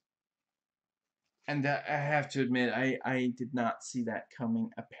Francis. And I have to admit, I did not see that coming.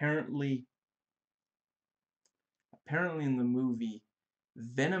 Apparently in the movie,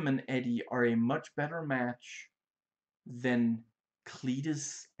 Venom and Eddie are a much better match than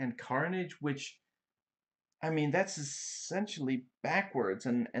Cletus and Carnage, which, I mean, that's essentially backwards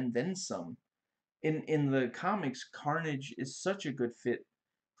and then some. In the comics, Carnage is such a good fit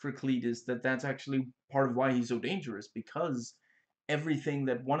for Cletus that's actually part of why he's so dangerous, because everything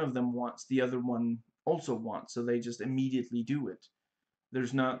that one of them wants, the other one also wants, so they just immediately do it.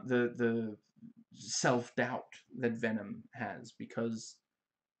 There's not the self-doubt that Venom has, because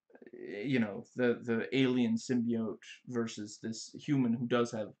the alien symbiote versus this human who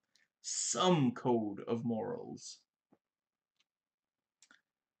does have some code of morals.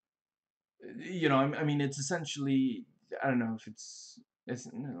 I mean, it's essentially, I don't know if it's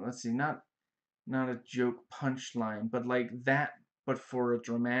let's see, not a joke punchline, but like that, but for a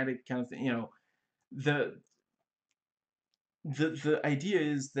dramatic kind of thing. The the idea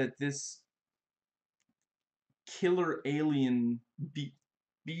is that this killer alien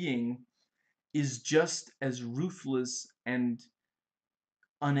being is just as ruthless and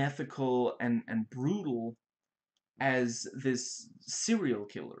unethical and brutal as this serial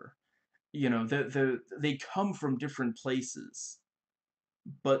killer. They come from different places,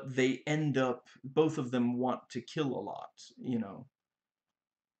 but they end up, both of them want to kill a lot,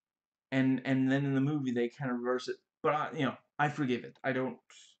 and then in the movie they kind of reverse it. But I forgive it. I'm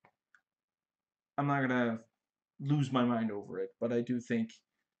not gonna lose my mind over it, but I do think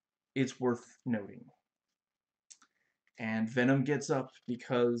it's worth noting. And Venom gets up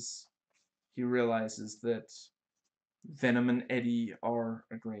because he realizes that Venom and Eddie are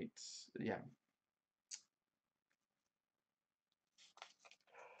a great, yeah.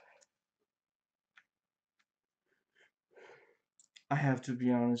 I have to be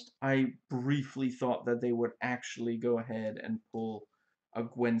honest, I briefly thought that they would actually go ahead and pull a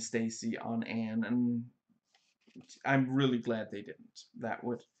Gwen Stacy on Anne, and I'm really glad they didn't. That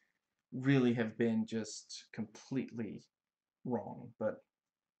would really have been just completely wrong.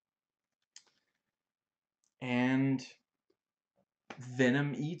 And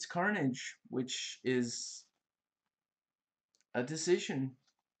Venom eats Carnage, which is a decision.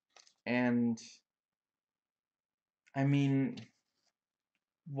 And I mean,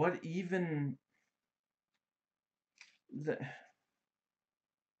 what even the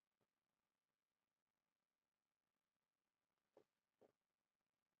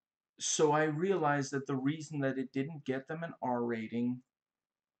so I realized that the reason that it didn't get them an R rating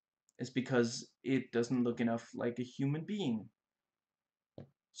is because it doesn't look enough like a human being.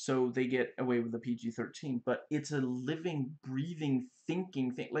 So they get away with a PG-13, but it's a living, breathing,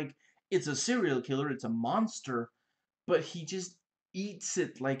 thinking thing. Like, it's a serial killer, it's a monster, but he just eats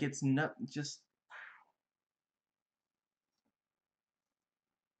it like it's not just.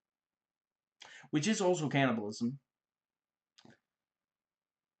 Which is also cannibalism.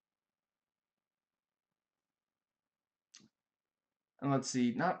 And let's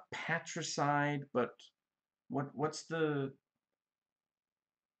see, not patricide, but what's the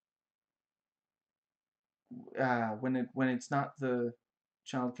when it's not the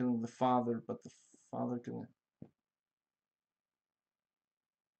child killing the father, but the father killing.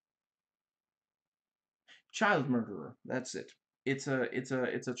 Child murderer. That's it. It's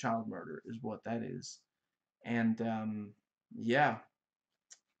a child murder is what that is. And yeah.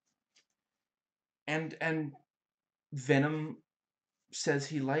 And Venom says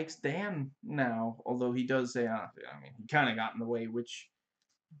he likes Dan now, although he does say, I mean, he kind of got in the way, which,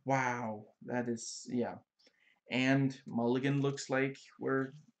 wow, that is, yeah. And Mulligan looks like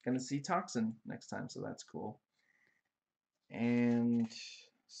we're gonna see Toxin next time, so that's cool. And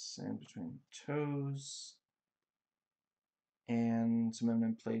Sand Between Toes. And some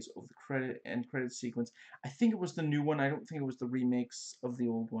Eminem plays over the end credit sequence. I think it was the new one. I don't think it was the remix of the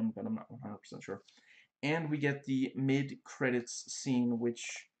old one, but I'm not 100% sure. And we get the mid-credits scene,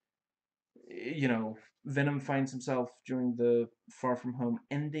 which, you know, Venom finds himself during the Far From Home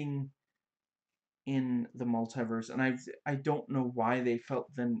ending in the multiverse, and I don't know why they felt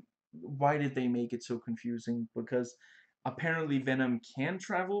then. Why did they make it so confusing? Because apparently Venom can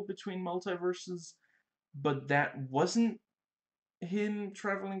travel between multiverses, but that wasn't him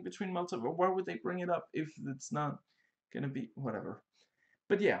traveling between multiverses. Why would they bring it up if it's not gonna be whatever?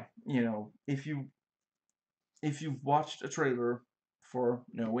 But yeah, you know, if you've watched a trailer for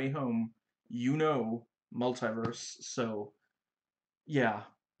No Way Home, you know multiverse. So yeah,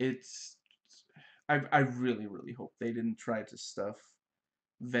 it's I really really hope they didn't try to stuff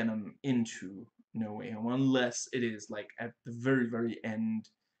Venom into No Way Home unless it is like at the very end.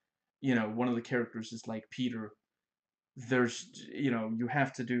 You know, one of the characters is like Peter. There's you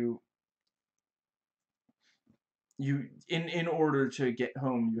have to do in order to get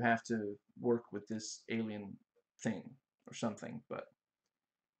home you have to work with this alien thing or something. But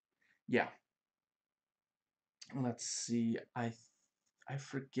yeah, let's see. I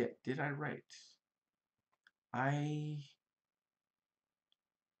forget, did I write? I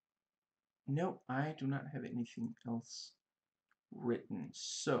No, I do not have anything else written.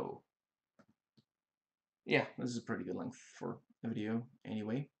 So yeah, this is a pretty good length for a video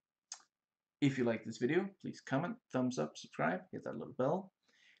anyway. If you like this video, please comment, thumbs up, subscribe, hit that little bell.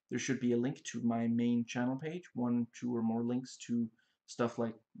 There should be a link to my main channel page, one, two, or more links to stuff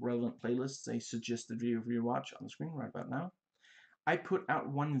like relevant playlists, a suggested video for you to watch on the screen right about now. I put out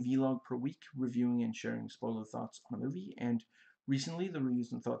one vlog per week, reviewing and sharing spoiler thoughts on a movie, and recently the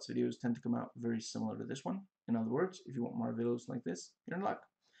reviews and thoughts videos tend to come out very similar to this one. In other words, if you want more videos like this, you're in luck.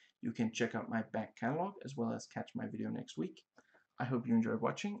 You can check out my back catalog as well as catch my video next week. I hope you enjoyed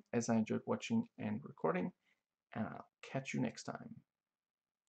watching, as I enjoyed watching and recording, and I'll catch you next time.